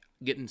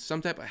getting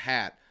some type of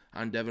hat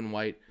on Devin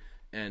White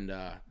and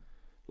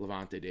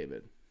Levante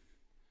David.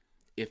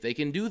 If they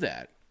can do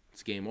that,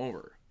 it's game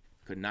over.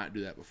 Could not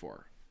do that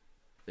before.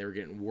 They were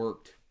getting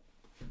worked.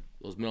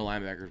 Those middle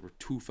linebackers were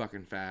too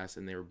fucking fast,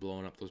 and they were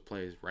blowing up those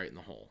plays right in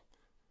the hole.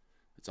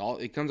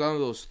 It comes down to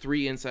those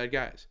 3 inside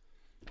guys.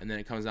 And then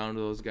it comes down to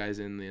those guys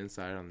in the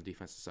inside on the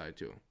defensive side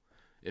too.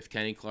 If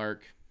Kenny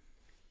Clark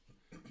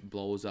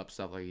blows up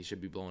stuff like he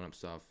should be blowing up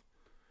stuff,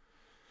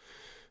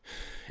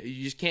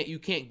 you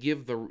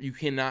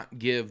cannot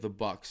give the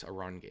Bucs a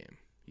run game.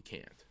 You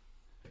can't,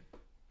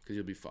 because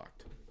you'll be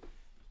fucked.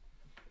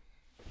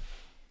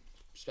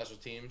 Special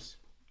teams,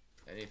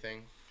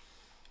 anything.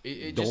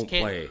 It don't just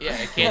can't play.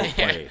 Yeah, it can't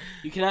play.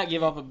 You cannot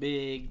give up a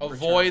big.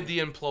 Avoid return. the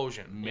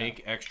implosion.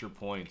 Make extra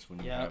points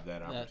when you have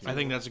that opportunity. I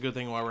think that's a good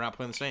thing why we're not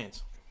playing the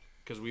Saints,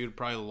 because we would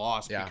probably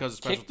lost because of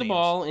special Kick the teams.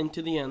 ball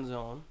into the end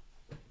zone,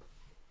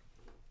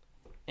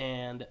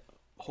 and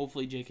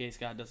hopefully J.K.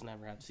 Scott doesn't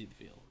ever have to see the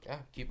field. Yeah,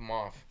 keep him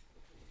off.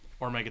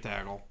 Or make a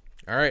tackle.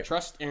 All right.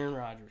 Trust Aaron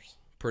Rodgers.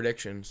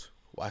 Predictions,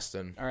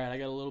 Weston. All right, I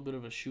got a little bit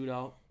of a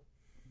shootout,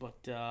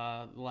 but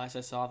the last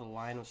I saw, the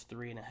line was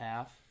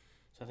 3.5.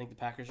 So I think the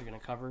Packers are going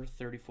to cover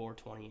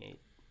 34-28.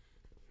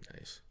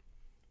 Nice.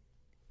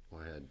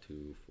 I had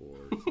 2,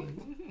 4,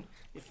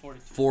 6.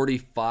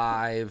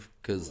 45,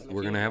 because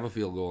we're going to have a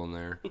field goal in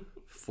there.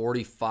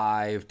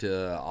 45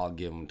 to, I'll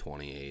give them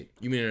 28.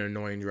 You mean an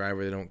annoying drive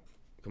where they don't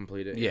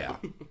complete it? Yeah.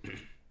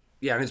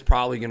 Yeah, and it's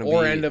probably going to be...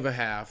 Or end of a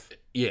half.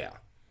 Yeah.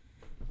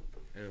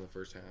 End of the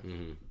first half.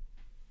 Mm-hmm.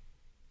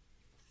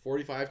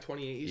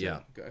 45-28, yeah.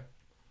 Okay.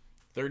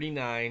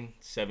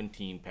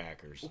 39-17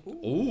 Packers.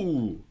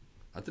 Ooh.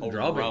 That's a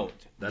drubbing.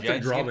 That's a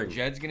drubbing.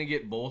 Jed's going to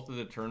get both of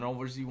the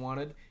turnovers he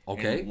wanted.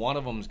 Okay. And one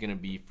of them is going to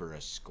be for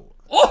a score.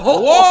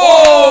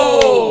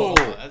 Oh!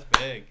 Whoa! That's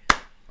big.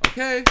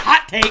 Okay.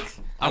 Hot takes.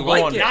 I'm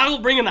going.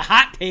 Donald bringing the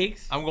hot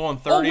takes. I'm going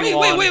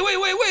 31.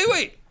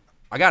 Wait.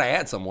 I got to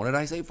add some. What did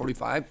I say?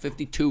 45?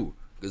 52.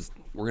 Because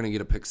we're going to get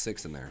a pick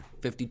 6 in there.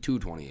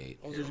 52-28.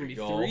 Oh, there's going to be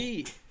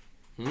 3.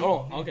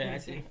 Oh, okay. I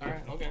see. All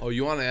right. Okay. Oh,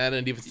 you want to add in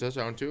a defensive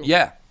touchdown too?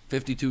 Yeah.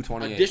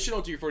 52-28.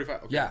 Additional to your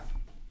 45. Okay. Yeah.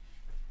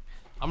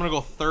 I'm going to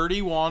go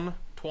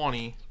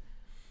 31-20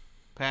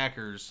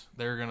 Packers.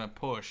 They're going to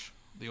push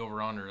the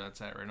over-under that's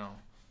at right now.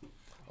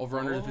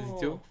 Over-under is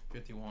 52?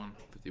 51.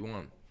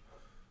 51.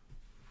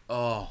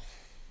 Oh.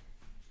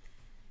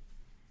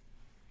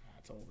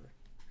 That's over.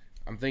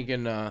 I'm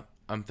thinking 31-28.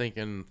 I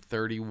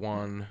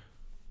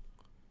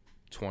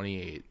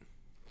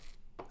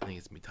think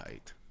it's going to be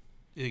tight.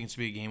 You think it's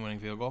going to be a game-winning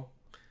field goal?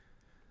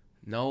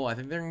 No, I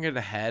think they're going to get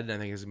ahead, and I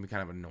think it's going to be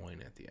kind of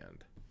annoying at the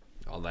end.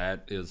 Oh,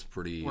 that is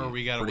pretty. Where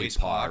we got to waste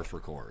par clock for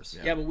course.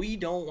 Yeah, but we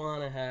don't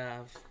want to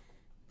have.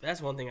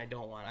 That's one thing I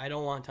don't want. I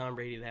don't want Tom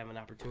Brady to have an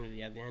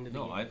opportunity at the end of the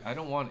game. No, I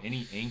don't want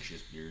any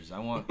anxious beers. I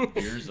want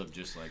beers of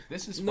just like,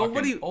 this is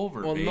Nobody, fucking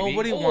over, well, baby.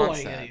 Nobody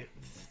wants like,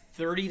 that.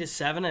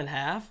 30-7 at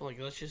half. Like,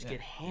 let's just get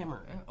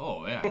hammered.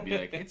 Oh yeah, I'd be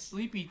like, it's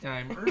sleepy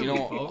time early, You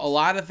know, folks. a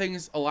lot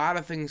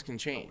of things can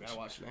change. Gotta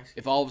watch next.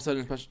 If all of a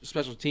sudden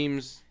special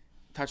teams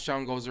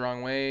touchdown goes the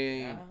wrong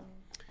way,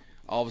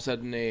 all of a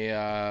sudden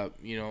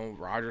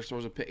Rodgers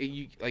throws a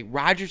pick.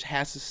 Rodgers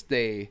has to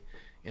stay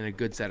in a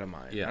good set of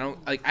mind. Yeah.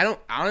 I don't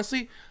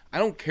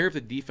care if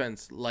the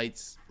defense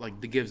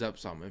gives up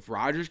some. If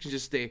Rodgers can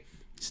just stay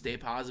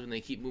positive and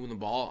they keep moving the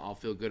ball, I'll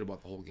feel good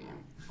about the whole game.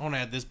 I want to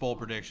add this bold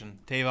prediction.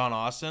 Tavon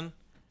Austin,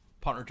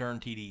 punt return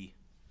TD.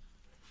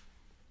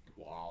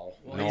 Wow.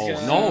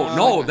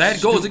 No.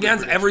 That goes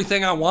against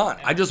everything I want.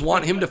 I just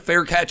want him to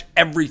fair catch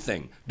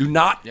everything. Do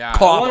not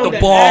cough the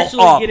ball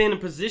actually up. Get in a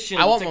position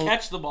to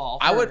catch the ball.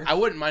 I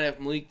wouldn't mind if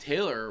Malik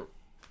Taylor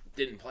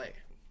didn't play,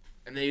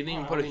 and they didn't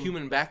even put a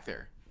human back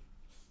there.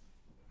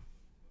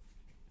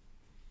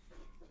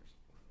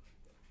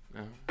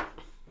 No.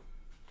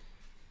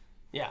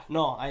 Yeah,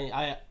 no,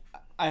 I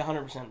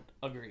 100%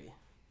 agree.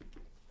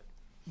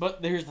 But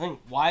here's the thing: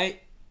 why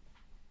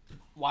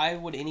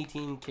would any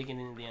team kick it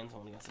into the end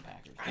zone against the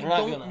Packers? I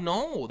don't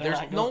know. There's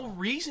no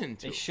reason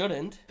to. They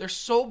shouldn't. They're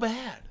so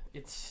bad.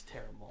 It's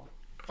terrible.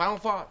 Final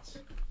thoughts.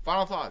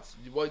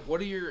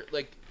 What are your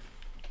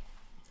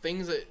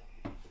things that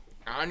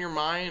on your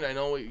mind? I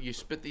know you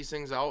spit these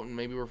things out, and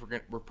maybe we're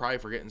probably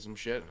forgetting some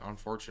shit.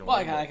 Unfortunately, Well,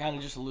 I kind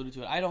of just alluded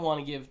to it. I don't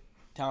want to give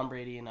Tom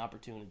Brady an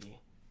opportunity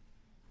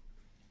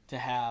to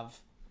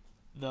have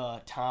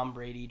the Tom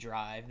Brady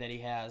drive that he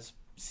has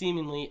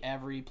seemingly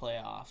every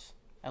playoffs,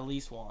 at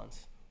least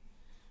once,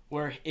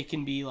 where it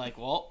can be like,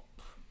 well,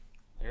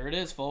 there it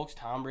is, folks.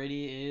 Tom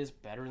Brady is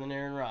better than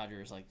Aaron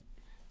Rodgers. Like,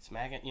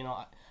 smack it.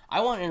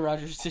 I want Aaron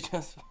Rodgers to just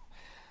face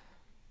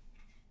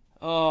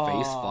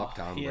fuck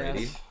Tom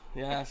Brady.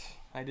 Yes,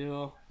 I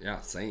do.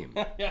 Yeah, same.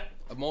 Yeah.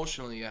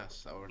 Emotionally,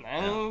 yes. I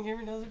don't care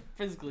if he does it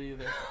physically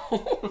either.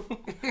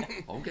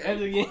 Okay.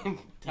 End of the game.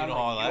 You know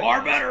how that you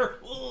are better.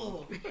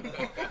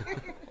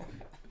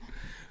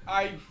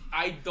 I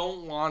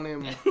don't want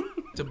him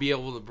to be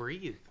able to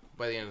breathe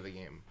by the end of the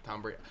game.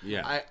 Tom Brady.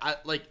 Yeah. I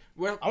want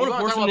to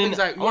force him things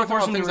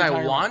I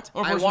want.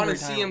 I want to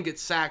see him get get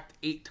sacked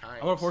 8 times.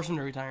 I want to force him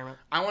to retirement.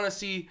 I want to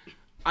see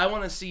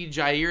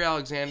Jair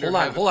Alexander.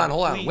 Hold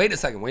on. Wait a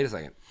second.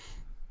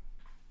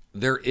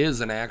 there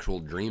is an actual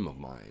dream of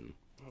mine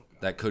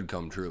that could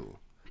come true.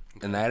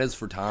 And that is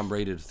for Tom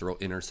Brady to throw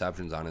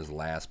interceptions on his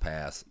last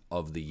pass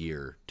of the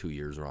year, 2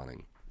 years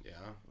running. Yeah.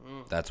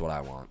 That's what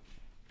I want.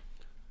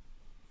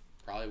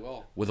 Probably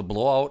will. With a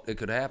blowout, it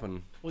could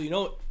happen. Well, you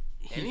know,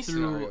 Any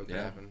scenario could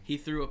happen. He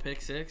threw a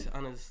pick 6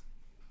 on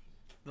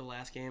the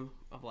last game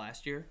of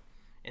last year,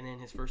 and then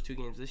his first 2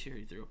 games this year,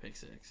 he threw a pick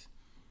 6. So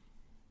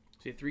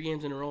he had 3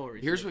 games in a row where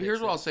he Here's threw a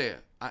pick what I'll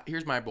 6. say.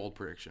 Here's my bold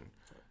prediction.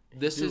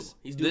 This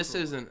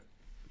is a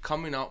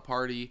coming out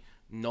party.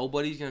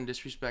 Nobody's gonna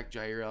disrespect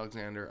Jair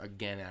Alexander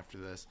again after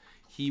this.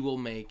 He will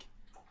make,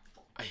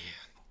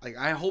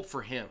 I hope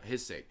for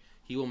his sake,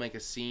 he will make a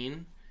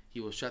scene. He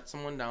will shut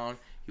someone down.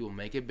 He will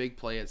make a big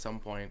play at some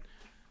point.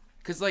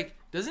 Cause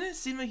doesn't it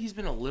seem like he's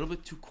been a little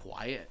bit too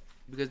quiet?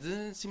 Because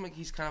doesn't it seem like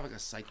he's kind of like a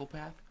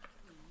psychopath?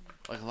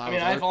 Like a lot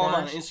of I follow him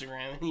on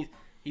Instagram, and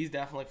he's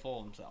definitely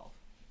full of himself.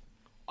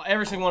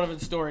 Every single one of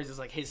his stories is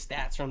like his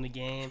stats from the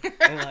game,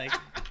 and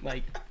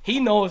like he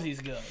knows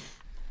he's good.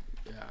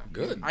 Yeah,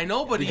 good. I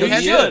know, but he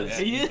is.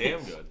 He is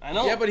damn good. I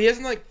know. Yeah, but he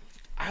hasn't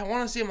I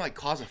want to see him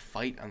cause a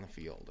fight on the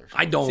field or something.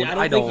 I don't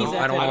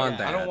want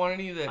that. I don't want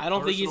any of that. I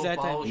don't think he's that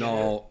type.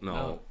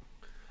 No.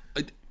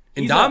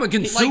 And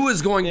Ndamukong Suh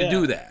is going to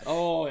do that.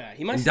 Oh yeah,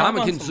 he might.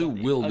 Ndamukong Suh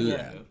will do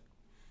that.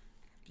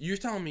 You're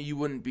telling me you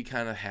wouldn't be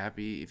kind of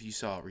happy if you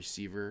saw a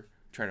receiver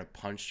try to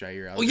punch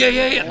Jair out? Oh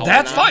yeah.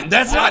 That's fine.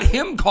 That's not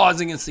him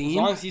causing a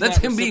scene. That's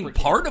him being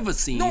part of a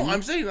scene. No,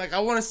 I'm saying I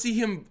want to see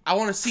him. I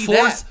want to see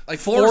force, that.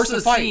 Force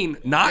a scene,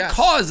 not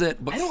cause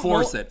it, but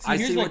force it. I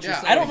see what you're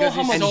saying. I don't know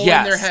how much. In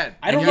their head.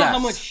 I don't know how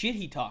much shit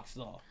he talks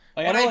though.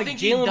 I know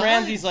Jalen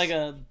Ramsey's like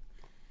a.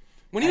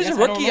 When he was a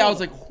rookie, I was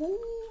like,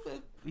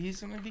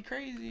 he's gonna be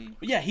crazy.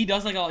 Yeah, he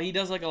does like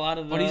a lot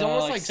of. But he's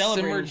almost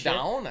simmered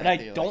down. But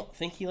I don't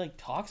think he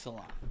talks a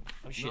lot.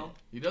 Oh shit! No,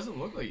 he doesn't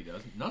look like he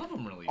does. None of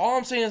them really. All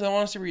I'm saying is I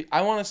want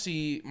to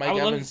see Mike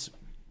Evans.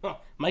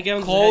 Mike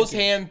Evans close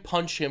hand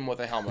punch him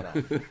with a helmet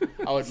on.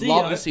 I would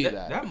love to see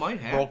that. That might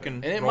happen.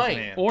 And it might.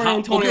 Hand. Or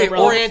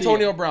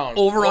Antonio Brown.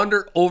 Over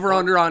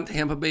under on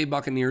Tampa Bay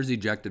Buccaneers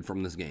ejected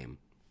from this game.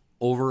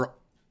 Over.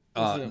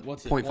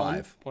 What's it?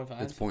 0.5.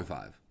 0.5? It's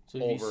 0.5. So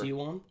if you see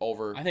one?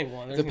 Over. I think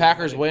one. If the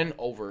Packers win,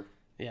 over.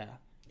 Yeah.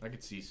 I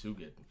could see Sue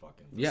getting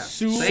fucking. Yeah.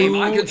 Same.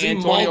 I could see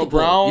Antonio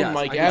Brown,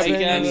 Mike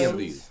Evans. Any of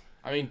these.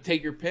 I mean,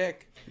 take your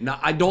pick. No,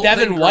 I don't.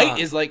 Devin White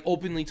is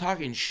openly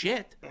talking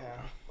shit. Yeah.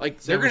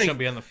 They're gonna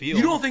be on the field.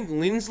 You don't think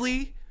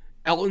Lindsley,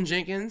 Elton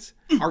Jenkins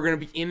are gonna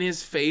be in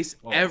his face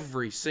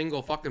every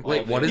single fucking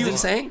play? What is he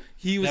saying?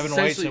 He was Devin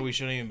White said we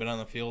shouldn't even been on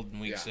the field in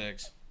week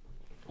 6.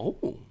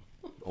 Oh.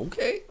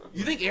 Okay.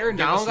 You think Aaron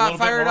Donald got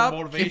fired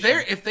up?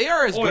 If they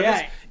are as good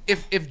as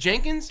if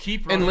Jenkins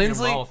and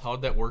Lindsley, your mouth.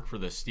 How'd that work for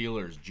the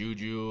Steelers?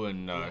 Juju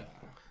and no,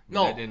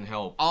 that didn't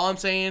help. All I'm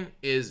saying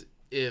is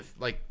if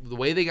the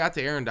way they got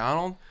to Aaron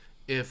Donald,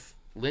 if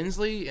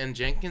Lindsley and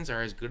Jenkins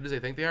are as good as they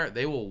think they are,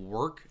 they will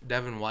work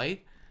Devin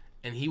White,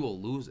 and he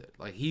will lose it.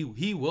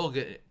 He will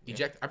get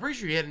ejected. I'm pretty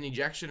sure he had an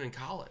ejection in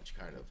college,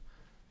 kind of.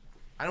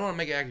 I don't want to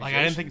make accusations.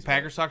 I didn't think the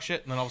Packers talk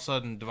shit, and then all of a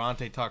sudden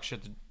Devontae talked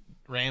shit to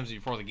Ramsey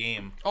before the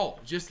game. Oh,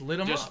 just lit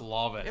him up. Just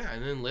love it. Yeah,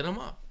 and then lit him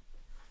up.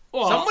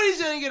 Well,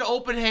 somebody's gonna get an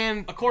open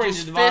hand, according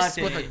to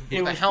Devontae,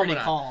 with a helmet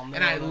on. Calm,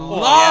 and I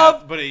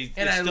love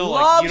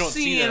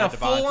seeing a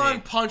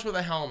full-on punch with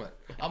a helmet.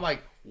 I'm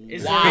like,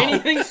 is there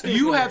anything stupider?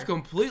 You have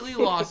completely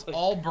lost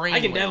all brain.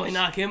 I can definitely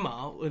knock him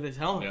out with his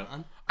helmet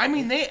on. I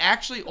mean, they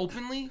actually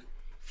openly,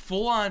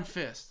 full-on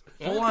fist,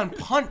 full-on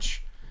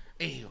punch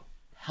a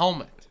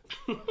helmet.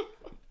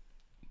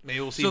 Maybe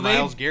we'll see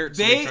Myles Garrett.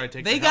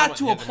 They got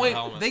to a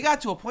point. They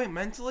got to a point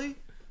mentally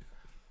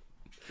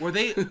where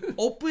they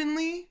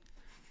openly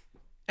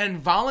and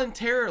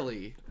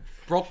voluntarily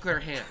broke their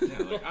hand.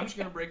 Yeah, I'm just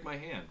gonna break my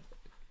hand.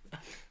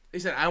 They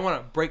said, "I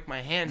want to break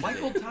my hand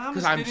Michael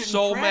Thomas because I'm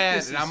so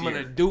mad and I'm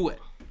gonna do it."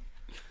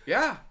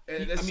 Yeah,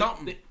 it's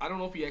something. I don't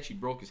know if he actually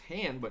broke his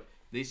hand, but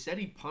they said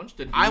he punched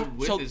a dude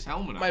with his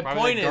helmet on. My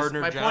point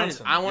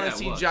is, I want to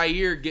see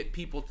Jair get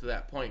people to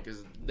that point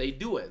because they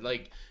do it.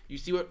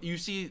 You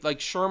see,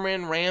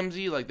 Sherman,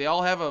 Ramsey, they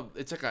all have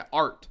it's like an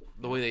art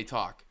the way they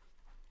talk.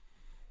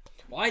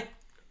 Well, I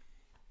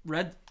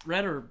read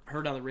or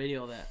heard on the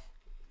radio that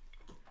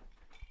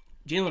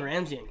Jalen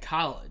Ramsey in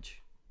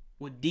college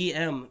would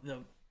DM the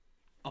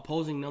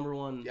opposing number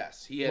one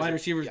wide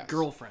receiver's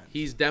girlfriend.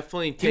 He's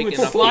definitely taking up. He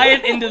would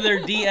slide into their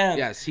DM.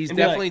 Yes, he's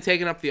definitely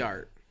taking up the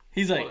art.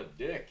 He's like, what a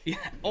dick. Yeah.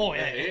 Oh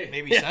yeah.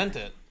 Maybe sent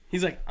it.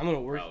 He's like, I'm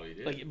gonna work.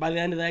 By the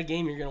end of that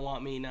game, you're gonna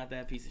want me, not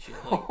that piece of shit.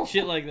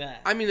 Shit like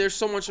that. I mean, there's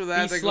so much of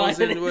that goes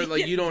into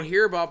it. You don't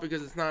hear about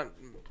because it's not.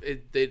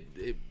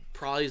 It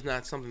probably is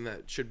not something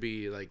that should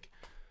be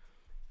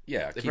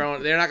Yeah,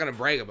 they're not gonna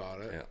brag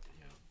about it. Yeah.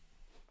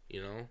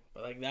 You know.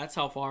 But that's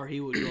how far he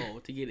would go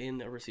to get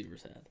in a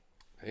receiver's head.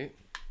 Hey,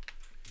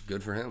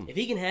 good for him. If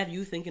he can have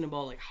you thinking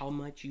about how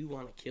much you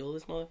want to kill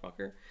this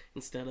motherfucker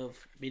instead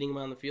of beating him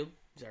on the field,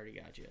 he's already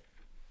got you.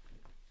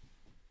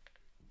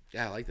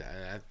 Yeah, I like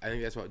that. I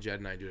think that's what Jed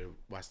and I do to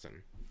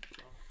Weston.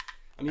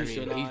 I'm used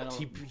to it now.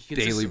 He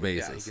daily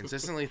basis. Yeah, he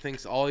consistently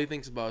thinks all he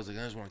thinks about is like,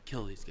 I just want to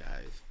kill these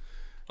guys.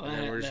 And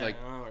then we're just like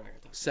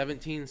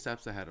 17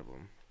 steps ahead of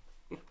him.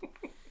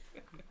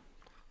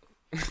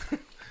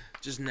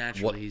 Just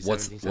naturally.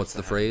 What's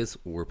the phrase?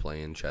 We're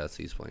playing chess.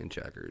 He's playing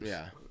checkers.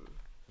 Yeah.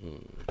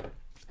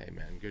 Hey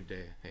man, good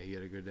day. Hey, you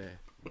had a good day.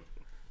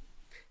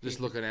 Just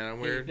looking at him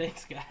weird. Hey,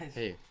 thanks,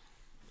 guys.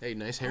 Hey,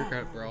 nice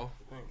haircut, bro.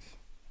 Thanks.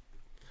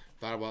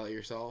 Thought about it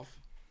yourself?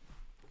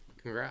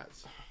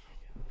 Congrats.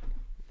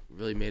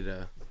 Really made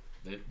a.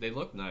 They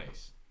look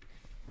nice.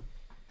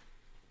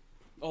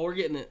 Oh, we're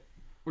getting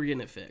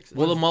it fixed.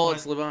 Will the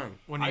mullets live on?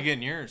 When are you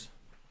getting yours?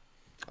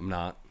 I'm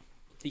not.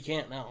 He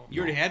can't now.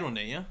 You already had one,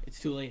 didn't you? It's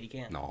too late. He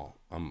can't. No,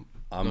 I'm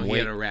he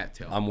waiting. had a rat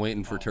tail. I'm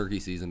waiting for turkey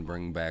season to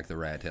bring back the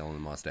rat tail and the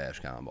mustache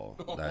combo.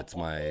 That's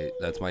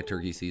my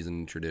turkey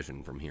season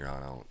tradition from here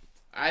on out.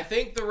 I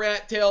think the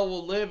rat tail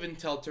will live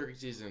until turkey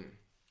season.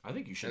 I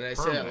think you should. And I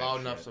say it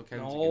loud enough so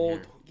Kenzie can hear.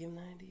 Don't give him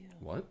an idea.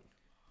 What?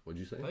 What'd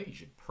you say? I think you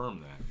should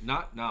perm that.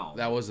 Not now.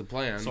 That was the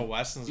plan. So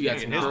Weston's you got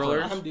gonna some get his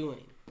curlers? What I'm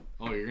doing.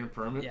 Oh, you're gonna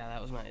perm it? Yeah,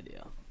 that was my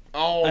idea.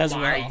 Oh As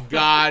my well.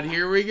 God!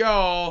 Here we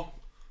go.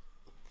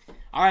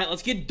 All right,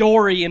 let's get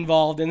Dory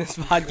involved in this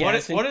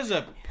podcast. What does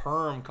a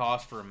perm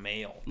cost for a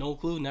male? No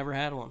clue. Never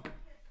had one.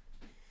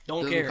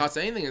 Don't Doesn't care. cost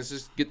anything. It's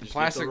just get the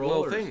plastic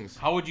little things.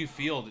 How would you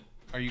feel?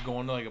 Are you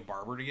going to like a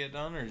barber to get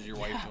done, or is your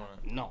wife doing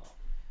it? No.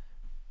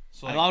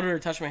 So I allowed her to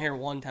touch my hair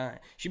one time.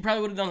 She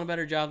probably would have done a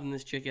better job than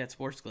this chick at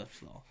Sports Clips,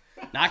 though.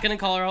 Not gonna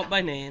call her out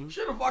by name.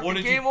 Should have fucking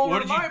came over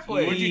to my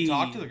place. What did you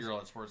talk to the girl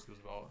at Sports Clips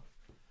about?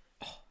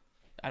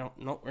 I don't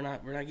know. We're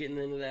not getting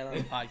into that on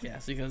the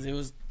podcast because it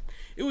was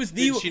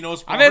the. Did she know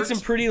sports? I've had some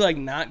pretty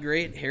not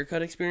great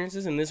haircut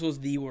experiences, and this was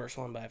the worst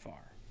one by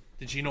far.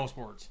 Did she know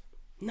sports?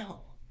 No.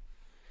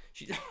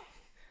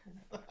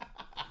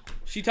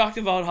 She talked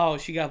about how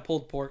she got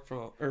pulled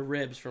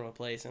ribs from a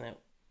place, and it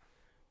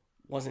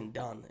wasn't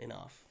done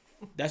enough.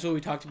 That's what we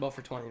talked about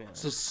for 20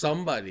 minutes. So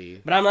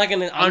somebody, but I'm not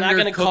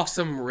gonna cook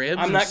some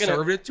ribs and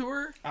serve it to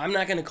her. I'm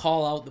not gonna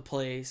call out the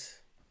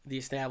place, the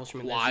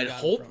establishment. Well, I'd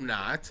hope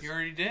not. You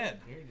already did.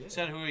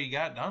 Said who you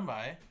got done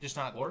by, just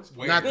not where.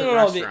 Not the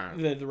restaurant.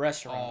 The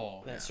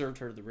restaurant that served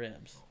her the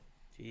ribs.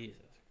 Jesus.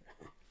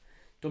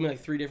 Told me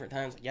 3 different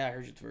times. Yeah, I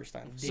heard you the first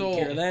time. Didn't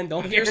care then.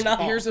 Don't care now.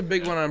 Here's a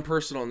big one on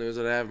personal news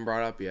that I haven't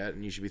brought up yet,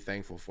 and you should be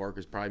thankful for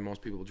because probably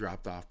most people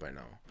dropped off by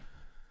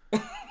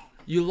now.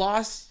 You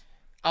lost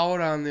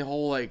out on the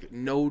whole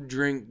no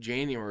drink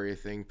January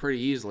thing pretty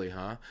easily,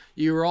 huh?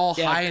 You were all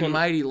high and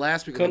mighty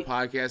last week on the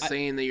podcast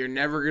saying that you're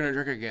never gonna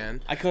drink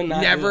again. I couldn't.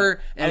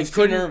 Never. And I was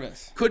too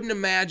nervous. Couldn't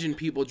imagine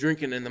people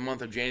drinking in the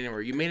month of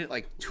January. You made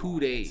it 2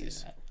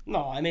 days.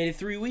 No, I made it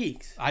 3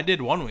 weeks. I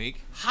did 1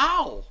 week.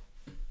 How?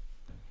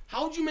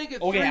 How'd you make it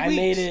 3 weeks? Okay, I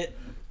made it.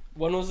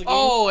 When was the game?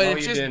 Oh, and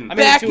it's just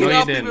backing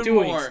up even 2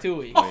 more. weeks. 2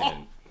 weeks.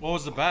 What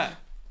was the bet?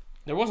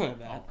 There wasn't a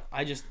bet.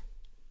 I just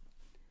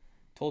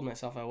told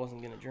myself I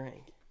wasn't gonna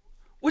drink.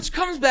 Which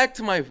comes back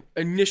to my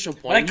initial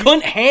point. But I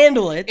couldn't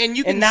handle it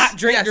and not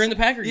drink during the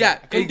Packer game. Yeah,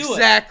 I couldn't do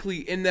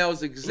exactly. And that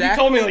was exactly. You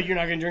told me you're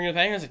not gonna drink the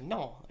Packer. I was like,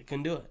 no, I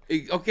couldn't do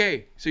it.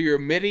 Okay, so you're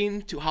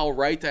admitting to how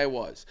right I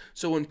was.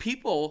 So when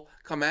people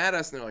come at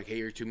us and they're like, "Hey,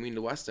 you're too mean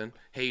to Weston.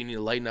 Hey, you need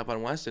to lighten up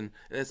on Weston,"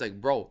 and it's like,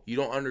 bro, you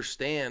don't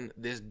understand.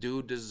 This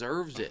dude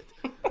deserves it.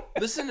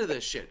 Listen to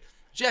this shit.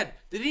 Jed,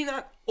 did he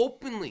not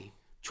openly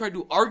try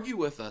to argue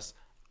with us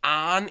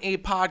on a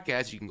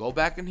podcast? You can go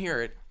back and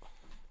hear it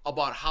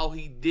about how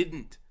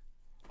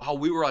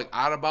we were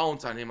out of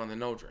bounds on him on the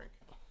no drink.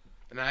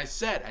 And I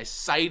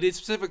cited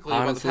specifically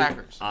about the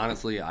Packers.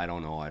 Honestly, I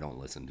don't know. I don't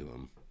listen to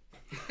him.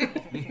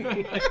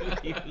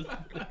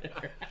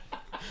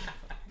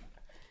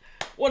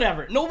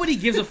 Whatever. Nobody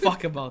gives a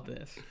fuck about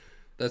this.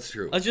 That's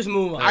true. Let's just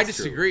move on. I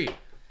disagree.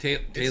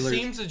 Taylor It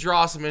seems to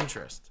draw some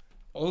interest.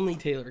 Only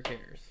Taylor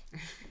cares.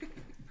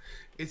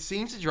 It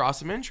seems to draw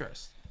some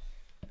interest.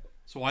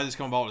 So why did this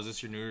come about? Is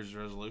this your New Year's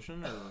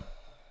resolution? Or?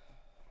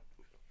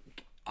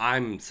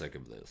 I'm sick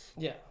of this.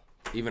 Yeah.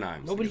 Even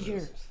I'm Nobody sick of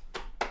cares. this.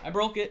 I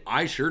broke it.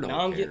 I sure don't now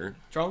I'm care. getting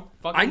drunk.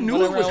 I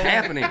knew it was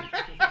happening.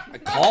 I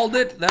called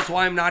it. That's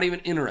why I'm not even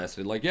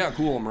interested. Yeah,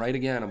 cool. I'm right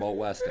again about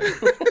Weston.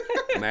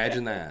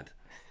 Imagine that.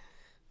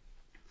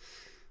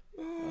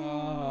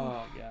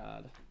 Oh,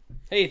 God.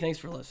 Hey, thanks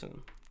for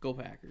listening. Go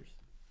Packers.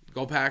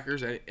 Go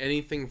Packers.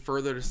 Anything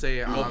further to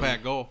say? Go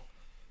Pack, go.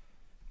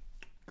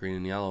 Green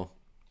and yellow.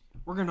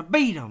 We're going to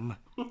beat them.